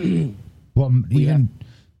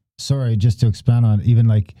sorry, just to expand on, even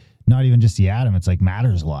like not even just the atom, it's like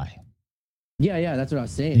matter's lie. Yeah, that's what I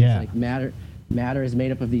was saying. Yeah. It's like matter is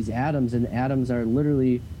made up of these atoms, and atoms are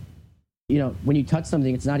literally, you know, when you touch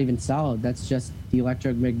something, it's not even solid. That's just the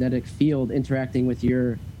electromagnetic field interacting with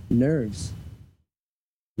your nerves.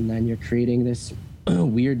 And then you're creating this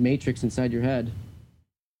weird matrix inside your head.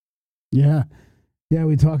 Yeah. Yeah,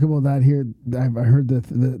 we talk about that here. I heard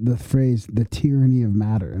the phrase, the tyranny of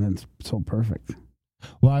matter, and it's so perfect.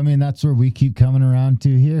 Well, I mean, that's where we keep coming around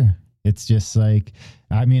to here. It's just like,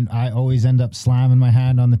 I mean, I always end up slamming my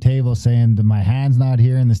hand on the table saying that my hand's not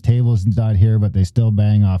here and this table's not here, but they still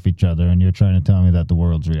bang off each other, and you're trying to tell me that the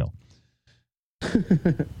world's real.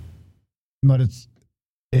 But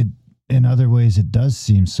in other ways, it does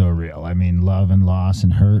seem so real. I mean, love and loss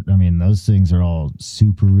and hurt, I mean, those things are all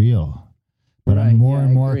super real. But Right, I'm more yeah,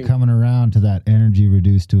 and I more agree. coming around to that energy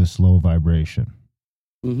reduced to a slow vibration.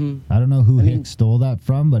 I don't know who Hicks stole that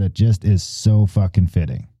from, but it just is so fucking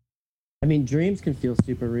fitting. I mean, dreams can feel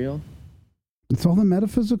super real. It's all the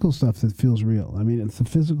metaphysical stuff that feels real. I mean, it's the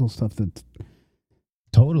physical stuff that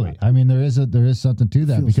Totally. I mean, there is something to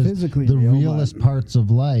that, feels because physically the real, realest but- parts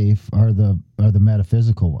of life are the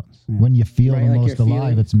metaphysical ones. Yeah. When you feel Right, the like most you're alive,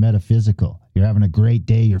 feeling- it's metaphysical. You're having a great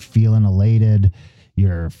day. You're feeling elated.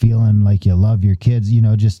 You're feeling like you love your kids. You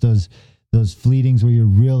know, just those fleetings where you're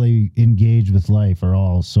really engaged with life are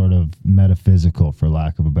all sort of metaphysical, for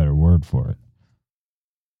lack of a better word for it.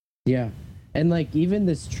 Yeah. And like even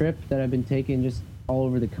this trip that I've been taking just all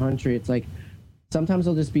over the country, it's like sometimes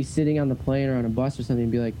I'll just be sitting on the plane or on a bus or something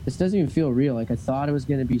and be like, this doesn't even feel real. Like I thought it was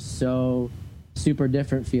going to be so super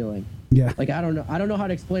different feeling. yeah. Like I don't know how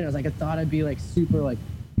to explain it. I was like, I thought I'd be like super like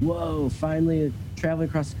whoa, finally traveling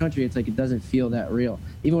across the country. It's like it doesn't feel that real.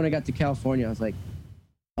 Even when I got to California, I was like,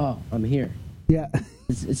 oh, I'm here. Yeah.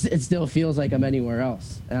 It still feels like I'm anywhere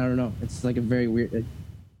else. I don't know. It's like a very weird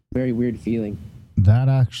feeling. That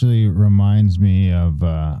actually reminds me of,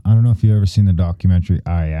 I don't know if you've ever seen the documentary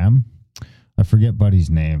I Am. I forget Buddy's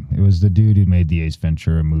name. It was the dude who made the Ace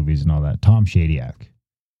Ventura movies and all that. Tom Shadyac.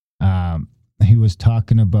 He was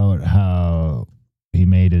talking about how he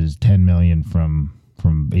made his $10 million from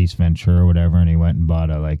Ace Ventura or whatever, and he went and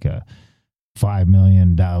bought a $5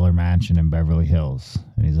 million mansion in Beverly Hills.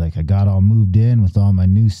 And he's like, I got all moved in with all my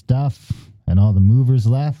new stuff, and all the movers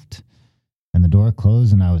left, and the door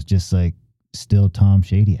closed, and I was just like, still Tom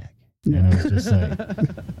Shadyac. And it was just like,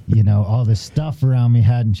 all this stuff around me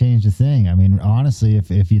hadn't changed a thing. I mean, honestly,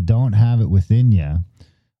 if you don't have it within you,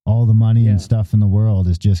 all the money and stuff in the world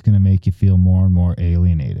is just going to make you feel more and more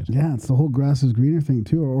alienated. Yeah, it's the whole grass is greener thing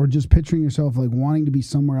too, or just picturing yourself like wanting to be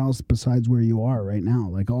somewhere else besides where you are right now.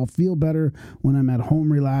 Like, I'll feel better when I'm at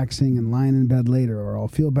home relaxing and lying in bed later, or I'll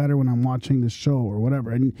feel better when I'm watching this show or whatever.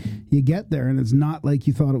 And you get there and it's not like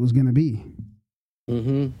you thought it was going to be.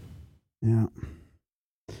 Mm-hmm. Yeah.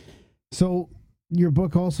 So your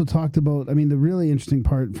book also talked about, I mean, the really interesting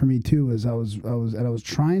part for me too is I was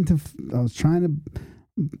trying to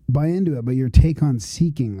buy into it, but your take on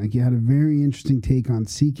seeking, like you had a very interesting take on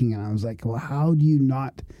seeking, and I was like, well, how do you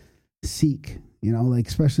not seek? Like,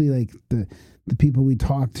 especially like the people we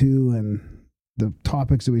talk to and the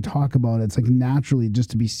topics that we talk about, it's like naturally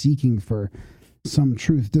just to be seeking for some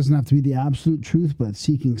truth. It doesn't have to be the absolute truth, but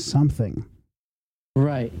seeking something.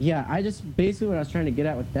 Right. Yeah. I just basically what I was trying to get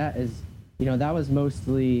at with that is, that was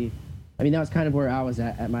mostly, I mean, that was kind of where I was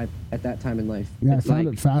at that time in life. Yeah, it's I found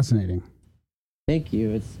it fascinating. Thank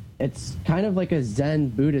you. It's kind of like a Zen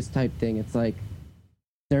Buddhist type thing. It's like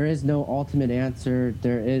there is no ultimate answer.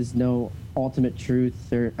 There is no ultimate truth.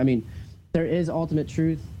 There is ultimate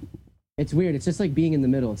truth. It's weird. It's just like being in the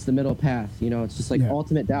middle. It's the middle path. It's just like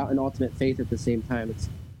ultimate doubt and ultimate faith at the same time. It's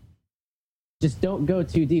just don't go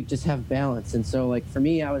too deep. Just have balance. And so, like, for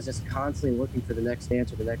me, I was just constantly looking for the next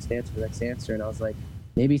answer, and I was like,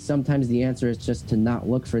 maybe sometimes the answer is just to not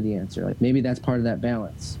look for the answer. Like, maybe that's part of that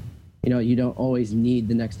balance. You don't always need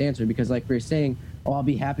the next answer, because like we were saying, I'll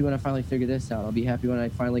be happy when I finally figure this out. I'll be happy when I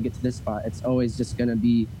finally get to this spot. It's always just going to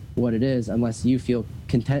be what it is unless you feel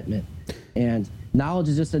contentment. And knowledge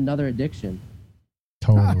is just another addiction.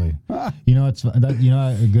 Totally. A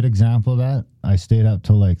good example of that, I stayed up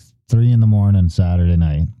till like 3 a.m. Saturday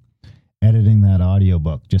night editing that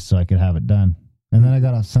audiobook just so I could have it done. And then I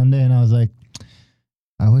got off Sunday and I was like,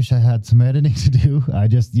 I wish I had some editing to do. I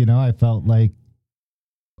just, I felt like,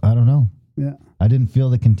 I don't know. Yeah. I didn't feel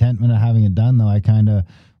the contentment of having it done, though. I kind of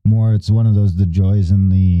more, it's one of those, the joys in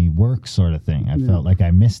the work sort of thing. I felt like I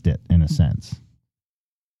missed it in a sense.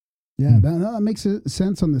 Yeah, that makes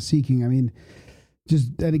sense on the seeking. I mean,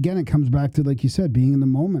 and again, it comes back to, like you said, being in the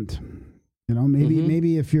moment.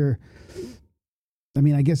 Maybe if you're,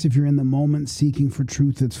 I guess if you're in the moment seeking for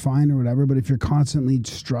truth, it's fine or whatever. But if you're constantly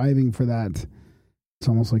striving for that, it's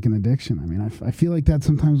almost like an addiction. I mean, I feel like that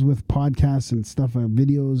sometimes with podcasts and stuff,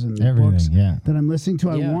 videos and books that I'm listening to.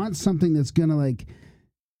 I want something that's going to like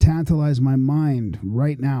tantalize my mind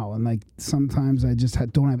right now. And like sometimes I just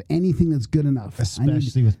don't have anything that's good enough.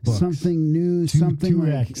 Especially with books. Something new, something 2X,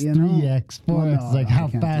 like, 3X, 4X. Like how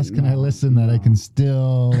fast can I listen that I can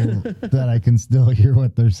still hear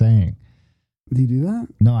what they're saying? Do you do that?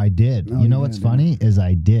 No, I did. You know what's funny is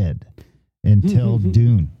I did until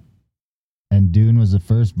Dune. And Dune was the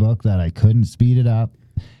first book that I couldn't speed it up.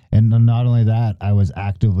 And not only that, I was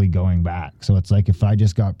actively going back. So it's like if I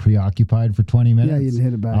just got preoccupied for 20 minutes, you'd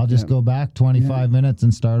hit it back, I'll just go back 25 minutes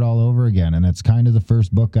and start all over again. And it's kind of the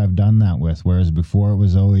first book I've done that with, whereas before it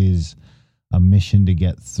was always a mission to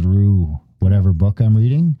get through whatever book I'm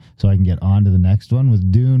reading so I can get on to the next one.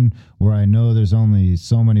 With Dune, where I know there's only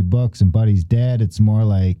so many books and Buddy's dead, it's more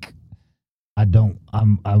like I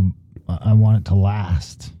want it to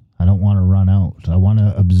last. I don't want to run out. I want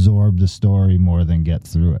to absorb the story more than get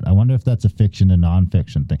through it. I wonder if that's a fiction to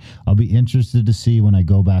nonfiction thing. I'll be interested to see when I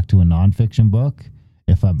go back to a nonfiction book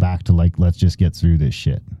if I'm back to like, let's just get through this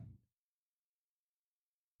shit.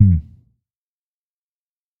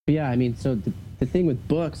 Yeah, I mean, so the thing with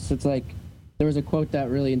books, it's like there was a quote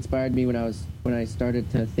that really inspired me when I started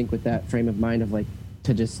to think with that frame of mind of like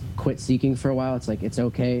to just quit seeking for a while. It's like, it's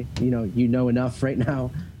okay. You know enough right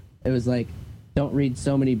now. It was like, don't read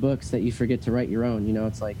so many books that you forget to write your own.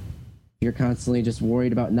 It's like you're constantly just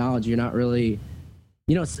worried about knowledge. You're not really,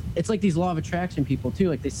 it's like these law of attraction people too.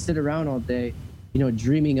 Like they sit around all day,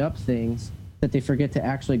 dreaming up things that they forget to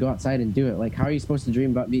actually go outside and do it. Like, how are you supposed to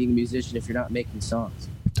dream about being a musician if you're not making songs?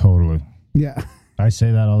 Yeah. I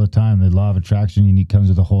say that all the time. The law of attraction, you need, comes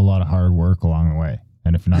with a whole lot of hard work along the way.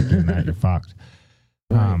 And if you're not doing that, you're fucked.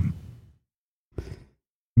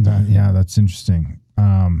 That's interesting.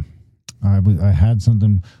 I had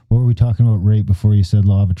something. What were we talking about right before you said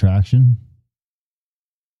law of attraction?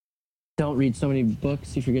 Don't read so many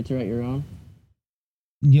books. You forget to write your own.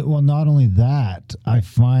 Yeah, well, not only that, I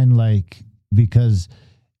find because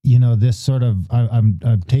this sort of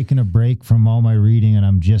I've taken a break from all my reading and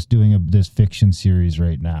I'm just doing this fiction series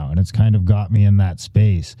right now, and it's kind of got me in that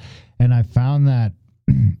space. And I found that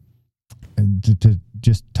to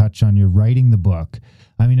just touch on your writing the book.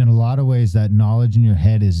 I mean, in a lot of ways, that knowledge in your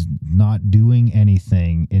head is not doing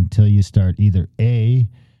anything until you start either A,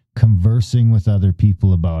 conversing with other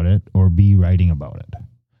people about it, or B, writing about it.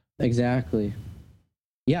 Exactly.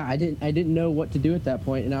 Yeah, I didn't know what to do at that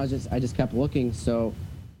point, and I just kept looking. So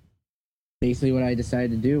basically what I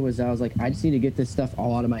decided to do was I was like, I just need to get this stuff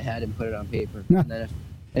all out of my head and put it on paper. Yeah. And then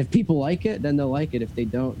if people like it, then they'll like it. If they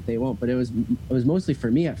don't, they won't. But it was mostly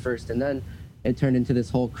for me at first, and then it turned into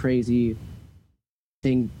this whole crazy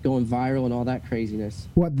thing going viral and all that craziness.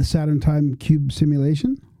 What, the Saturn Time Cube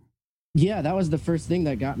Simulation? Yeah, that was the first thing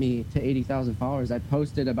that got me to 80,000 followers. I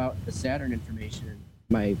posted about the Saturn information, and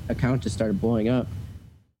my account just started blowing up.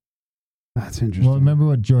 That's interesting. Well, remember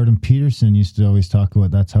what Jordan Peterson used to always talk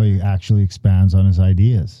about? That's how he actually expands on his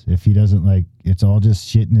ideas. If he doesn't it's all just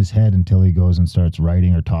shit in his head until he goes and starts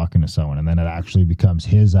writing or talking to someone, and then it actually becomes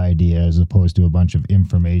his idea as opposed to a bunch of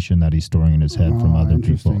information that he's storing in his head from other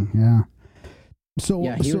people. Yeah. So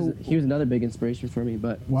yeah, he was another big inspiration for me.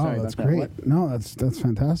 But wow, sorry that's about great. That. No, that's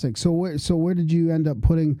fantastic. So where did you end up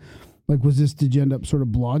putting? Did you end up sort of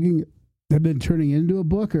blogging and then turning into a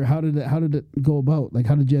book, or how did it go about?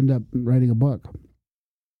 How did you end up writing a book?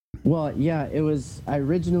 Well, yeah, it was. I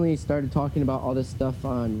originally started talking about all this stuff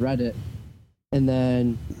on Reddit, and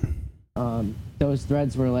then those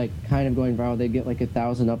threads were kind of going viral. They'd get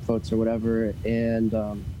 1,000 upvotes or whatever, and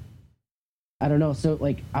I don't know. So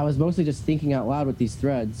I was mostly just thinking out loud with these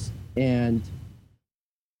threads, and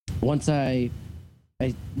once I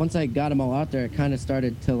got them all out there, it kind of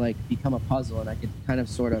started to become a puzzle, and I could kind of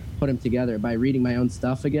sort of put them together by reading my own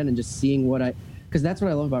stuff again and just seeing because that's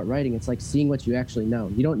what I love about writing. It's seeing what you actually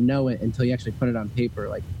know. You don't know it until you actually put it on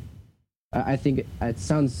paper. I think it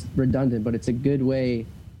sounds redundant, but it's a good way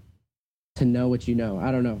to know what you know.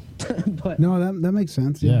 I don't know. But no, that makes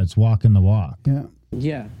sense. Yeah, it's walking the walk. Yeah.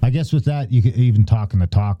 Yeah. I guess with that, you could even talking the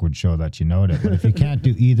talk would show that you know it. But if you can't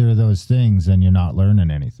do either of those things, then you're not learning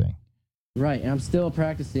anything. Right. And I'm still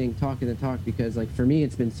practicing talking the talk because for me,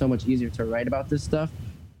 it's been so much easier to write about this stuff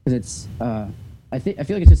because it's, I feel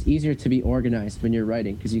like it's just easier to be organized when you're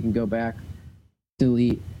writing because you can go back,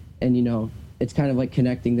 delete, and it's kind of like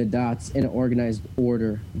connecting the dots in an organized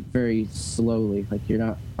order very slowly. You're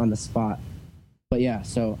not on the spot. But yeah,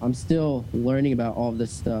 so I'm still learning about all of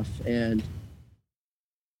this stuff. And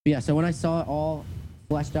yeah, so when I saw it all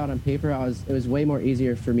fleshed out on paper, it was way more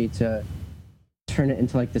easier for me to turn it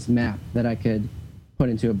into this map that I could put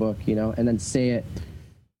into a book, and then say it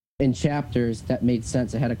in chapters that made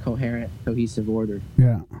sense. It had a coherent, cohesive order.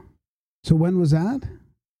 Yeah. So when was that?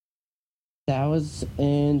 That was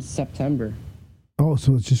in September. Oh,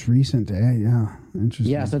 so it's just recent. Yeah.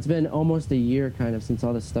 Interesting. Yeah, so it's been almost a year kind of since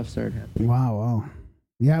all this stuff started happening. Wow.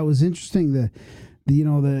 Yeah, it was interesting.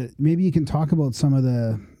 Maybe you can talk about some of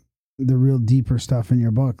the real deeper stuff in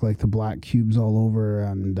your book, like the black cubes all over,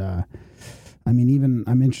 and even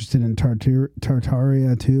I'm interested in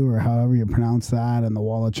Tartaria too, or however you pronounce that, and the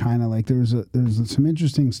Wall of China. There's some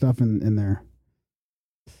interesting stuff in there.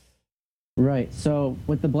 Right. So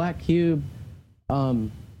with the black cube,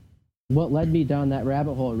 what led me down that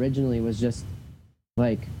rabbit hole originally was just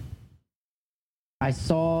I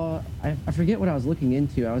forget what I was looking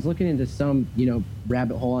into. I was looking into some,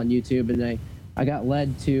 rabbit hole on YouTube, and I got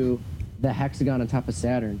led to the hexagon on top of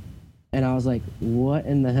Saturn. And I was like, what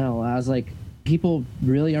in the hell? I was like, people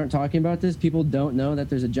really aren't talking about this. People don't know that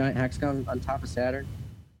there's a giant hexagon on top of Saturn.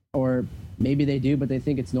 Or maybe they do, but they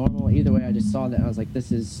think it's normal. Either way, I just saw that. And I was like,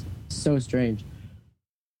 this is so strange.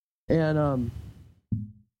 And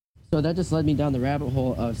so that just led me down the rabbit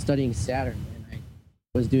hole of studying Saturn.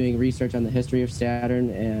 Was doing research on the history of Saturn,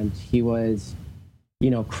 and he was,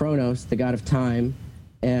 Kronos, the god of time,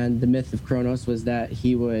 and the myth of Kronos was that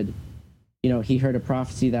he would, he heard a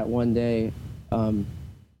prophecy that one day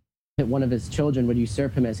that one of his children would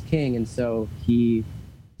usurp him as king, and so he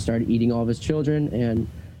started eating all of his children, and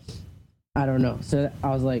I don't know. So I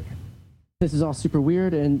was like, this is all super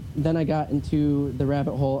weird, and then I got into the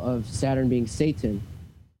rabbit hole of Saturn being Satan,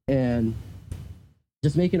 and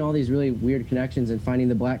just making all these really weird connections and finding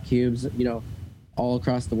the black cubes, all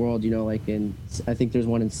across the world. Like I think there's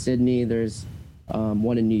one in Sydney. There's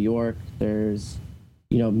one in New York. There's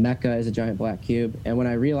Mecca is a giant black cube. And when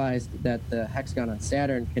I realized that the hexagon on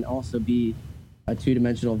Saturn can also be a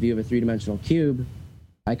 2-dimensional view of a 3-dimensional cube,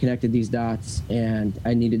 I connected these dots, and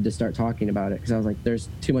I needed to start talking about it because I was like, there's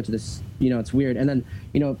too much of this, it's weird. And then,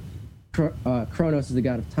 Kronos is the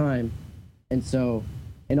god of time. And so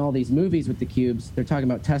in all these movies with the cubes, they're talking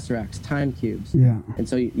about tesseracts, time cubes. Yeah. And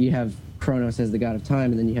so you have Kronos as the god of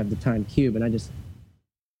time, and then you have the time cube. And I just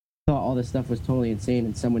thought all this stuff was totally insane,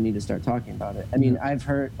 and someone needed to start talking about it. I mean, I've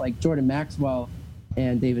heard like Jordan Maxwell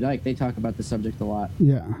and David Icke, they talk about the subject a lot.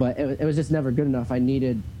 Yeah. But it was just never good enough. I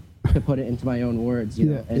needed to put it into my own words,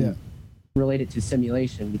 and relate it to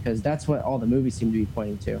simulation, because that's what all the movies seem to be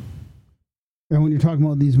pointing to. And when you're talking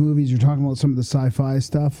about these movies, you're talking about some of the sci-fi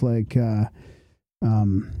stuff, like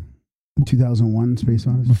 2001: Space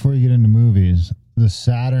Odyssey. Before you get into movies, the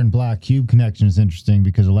Saturn black cube connection is interesting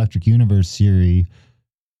because Electric Universe theory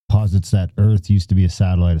posits that Earth used to be a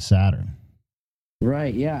satellite of Saturn.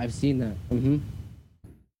 Right. Yeah, I've seen that. Mm-hmm.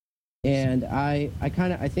 And I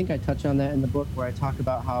think I touch on that in the book, where I talk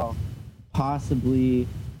about how possibly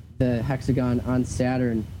the hexagon on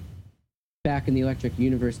Saturn back in the Electric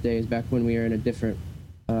Universe days, back when we were in a different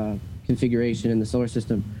configuration in the solar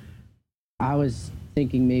system, I was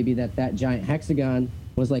thinking maybe that giant hexagon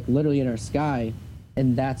was like literally in our sky,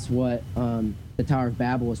 and that's what the Tower of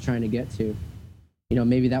Babel was trying to get to.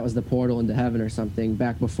 Maybe that was the portal into heaven or something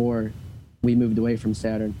back before we moved away from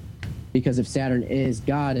Saturn. Because if Saturn is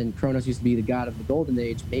God and Kronos used to be the god of the Golden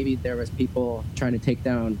Age, maybe there was people trying to take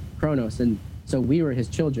down Kronos, and so we were his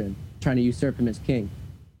children trying to usurp him as king.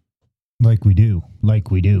 Like we do. Right.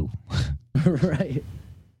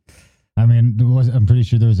 I mean, I'm pretty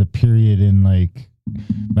sure there was a period in like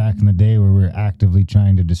back in the day where we were actively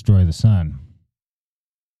trying to destroy the sun.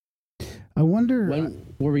 I wonder, when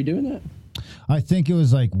were we doing that? I think it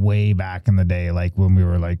was like way back in the day, like when we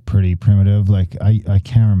were like pretty primitive. Like I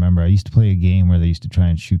can't remember. I used to play a game where they used to try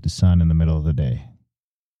and shoot the sun in the middle of the day.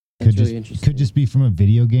 That's really interesting. Could just be from a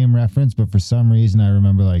video game reference, but for some reason I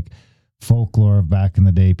remember like folklore of back in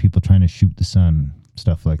the day, people trying to shoot the sun,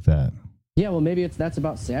 stuff like that. Yeah, well, maybe that's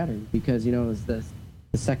about Saturn, because it was the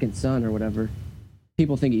second sun or whatever.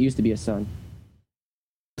 People think it used to be a sun,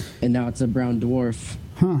 and now it's a brown dwarf.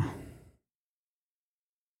 Huh.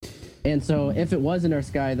 And so if it was in our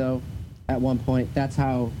sky, though, at one point, that's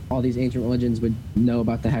how all these ancient religions would know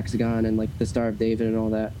about the hexagon and like the Star of David and all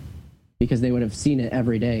that, because they would have seen it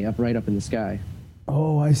every day right up in the sky.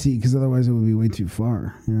 Oh, I see, because otherwise it would be way too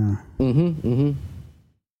far. Yeah.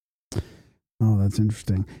 Oh, that's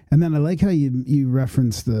interesting. And then I like how you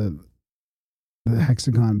reference the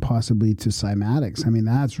hexagon possibly to cymatics. I mean,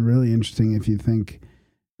 that's really interesting if you think,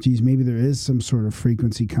 geez, maybe there is some sort of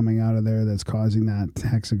frequency coming out of there that's causing that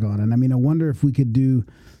hexagon. And I mean, I wonder if we could do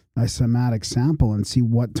a cymatic sample and see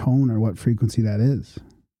what tone or what frequency that is.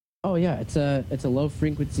 Oh yeah, it's a low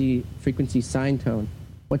frequency sine tone,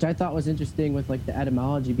 which I thought was interesting with like the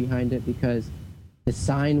etymology behind it, because the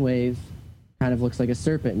sine wave kind of looks like a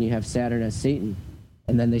serpent, and you have Saturn as Satan.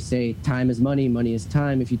 And then they say time is money, money is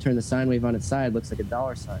time. If you turn the sine wave on its side, it looks like a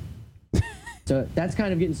dollar sign. So that's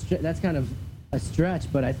kind of a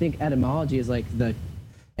stretch, but I think etymology is like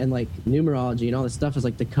and like numerology and all this stuff is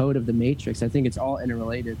like the code of the matrix. I think it's all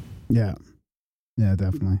interrelated. Yeah. Yeah,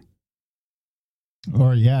 definitely.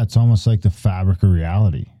 Or yeah, it's almost like the fabric of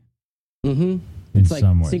reality. Mm-hmm. In it's like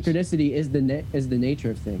some ways. Synchronicity is the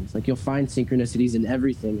nature of things. Like you'll find synchronicities in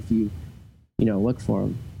everything if you look for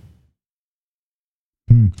them.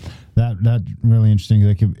 That really interesting.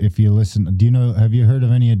 Like if you listen, have you heard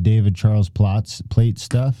of any of David Charles Plate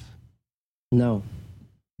stuff? No.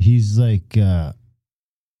 He's like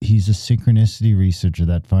he's a synchronicity researcher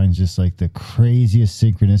that finds just like the craziest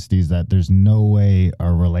synchronicities that there's no way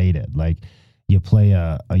are related. Like you play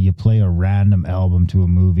a random album to a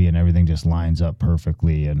movie and everything just lines up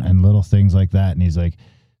perfectly, and little things like that. And he's like,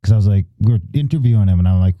 because I was like, we were interviewing him, and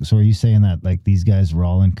I'm like, so are you saying that like these guys were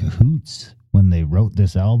all in cahoots when they wrote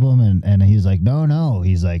this album? And he's like, no.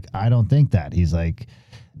 He's like, I don't think that. He's like,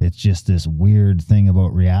 it's just this weird thing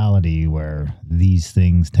about reality where these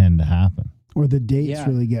things tend to happen. Or the dates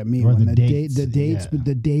really get me. Or when the dates, but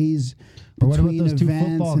the days or what about between those two events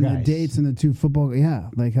football and guys? the dates and the two football. Yeah,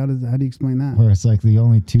 like how do you explain that? Where it's like the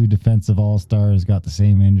only two defensive all-stars got the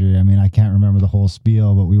same injury. I mean, I can't remember the whole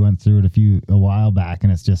spiel, but we went through it a while back,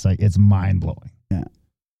 and it's just like, it's mind-blowing. Yeah.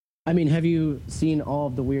 I mean, have you seen all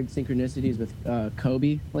of the weird synchronicities with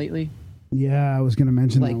Kobe lately? Yeah, I was going to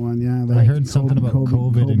mention that one. Yeah, I heard something about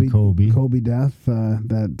COVID and Kobe. Kobe death.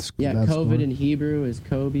 That's COVID in Hebrew is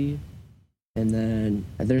Kobe. And then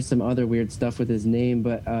there's some other weird stuff with his name,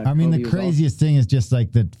 but I mean, Kobe the was craziest thing is just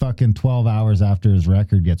like the fucking 12 hours after his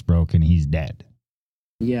record gets broken, he's dead.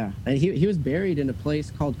 Yeah, and he was buried in a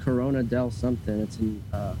place called Corona del something. It's in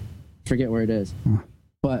forget where it is.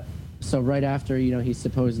 But so right after, he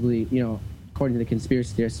supposedly, according to the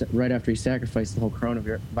conspiracy theorists, right after he sacrificed, the whole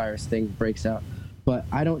coronavirus thing breaks out. But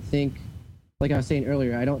I don't think, like I was saying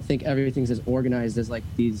earlier, I don't think everything's as organized as like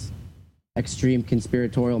these extreme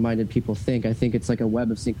conspiratorial-minded people think. I think it's like a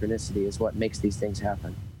web of synchronicity is what makes these things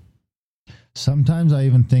happen. Sometimes I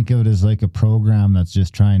even think of it as like a program that's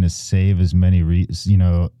just trying to save as many,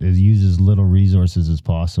 use as little resources as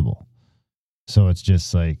possible. So it's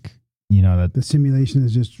just like, that The simulation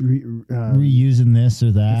is just reusing this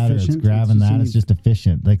or that, efficient. or it's grabbing It's just that. It's just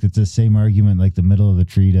efficient. Like it's the same argument, like the middle of the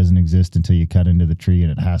tree doesn't exist until you cut into the tree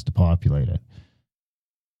and it has to populate it.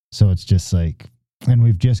 So it's just like, and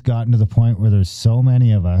we've just gotten to the point where there's so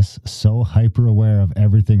many of us so hyper aware of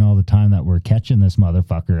everything all the time that we're catching this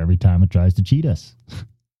motherfucker every time it tries to cheat us.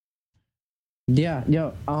 Yeah,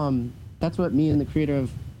 that's what me and the creator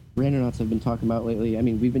of Randonauts have been talking about lately. I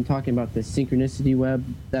mean, we've been talking about the synchronicity web.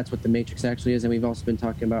 That's what the Matrix actually is. And we've also been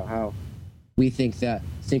talking about how we think that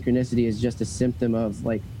synchronicity is just a symptom of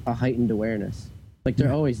like a heightened awareness. Like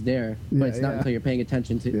they're always there, but it's not until you're paying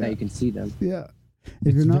attention to that you can see them. Yeah.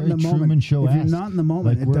 If you're not in the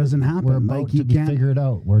moment, it doesn't happen. We're about to figure it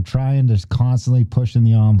out. We're trying to constantly pushing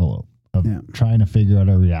the envelope of trying to figure out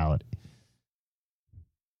our reality.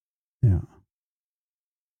 Yeah.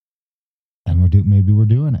 And maybe we're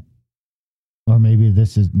doing it. Or maybe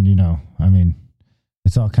this is, I mean,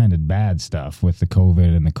 it's all kind of bad stuff with the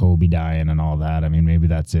COVID and the Kobe dying and all that. I mean, maybe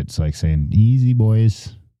that's it. It's like saying, easy,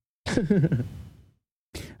 boys.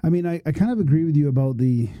 I mean, I kind of agree with you about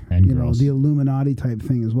the the Illuminati type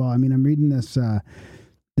thing as well. I mean, I'm reading this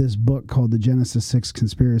book called The Genesis 6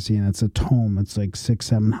 Conspiracy, and it's a tome. It's like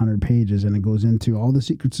 600-700 pages, and it goes into all the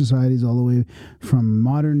secret societies all the way from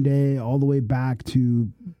modern day all the way back to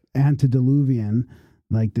antediluvian,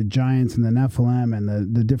 like the giants and the Nephilim and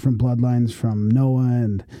the different bloodlines from Noah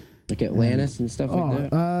and like Atlantis and stuff like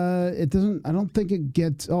that. It doesn't. I don't think it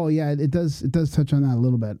gets. Oh yeah, it does. It does touch on that a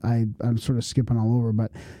little bit. I'm sort of skipping all over,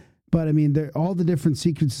 but I mean, all the different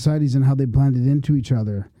secret societies and how they blended into each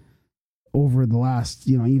other over the last,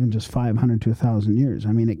 even just 500 to 1,000 years.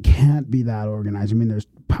 I mean, it can't be that organized. I mean, there's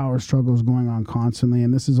power struggles going on constantly,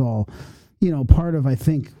 and this is all, part of, I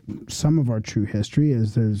think, some of our true history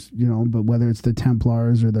is there's, but whether it's the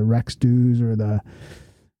Templars or the Rex Dews or the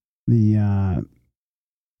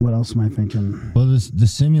what else am I thinking? Well, the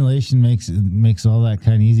simulation makes all that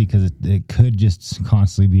kind of easy because it could just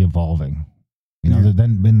constantly be evolving.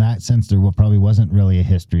 Then in that sense, there probably wasn't really a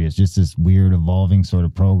history. It's just this weird evolving sort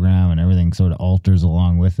of program, and everything sort of alters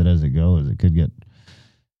along with it as it goes. It could get,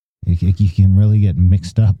 you can really get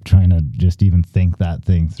mixed up trying to just even think that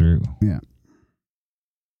thing through. Yeah.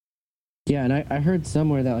 Yeah, and I heard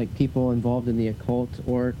somewhere that like people involved in the occult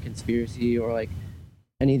or conspiracy or like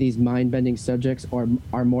any of these mind-bending subjects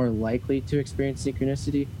are more likely to experience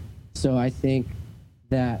synchronicity. So I think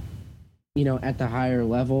that, at the higher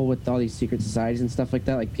level with all these secret societies and stuff like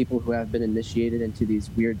that, like people who have been initiated into these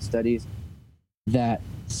weird studies, that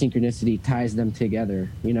synchronicity ties them together,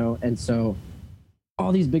 And so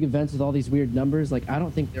all these big events with all these weird numbers, like I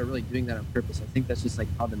don't think they're really doing that on purpose. I think that's just like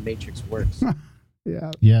how the Matrix works.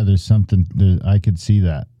 Yeah, there's something I could see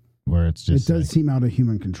that where it's just it does seem out of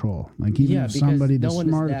human control. Like even if somebody no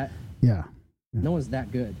one's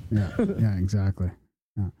that good. Yeah, exactly.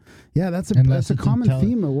 Yeah, that's a common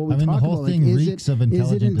theme of what we talk about. The whole thing reeks of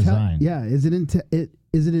intelligent design. Yeah, is it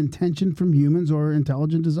intention from humans or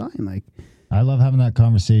intelligent design? Like, I love having that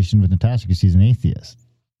conversation with Natasha because she's an atheist.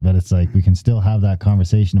 But it's like we can still have that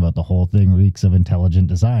conversation about the whole thing reeks of intelligent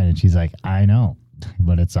design, and she's like, "I know,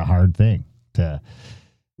 but it's a hard thing to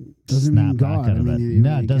doesn't snap mean back God. out of it."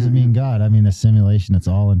 No, it doesn't mean God. I mean, a simulation, it's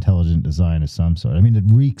all intelligent design of some sort. I mean, it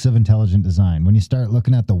reeks of intelligent design. When you start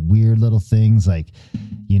looking at the weird little things like,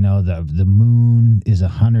 the moon is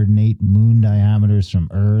 108 moon diameters from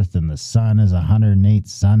Earth, and the sun is 108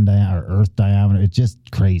 Earth diameter. It's just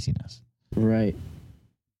craziness. Right.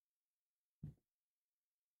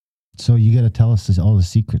 So you got to tell us all the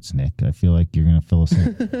secrets, Nick. I feel like you're going to fill us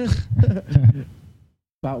in.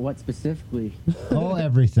 About what specifically? Oh,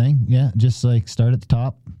 everything. Yeah, just like start at the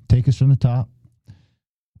top. Take us from the top.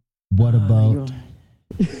 What about...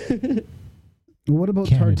 What about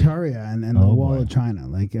Kennedy? Tartaria and the Wall of China?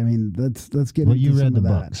 Like, I mean, let's get into you read some the of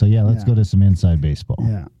book, that. so let's go to some inside baseball.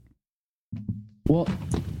 Yeah. Well,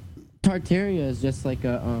 Tartaria is just like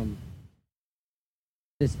a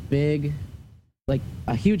this big like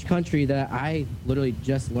a huge country that I literally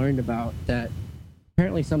just learned about, that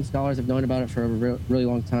apparently some scholars have known about it for a really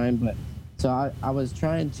long time. But so I was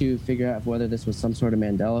trying to figure out whether this was some sort of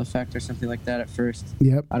Mandela effect or something like that at first.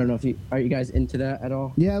 Yep. I don't know if are you guys into that at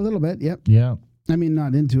all? Yeah, a little bit. Yep. Yeah. I mean,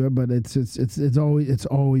 not into it, but it's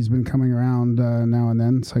always been coming around now and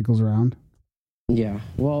then, cycles around. Yeah.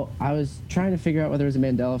 Well, I was trying to figure out whether it was a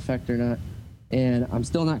Mandela effect or not, and I'm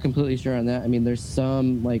still not completely sure on that. I mean, there's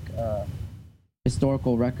some like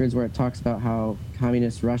historical records where it talks about how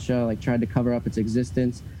communist Russia like tried to cover up its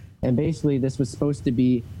existence, and basically this was supposed to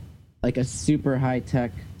be like a super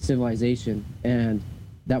high-tech civilization, and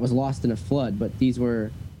that was lost in a flood. But these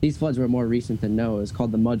floods were more recent than Noah. It was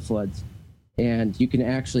called the mud floods, and you can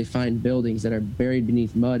actually find buildings that are buried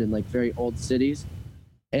beneath mud in like very old cities.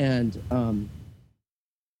 And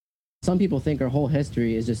some people think our whole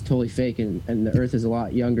history is just totally fake, and the Earth is a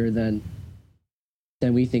lot younger than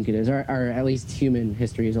we think it is, or at least human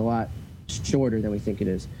history is a lot shorter than we think it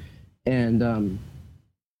is. And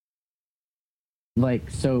like,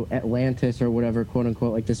 so Atlantis or whatever, quote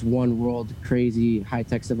unquote, like this one world crazy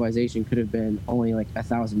high-tech civilization could have been only like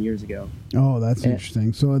 1,000 years ago. Oh, that's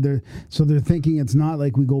interesting. So they're thinking it's not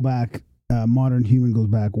like we go back, modern human goes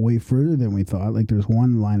back way further than we thought. Like there's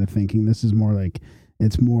one line of thinking. This is more like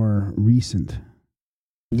it's more recent.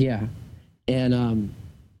 Yeah. And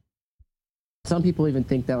some people even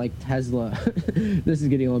think that like Tesla, this is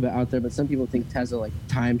getting a little bit out there, but some people think Tesla like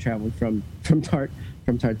time traveled from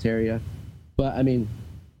Tartaria. But I mean,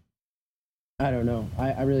 I don't know.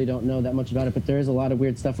 I really don't know that much about it, but there is a lot of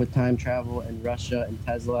weird stuff with time travel and Russia and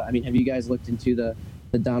Tesla. I mean, have you guys looked into the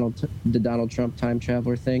Donald Trump time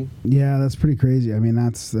traveler thing? Yeah, that's pretty crazy. I mean,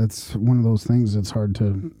 that's one of those things that's hard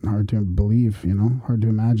to believe, hard to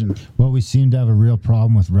imagine. Well, we seem to have a real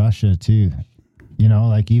problem with Russia too.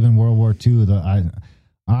 Like even World War II,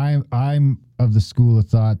 I'm of the school of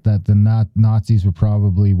thought that the Nazis were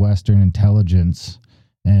probably Western intelligence,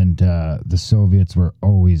 and the Soviets were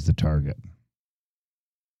always the target.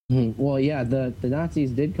 Well, yeah, the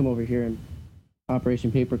Nazis did come over here in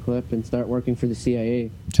Operation Paperclip and start working for the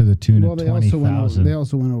CIA. To the tune of 20,000. They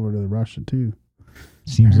also went over to Russia, too.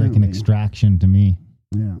 Seems like an extraction to me.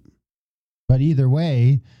 Yeah. But either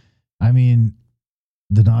way, I mean,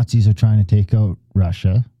 the Nazis are trying to take out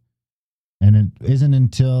Russia. And it isn't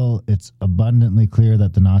until it's abundantly clear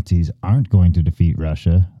that the Nazis aren't going to defeat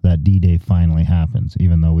Russia that D-Day finally happens,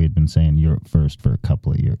 even though we had been saying Europe first for a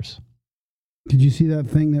couple of years. Did you see that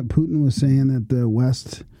thing that Putin was saying that the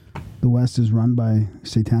West is run by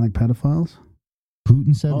satanic pedophiles?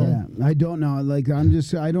 Putin said that? Yeah. I don't know. Like,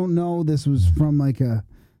 I don't know. This was from like a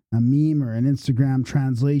meme or an Instagram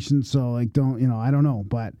translation. So like, I don't know,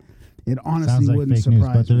 but it honestly like wouldn't fake surprise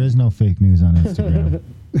news, but there me. is no fake news on Instagram.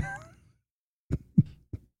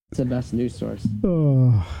 It's the best news source.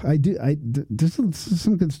 Oh, there's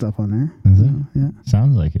some good stuff on there. Is there? Yeah.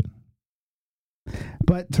 Sounds like it.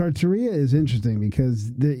 But Tartaria is interesting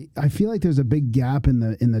because I feel like there's a big gap in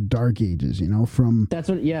the Dark Ages, from... That's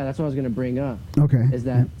what I was going to bring up. Okay. Is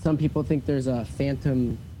that some people think there's a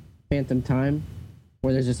phantom time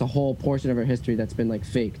where there's just a whole portion of our history that's been like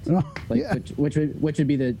faked. Oh, like yeah. which would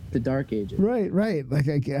be the Dark Ages. Right. Like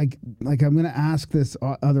I'm going to ask this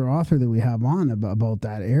other author that we have on about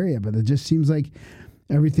that area, but it just seems like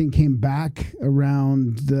everything came back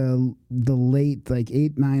around the late like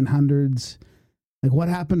 900s. Like what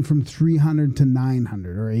happened from 300 to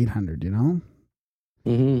 900 or 800,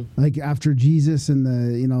 Mm-hmm. Like after Jesus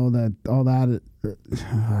and all that,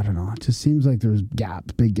 I don't know. It just seems like there's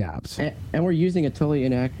big gaps. And we're using a totally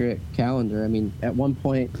inaccurate calendar. I mean, at one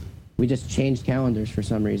point, we just changed calendars for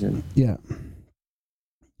some reason. Yeah.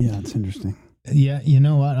 Yeah, it's interesting. Yeah, you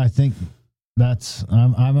know what? I think that's,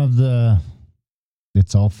 I'm of the,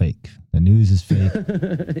 it's all fake. The news is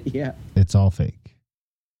fake. Yeah. It's all fake.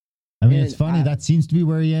 I mean, it's funny. That seems to be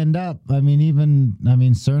where you end up. I mean,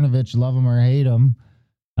 Cernovich, love him or hate him.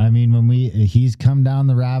 I mean, he's come down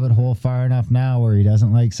the rabbit hole far enough now where he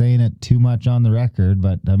doesn't like saying it too much on the record.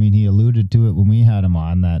 But I mean, he alluded to it when we had him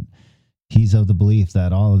on that he's of the belief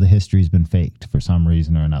that all of the history's been faked for some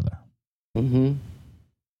reason or another. Mm-hmm.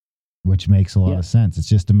 Which makes a lot of sense. It's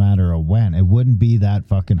just a matter of when. It wouldn't be that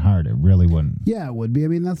fucking hard. It really wouldn't. Yeah, it would be. I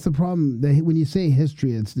mean, that's the problem. When you say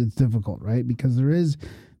history, it's difficult, right? Because there is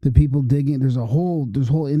the people digging. There's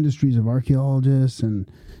whole industries of archaeologists and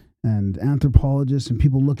anthropologists and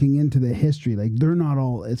people looking into the history. Like they're not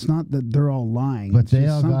all. It's not that they're all lying. But they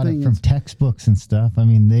all got it from textbooks and stuff. I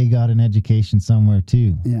mean, they got an education somewhere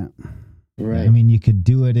too. Yeah. Right. I mean, you could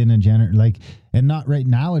do it in a and not right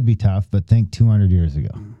now would be tough, but think 200 years ago.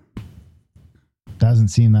 Doesn't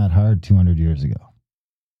seem that hard 200 years ago.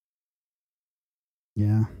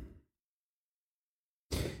 Yeah.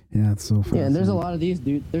 Yeah, it's so funny. Yeah, and there's a lot of these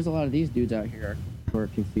dudes out here who are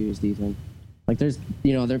confused even. Like there's,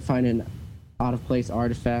 they're finding out of place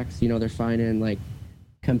artifacts, they're finding like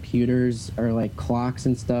computers or like clocks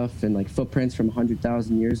and stuff and like footprints from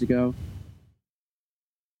 100,000 years ago.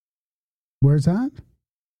 Where's that?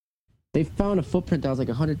 They found a footprint that was like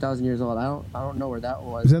 100,000 years old. I don't know where that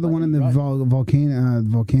was. Is that the one in the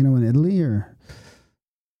volcano in Italy, or?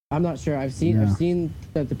 I'm not sure. I've seen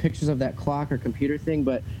the pictures of that clock or computer thing,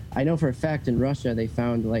 but I know for a fact in Russia they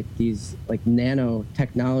found like these like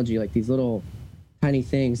nanotechnology, like these little tiny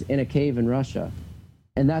things in a cave in Russia.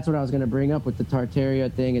 And that's what I was going to bring up with the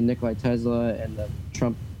Tartaria thing and Nikola Tesla and the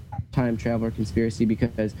Trump time traveler conspiracy,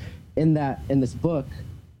 because in this book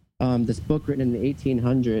written in the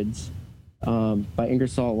 1800s by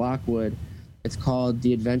Ingersoll Lockwood, it's called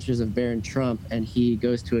The Adventures of Baron Trump, and he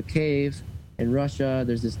goes to a cave in Russia.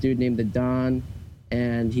 There's this dude named the Don,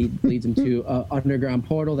 and he leads him to an underground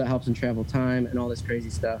portal that helps him travel time and all this crazy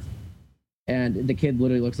stuff. And the kid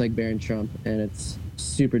literally looks like Baron Trump, and it's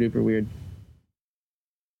super duper weird.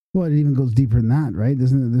 Well, it even goes deeper than that, right?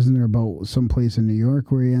 Isn't there about some place in New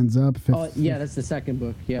York where he ends up? Yeah, that's the second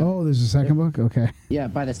book. Yeah. Oh, there's a second book? Okay. Yeah,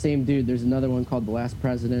 by the same dude. There's another one called The Last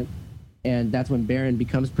President, and that's when Baron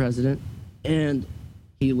becomes president, and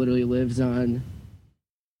he literally lives in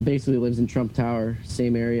Trump Tower,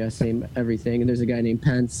 same area, same everything. And there's a guy named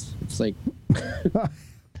Pence. It's like,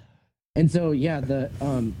 and so yeah, the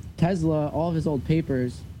Tesla, all of his old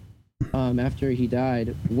papers, after he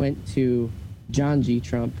died, went to John G.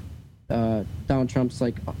 Trump, Donald Trump's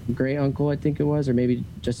like great uncle, I think it was, or maybe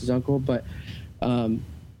just his uncle. But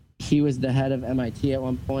he was the head of MIT at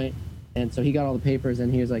one point, and so he got all the papers,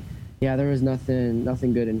 and he was like, "Yeah, there was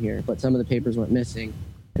nothing good in here, but some of the papers went missing."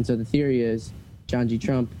 And so the theory is John G.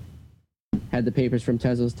 Trump had the papers from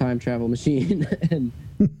Tesla's time travel machine, and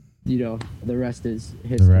the rest is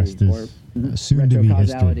history. The rest is soon to be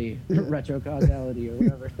history. Retrocausality or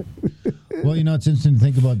whatever. Well, it's interesting to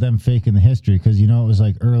think about them faking the history, because it was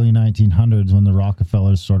like early 1900s when the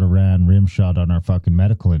Rockefellers sort of ran rimshot on our fucking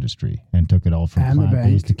medical industry and took it all from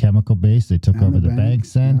plant-based to chemical-based. They took over the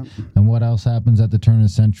banks then. Yep. And what else happens at the turn of the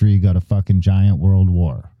century? You got a fucking giant world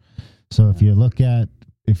war. So if you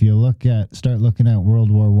start looking at World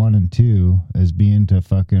War I and II as being to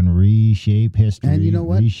fucking reshape history, and you know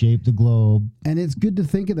what? Reshape the globe. And it's good to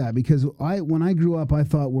think of that, because when I grew up, I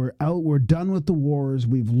thought we're done with the wars.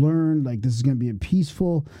 We've learned like this is going to be a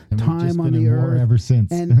peaceful time on the earth ever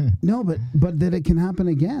since. And no, but that it can happen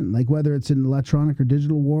again, like whether it's an electronic or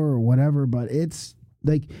digital war or whatever. But it's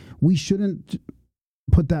like we shouldn't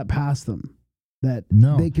put that past them. That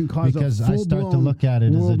they can cause because a I start to look at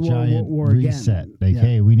it as a giant reset. Again. Like,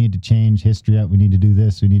 hey, we need to change history up. We need to do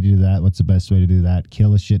this. We need to do that. What's the best way to do that?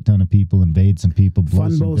 Kill a shit ton of people, invade some people, blow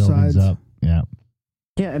some buildings sides up. Yeah.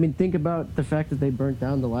 Yeah, I mean, think about the fact that they burnt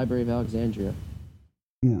down the Library of Alexandria.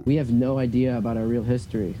 Yeah. We have no idea about our real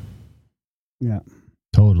history. Yeah.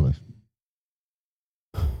 Totally.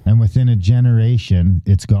 And within a generation,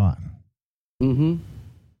 it's gone. Mm-hmm.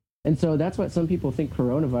 And so that's what some people think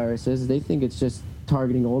coronavirus is. They think it's just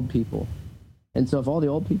targeting old people. And so if all the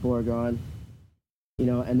old people are gone,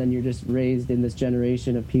 and then you're just raised in this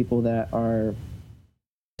generation of people that are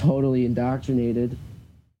totally indoctrinated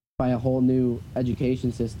by a whole new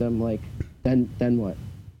education system, like, then what?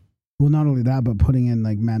 Well, not only that, but putting in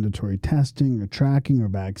like mandatory testing or tracking or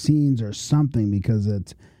vaccines or something, because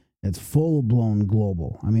it's full-blown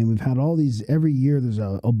global. I mean, we've had all these, every year there's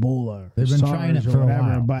a Ebola. They've been trying it for a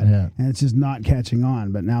while. And it's just not catching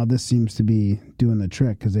on. But now this seems to be doing the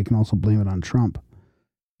trick, because they can also blame it on Trump.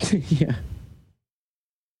 Yeah.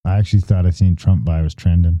 I actually thought I seen Trump virus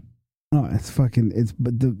trending. Oh,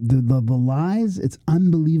 but the lies, it's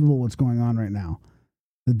unbelievable what's going on right now.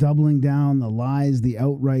 The doubling down, the lies, the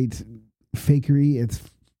outright fakery, it's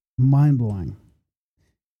mind-blowing.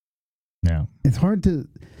 Yeah. It's hard to...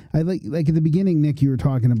 I like at the beginning, Nick, you were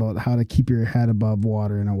talking about how to keep your head above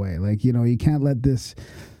water in a way. Like, you can't let this,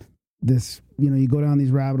 you go down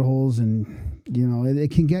these rabbit holes, and,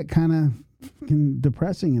 it can get kind of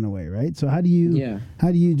depressing in a way, right? So how do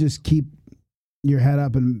you just keep your head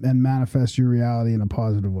up and manifest your reality in a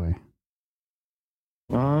positive way?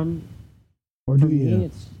 Or do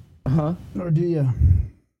you? Or do you?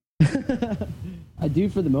 I do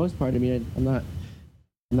for the most part. I mean, I'm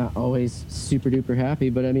not always super duper happy,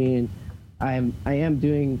 but I mean, I am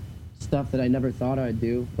doing stuff that I never thought I'd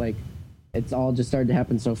do. Like, it's all just started to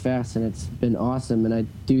happen so fast, and it's been awesome. And I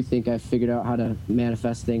do think I've figured out how to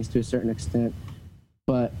manifest things to a certain extent.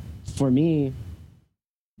 But for me,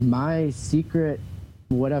 my secret,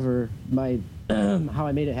 how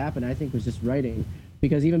I made it happen, I think was just writing.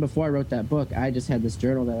 because even before I wrote that book, I just had this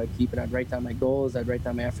journal that I'd keep, and I'd write down my goals, I'd write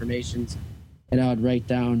down my affirmations, and I would write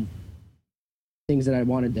down things that I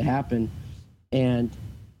wanted to happen. And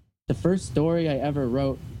the first story I ever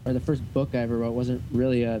wrote, or the first book I ever wrote, wasn't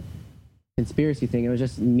really a conspiracy thing. It was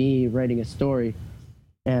just me writing a story.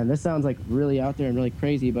 And this sounds like really out there and really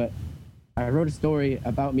crazy, but I wrote a story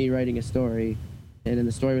about me writing a story. And in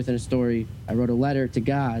the story within a story, I wrote a letter to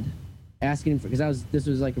God asking him for, because this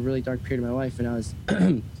was like a really dark period of my life, and I was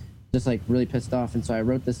just like really pissed off. And so I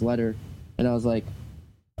wrote this letter, and I was like,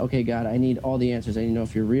 okay, God, I need all the answers. I need to know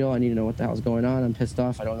if you're real. I need to know what the hell's going on. I'm pissed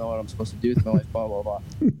off. I don't know what I'm supposed to do with my life, blah, blah, blah.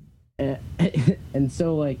 And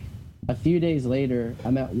so like a few days later,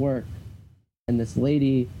 I'm at work, and this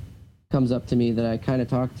lady comes up to me that I kind of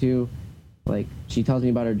talk to. Like, she tells me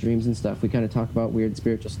about her dreams and stuff. We kind of talk about weird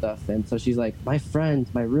spiritual stuff. And so she's like, my friend,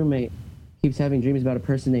 my roommate, keeps having dreams about a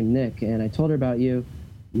person named Nick, and I told her about you.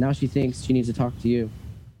 Now she thinks she needs to talk to you.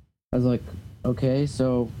 I was like, okay.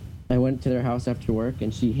 So I went to their house after work,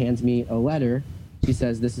 and she hands me a letter. She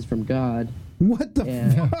says, this is from God. What the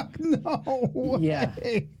fuck? No way. Yeah.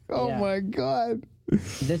 Oh Yeah. my God.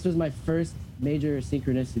 This was my first major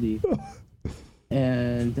synchronicity.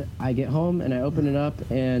 And I get home, and I open it up,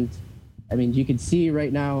 and I mean, you can see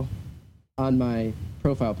right now on my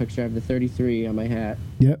profile picture, I have the 33 on my hat.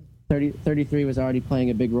 Yep. 33 was already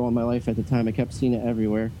playing a big role in my life at the time. I kept seeing it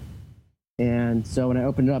everywhere. And so when I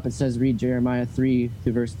opened it up, it says, read Jeremiah 3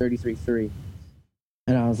 to verse 33:3.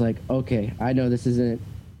 And I was like, okay, I know this isn't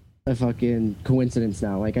a fucking coincidence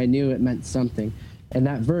now. Like, I knew it meant something. And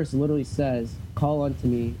that verse literally says, call unto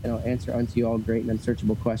me, and I'll answer unto you all great and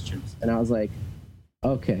unsearchable questions. And I was like,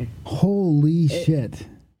 okay. Holy shit.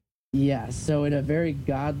 Yeah, so in a very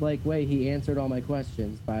godlike way, he answered all my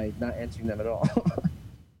questions by not answering them at all.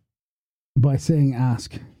 By saying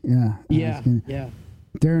ask. Yeah. Yeah, Asking. yeah.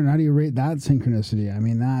 Darren, how do you rate that synchronicity? I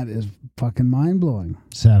mean, that is fucking mind-blowing.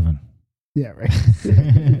 7. Yeah, right.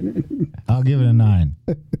 I'll give it a 9.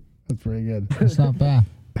 That's pretty good. It's not bad.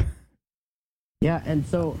 Yeah, and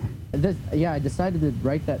so I decided to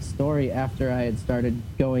write that story after I had started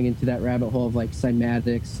going into that rabbit hole of like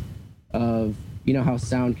cymatics, of, you know, how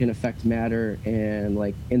sound can affect matter, and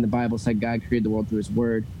like in the Bible it said God created the world through his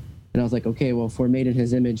word. And I was like, okay, well, if we're made in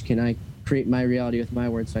his image, can I create my reality with my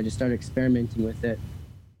words? So I just started experimenting with it.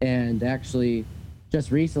 And actually, just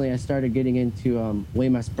recently I started getting into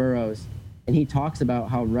Weymouth Burroughs, and he talks about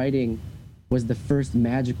how writing was the first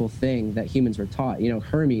magical thing that humans were taught. You know,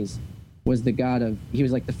 Hermes was the god of, he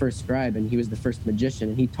was like the first scribe, and he was the first magician,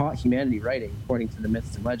 and he taught humanity writing according to the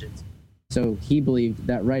myths and legends. So he believed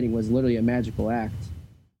that writing was literally a magical act,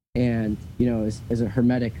 and, you know, is a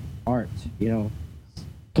hermetic art, you know,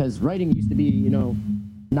 because writing used to be, you know,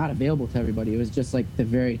 not available to everybody. It was just like the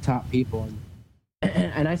very top people.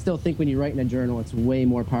 And I still think when you write in a journal, it's way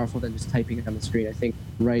more powerful than just typing it on the screen. I think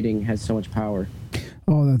writing has so much power.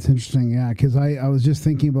 Oh, that's interesting. Yeah, because I was just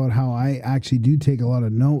thinking about how I actually do take a lot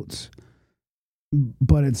of notes,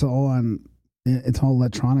 but it's all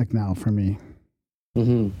electronic now for me.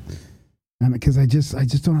 Mm-hmm. And because I just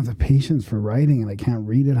don't have the patience for writing, and I can't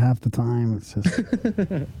read it half the time. It's just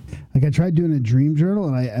like I tried doing a dream journal,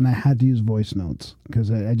 and I had to use voice notes because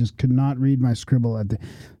I just could not read my scribble.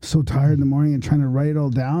 So tired in the morning and trying to write it all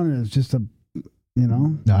down, and it's just you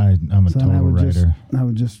know. I'm a so total writer. I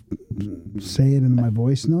would just say it in my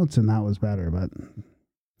voice notes, and that was better. But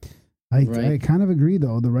I kind of agree,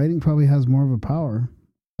 though. The writing probably has more of a power.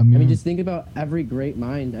 I mean, just think about every great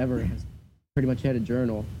mind ever has pretty much had a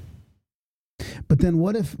journal. But then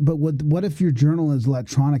what if your journal is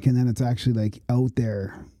electronic and then it's actually like out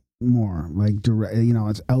there more, like direct, you know,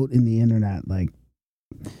 it's out in the internet, like.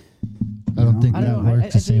 I don't think that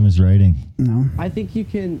works the same as writing. No. I think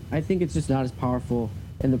it's just not as powerful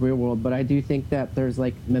in the real world, but I do think that there's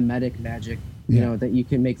like mimetic magic, you know, that you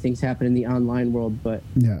can make things happen in the online world, but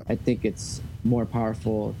I think it's more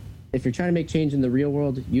powerful. If you're trying to make change in the real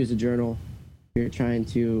world, use a journal. If you're trying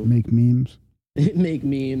to make memes. Make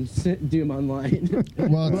memes, do them online.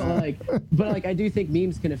 Well, but I do think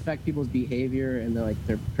memes can affect people's behavior and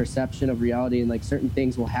their perception of reality, and like certain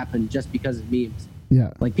things will happen just because of memes.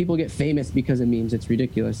 Yeah, like people get famous because of memes. It's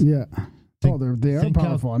ridiculous. Yeah. They are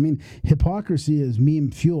powerful. I mean, hypocrisy is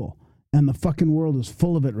meme fuel, and the fucking world is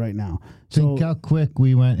full of it right now. Think how quick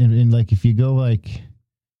we went, and like if you go like,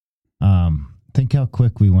 think how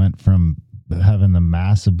quick we went from having the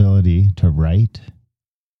mass ability to write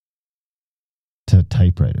to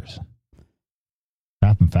typewriters.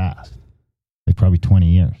 Happened fast, like probably 20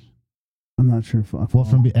 years. I'm not sure if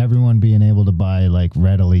from everyone being able to buy, like,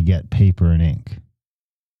 readily get paper and ink.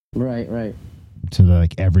 Right. So that,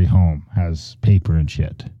 like, every home has paper and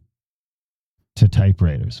shit. to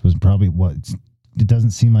typewriters was probably it doesn't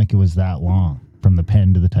seem like it was that long from the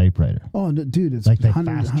pen to the typewriter. Oh, dude, it's Like they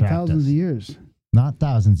hundreds, fast-tracked thousands us. of years. Not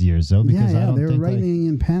thousands of years though, because I don't they were think writing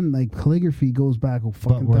in pen. Like calligraphy goes back a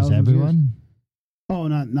fucking but was thousands of years. everyone? Oh,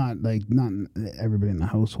 not everybody in the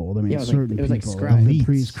household. I mean, Yeah, it was certain like people, scribes. the Elites.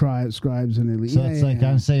 priests, scribes, and elites. So it's like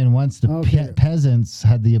I'm saying, once the Okay. peasants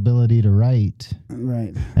had the ability to write,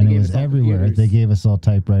 right. and They it gave was us all everywhere, computers. they gave us all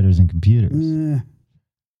typewriters and computers.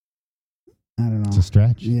 I don't know. It's a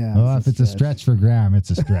stretch. Yeah, Oh, it's if a it's a stretch for Graham,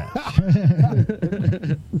 it's a stretch.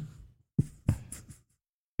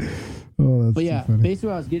 Oh, that's But yeah, too funny. basically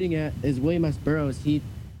what I was getting at is William S. Burroughs, he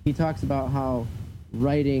talks about how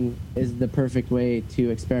writing is the perfect way to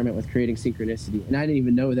experiment with creating synchronicity. And I didn't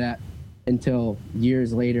even know that until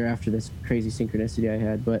years later after this crazy synchronicity I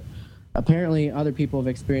had. But apparently other people have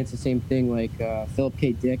experienced the same thing, like Philip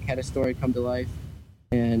K. Dick had a story come to life,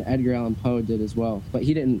 and Edgar Allan Poe did as well. But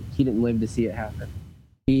he didn't live to see it happen.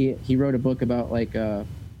 He wrote a book about like a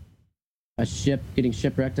ship getting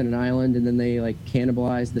shipwrecked on an island, and then they like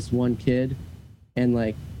cannibalized this one kid, and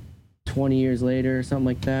like 20 years later or something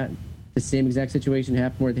like that, the same exact situation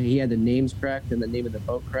happened where he had the names correct and the name of the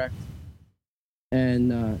boat correct.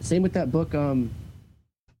 And same with that book, something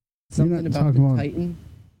about talking the about- Titan.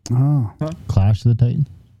 Oh, Clash of the Titan?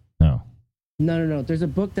 No. No. There's a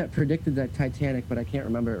book that predicted that Titanic, but I can't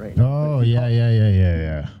remember it right now. Oh, But-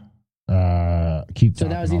 yeah. Keep So talking,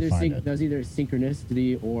 that was I'll either find it.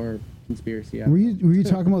 synchronicity or conspiracy. I were don't know. you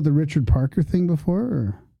talking about the Richard Parker thing before?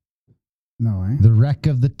 Or? No, eh? The Wreck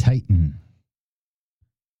of the Titan.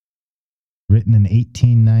 Written in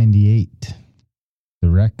 1898. The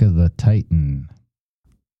Wreck of the Titan.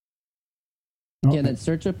 Oh, Yeah, and then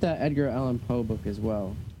search up that Edgar Allan Poe book as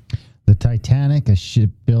well. The Titanic, a ship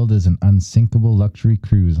billed as an unsinkable luxury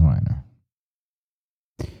cruise liner.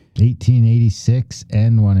 1886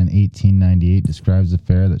 and one in 1898 describes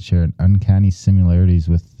affair that shared uncanny similarities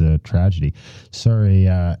with the tragedy. Sorry,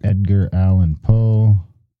 Edgar Allan Poe.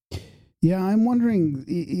 Yeah, I'm wondering.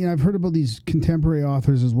 I've heard about these contemporary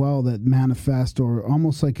authors as well that manifest, or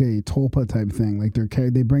almost like a Tolpa type thing. Like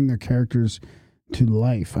they bring their characters to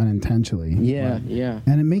life unintentionally. Yeah, Right? yeah.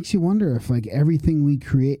 And it makes you wonder if like everything we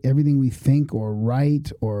create, everything we think or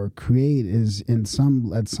write or create is at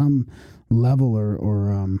some level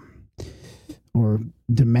or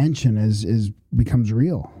dimension is becomes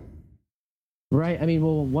real. Right. I mean,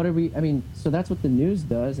 well, what are we? I mean, so that's what the news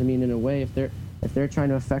does. I mean, in a way, if they're trying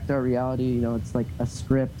to affect our reality, it's like a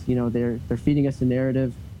script. They're feeding us a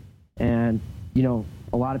narrative, and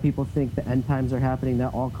a lot of people think the end times are happening.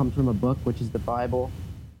 That all comes from a book, which is the Bible,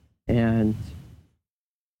 and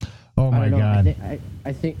Oh I my don't know. God.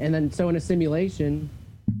 I think, and then so in a simulation,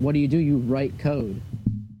 what do? You write code.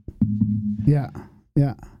 Yeah.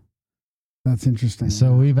 That's interesting.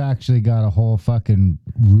 So we've actually got a whole fucking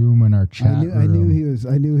room in our chat room. I knew he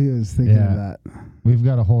was thinking of that. We've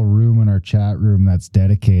got a whole room in our chat room that's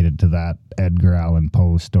dedicated to that Edgar Allan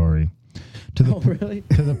Poe story. Oh, really?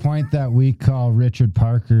 To the point that we call Richard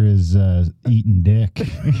Parker is eating dick. Because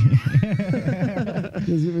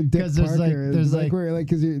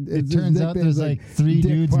It turns out there's like three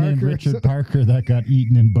dudes named Richard Parker that got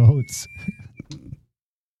eaten in boats.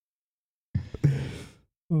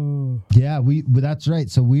 Oh. Yeah, that's right.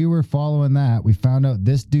 So we were following that. We found out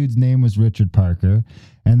this dude's name was Richard Parker,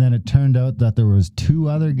 and then it turned out that there was two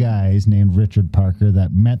other guys named Richard Parker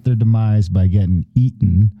that met their demise by getting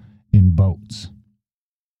eaten in boats.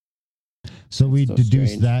 So we so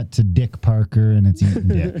deduced strange. that to Dick Parker, and it's eating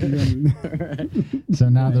dick. So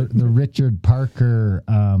now the Richard Parker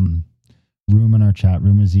room in our chat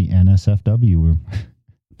room is the NSFW room.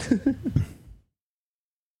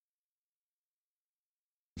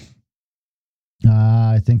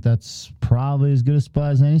 I think that's probably as good a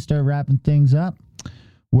spot as any. Start wrapping things up.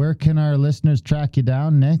 Where can our listeners track you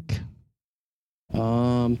down, Nick?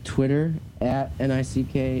 Twitter at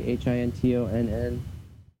NickHinton,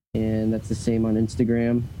 and that's the same on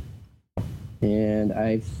Instagram. And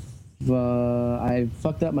I've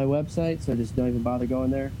fucked up my website, so just don't even bother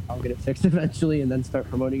going there. I'll get it fixed eventually, and then start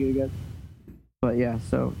promoting it again. But yeah,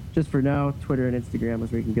 so just for now, Twitter and Instagram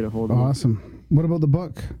is where you can get a hold of me. Awesome. What about the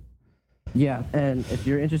book? Yeah, and if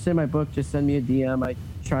you're interested in my book, just send me a DM. I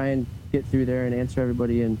try and get through there and answer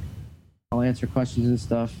everybody, and I'll answer questions and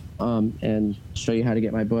stuff, and show you how to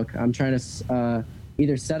get my book. I'm trying to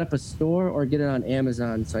either set up a store or get it on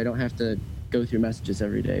Amazon, so I don't have to go through messages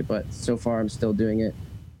every day. But so far, I'm still doing it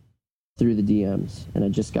through the DMs, and I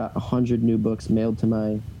just got 100 new books mailed to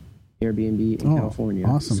my Airbnb in California.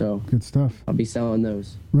 Awesome. So good stuff. I'll be selling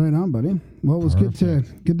those. Right on, buddy. Well, it was good to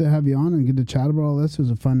have you on and good to chat about all this. It was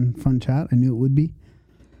a fun chat. I knew it would be.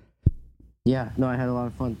 Yeah, no, I had a lot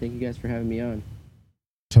of fun. Thank you guys for having me on.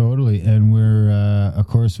 Totally. And we're, of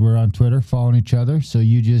course, we're on Twitter following each other. So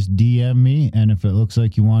you just DM me. And if it looks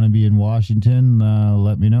like you want to be in Washington,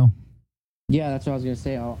 let me know. Yeah, that's what I was going to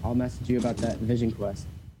say. I'll message you about that Vision Quest.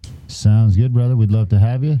 Sounds good, brother. We'd love to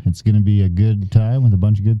have you. It's going to be a good time with a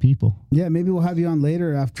bunch of good people. Yeah, maybe we'll have you on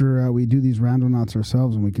later after we do these Randonauts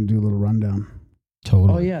ourselves and we can do a little rundown.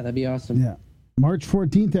 Totally. Oh, yeah, that'd be awesome. Yeah. March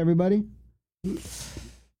 14th, everybody.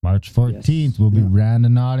 March 14th, Yes. we'll be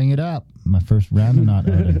randonauting it up. My first Randonaut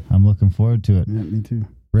outing. I'm looking forward to it. Yeah, me too.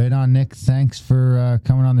 Right on, Nick. Thanks for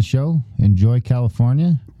coming on the show. Enjoy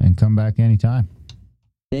California and come back anytime.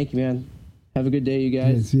 Thank you, man. Have a good day, you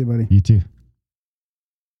Yeah, guys. see you, buddy. You too.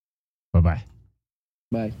 Bye-bye.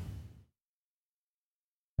 Bye.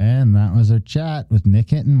 And that was our chat with Nick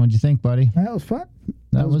Hinton. What'd you think, buddy? That was fun.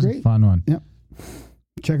 That was great. a fun one. Yep.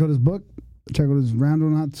 Check out his book. Check out his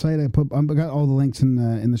Randonaut site. I got all the links in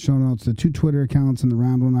the show notes. The 2 Twitter accounts and the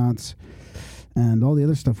Randonauts, and all the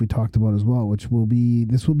other stuff we talked about as well. This will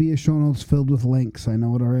be a show notes filled with links. I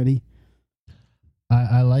know it already.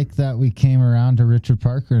 I like that we came around to Richard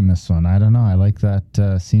Parker in this one. I don't know. I like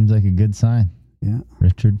that. Seems like a good sign. Yeah.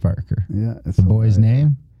 Richard Parker. Yeah. It's The so boy's great.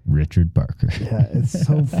 name? Richard Parker. Yeah. It's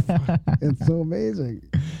so it's so amazing.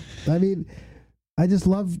 I mean, I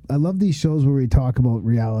love these shows where we talk about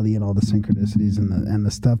reality and all the synchronicities and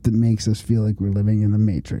the stuff that makes us feel like we're living in the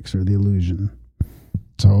Matrix or the illusion.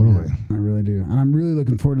 Totally. Yeah, I really do. And I'm really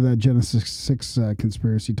looking forward to that Genesis 6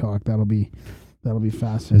 conspiracy talk. That'll be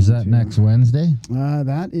fascinating. Is that too. next Wednesday?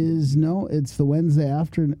 It's the Wednesday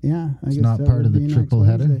after. Yeah, It's not part of the triple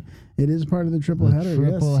header? It is part of the triple The header.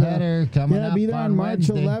 triple yes. header coming Yeah, up be there on March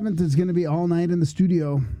Wednesday. 11th. It's going to be all night in the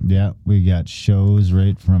studio. Yeah, we got shows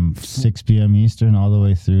right from 6 p.m. Eastern all the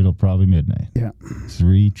way through till probably midnight. Yeah.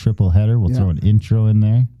 3 triple header. We'll Yeah. throw an intro in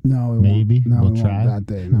there. No, we Maybe. won't. No, We'll we try. won't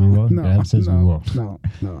that day. We No, won't? No, Dad says we won't. No,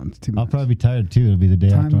 it's too I'll much. probably be tired too. It'll be the day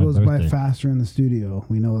Time after my goes birthday. by faster in the studio.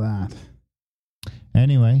 We know that.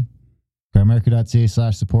 Anyway,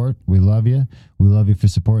 grimerica.ca/support. We love you. We love you for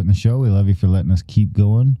supporting the show. We love you for letting us keep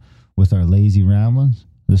going with our lazy ramblings.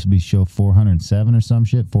 This will be show 407 or some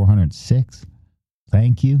shit, 406.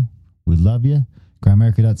 Thank you. We love you.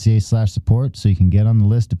 grimerica.ca/support so you can get on the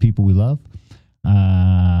list of people we love.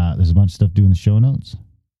 There's a bunch of stuff doing the show notes.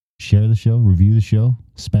 Share the show, review the show,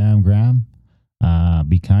 spam Graham.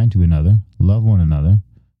 Be kind to another. Love one another.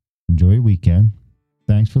 Enjoy your weekend.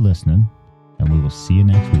 Thanks for listening, and we will see you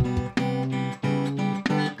next week.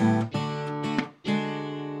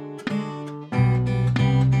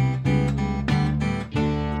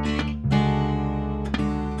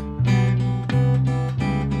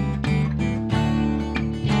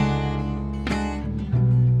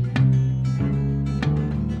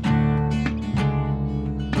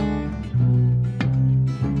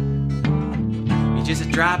 You're just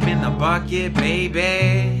a drop in the bucket,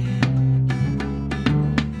 baby.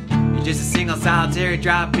 You're just a single solitary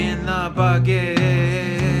drop in the bucket,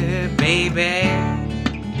 baby.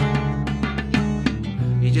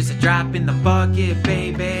 You're just a drop in the bucket,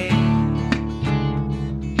 baby.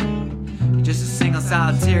 You're just a single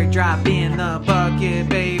solitary drop in the bucket,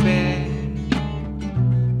 baby.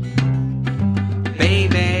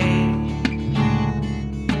 Baby.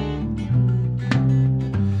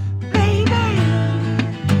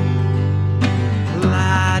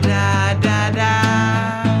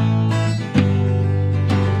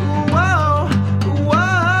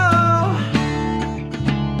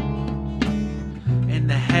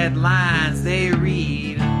 Headlines they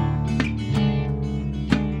read,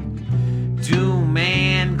 doom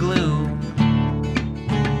and gloom,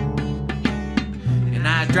 and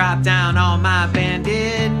I drop down on my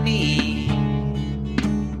bended knee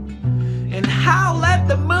and howl at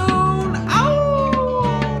the moon,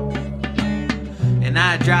 oh, and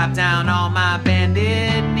I drop down on my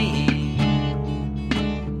bended knee,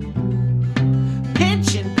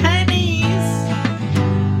 pinching pennies.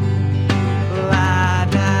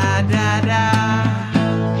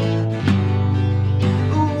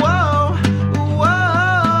 Whoa,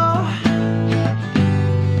 whoa.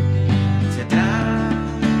 Ta-da.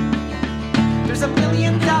 There's $1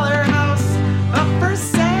 million house up for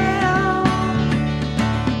sale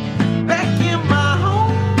back in my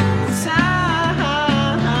hometown.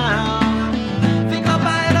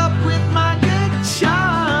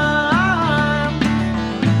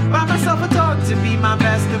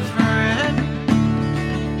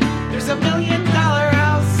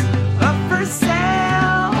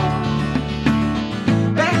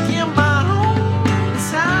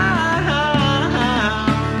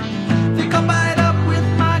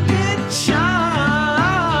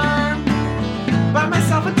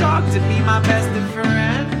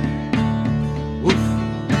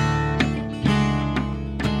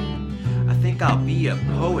 a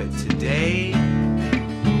poet today.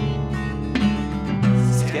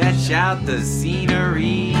 Sketch out the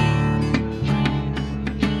scenery.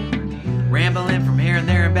 Rambling from here and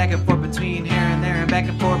there and back and forth between here and there and back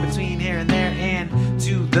and forth between here and there and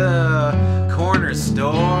to the corner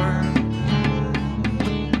store.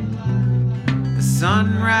 The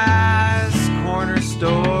Sunrise Corner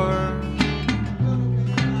Store.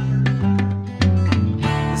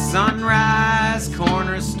 The Sunrise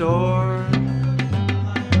Corner Store.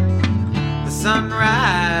 The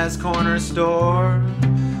Sunrise Corner Store.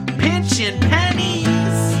 Pinching pennies.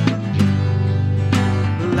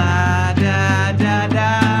 La da da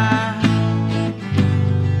da.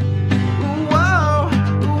 Whoa,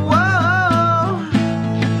 whoa.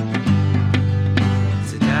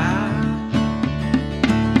 Ta-da.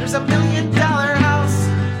 There's $1 million house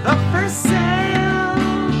up for sale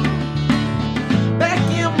back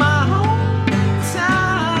in my hometown.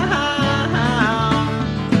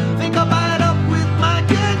 Think I'll buy it up with my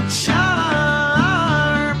good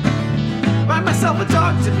charm. Buy myself a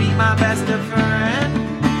dog to be my best friend.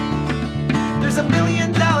 There's $1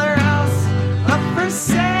 million house up for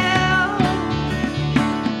sale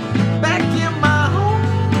back in my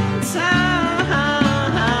hometown.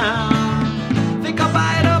 Think I'll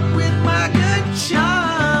buy it up with my good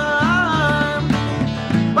charm.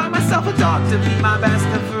 Buy myself a dog to be my best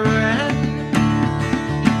friend.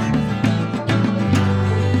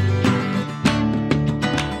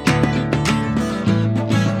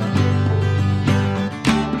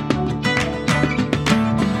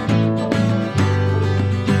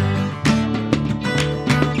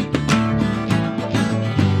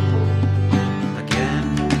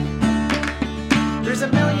 There's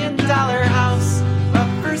 $1 million house up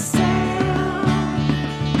for sale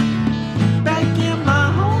back in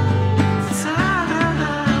my hometown.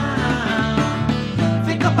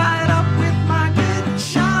 Think I'll buy it up with my good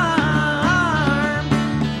charm.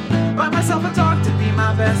 Buy myself a dog to be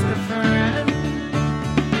my best friend.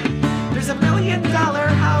 There's $1 million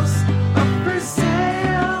house up for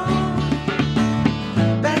sale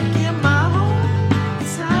back in my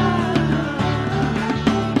hometown.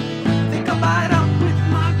 Think I'll buy it up.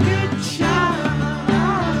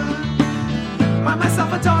 Buy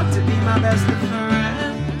myself a dog to be my best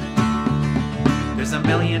friend. There's $1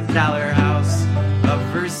 million house up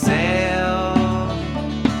for sale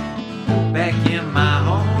back in my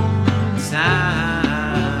hometown.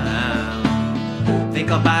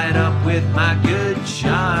 Think I'll buy it up with my good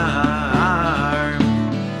charm.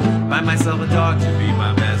 Buy myself a dog to be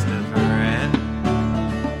my best friend.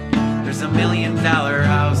 There's $1 million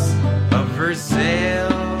house up for sale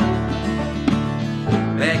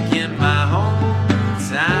back in my hometown.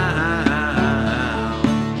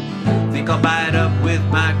 Think I'll buy it up with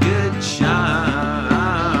my good charm.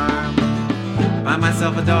 Buy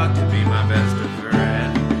myself a dog to be my best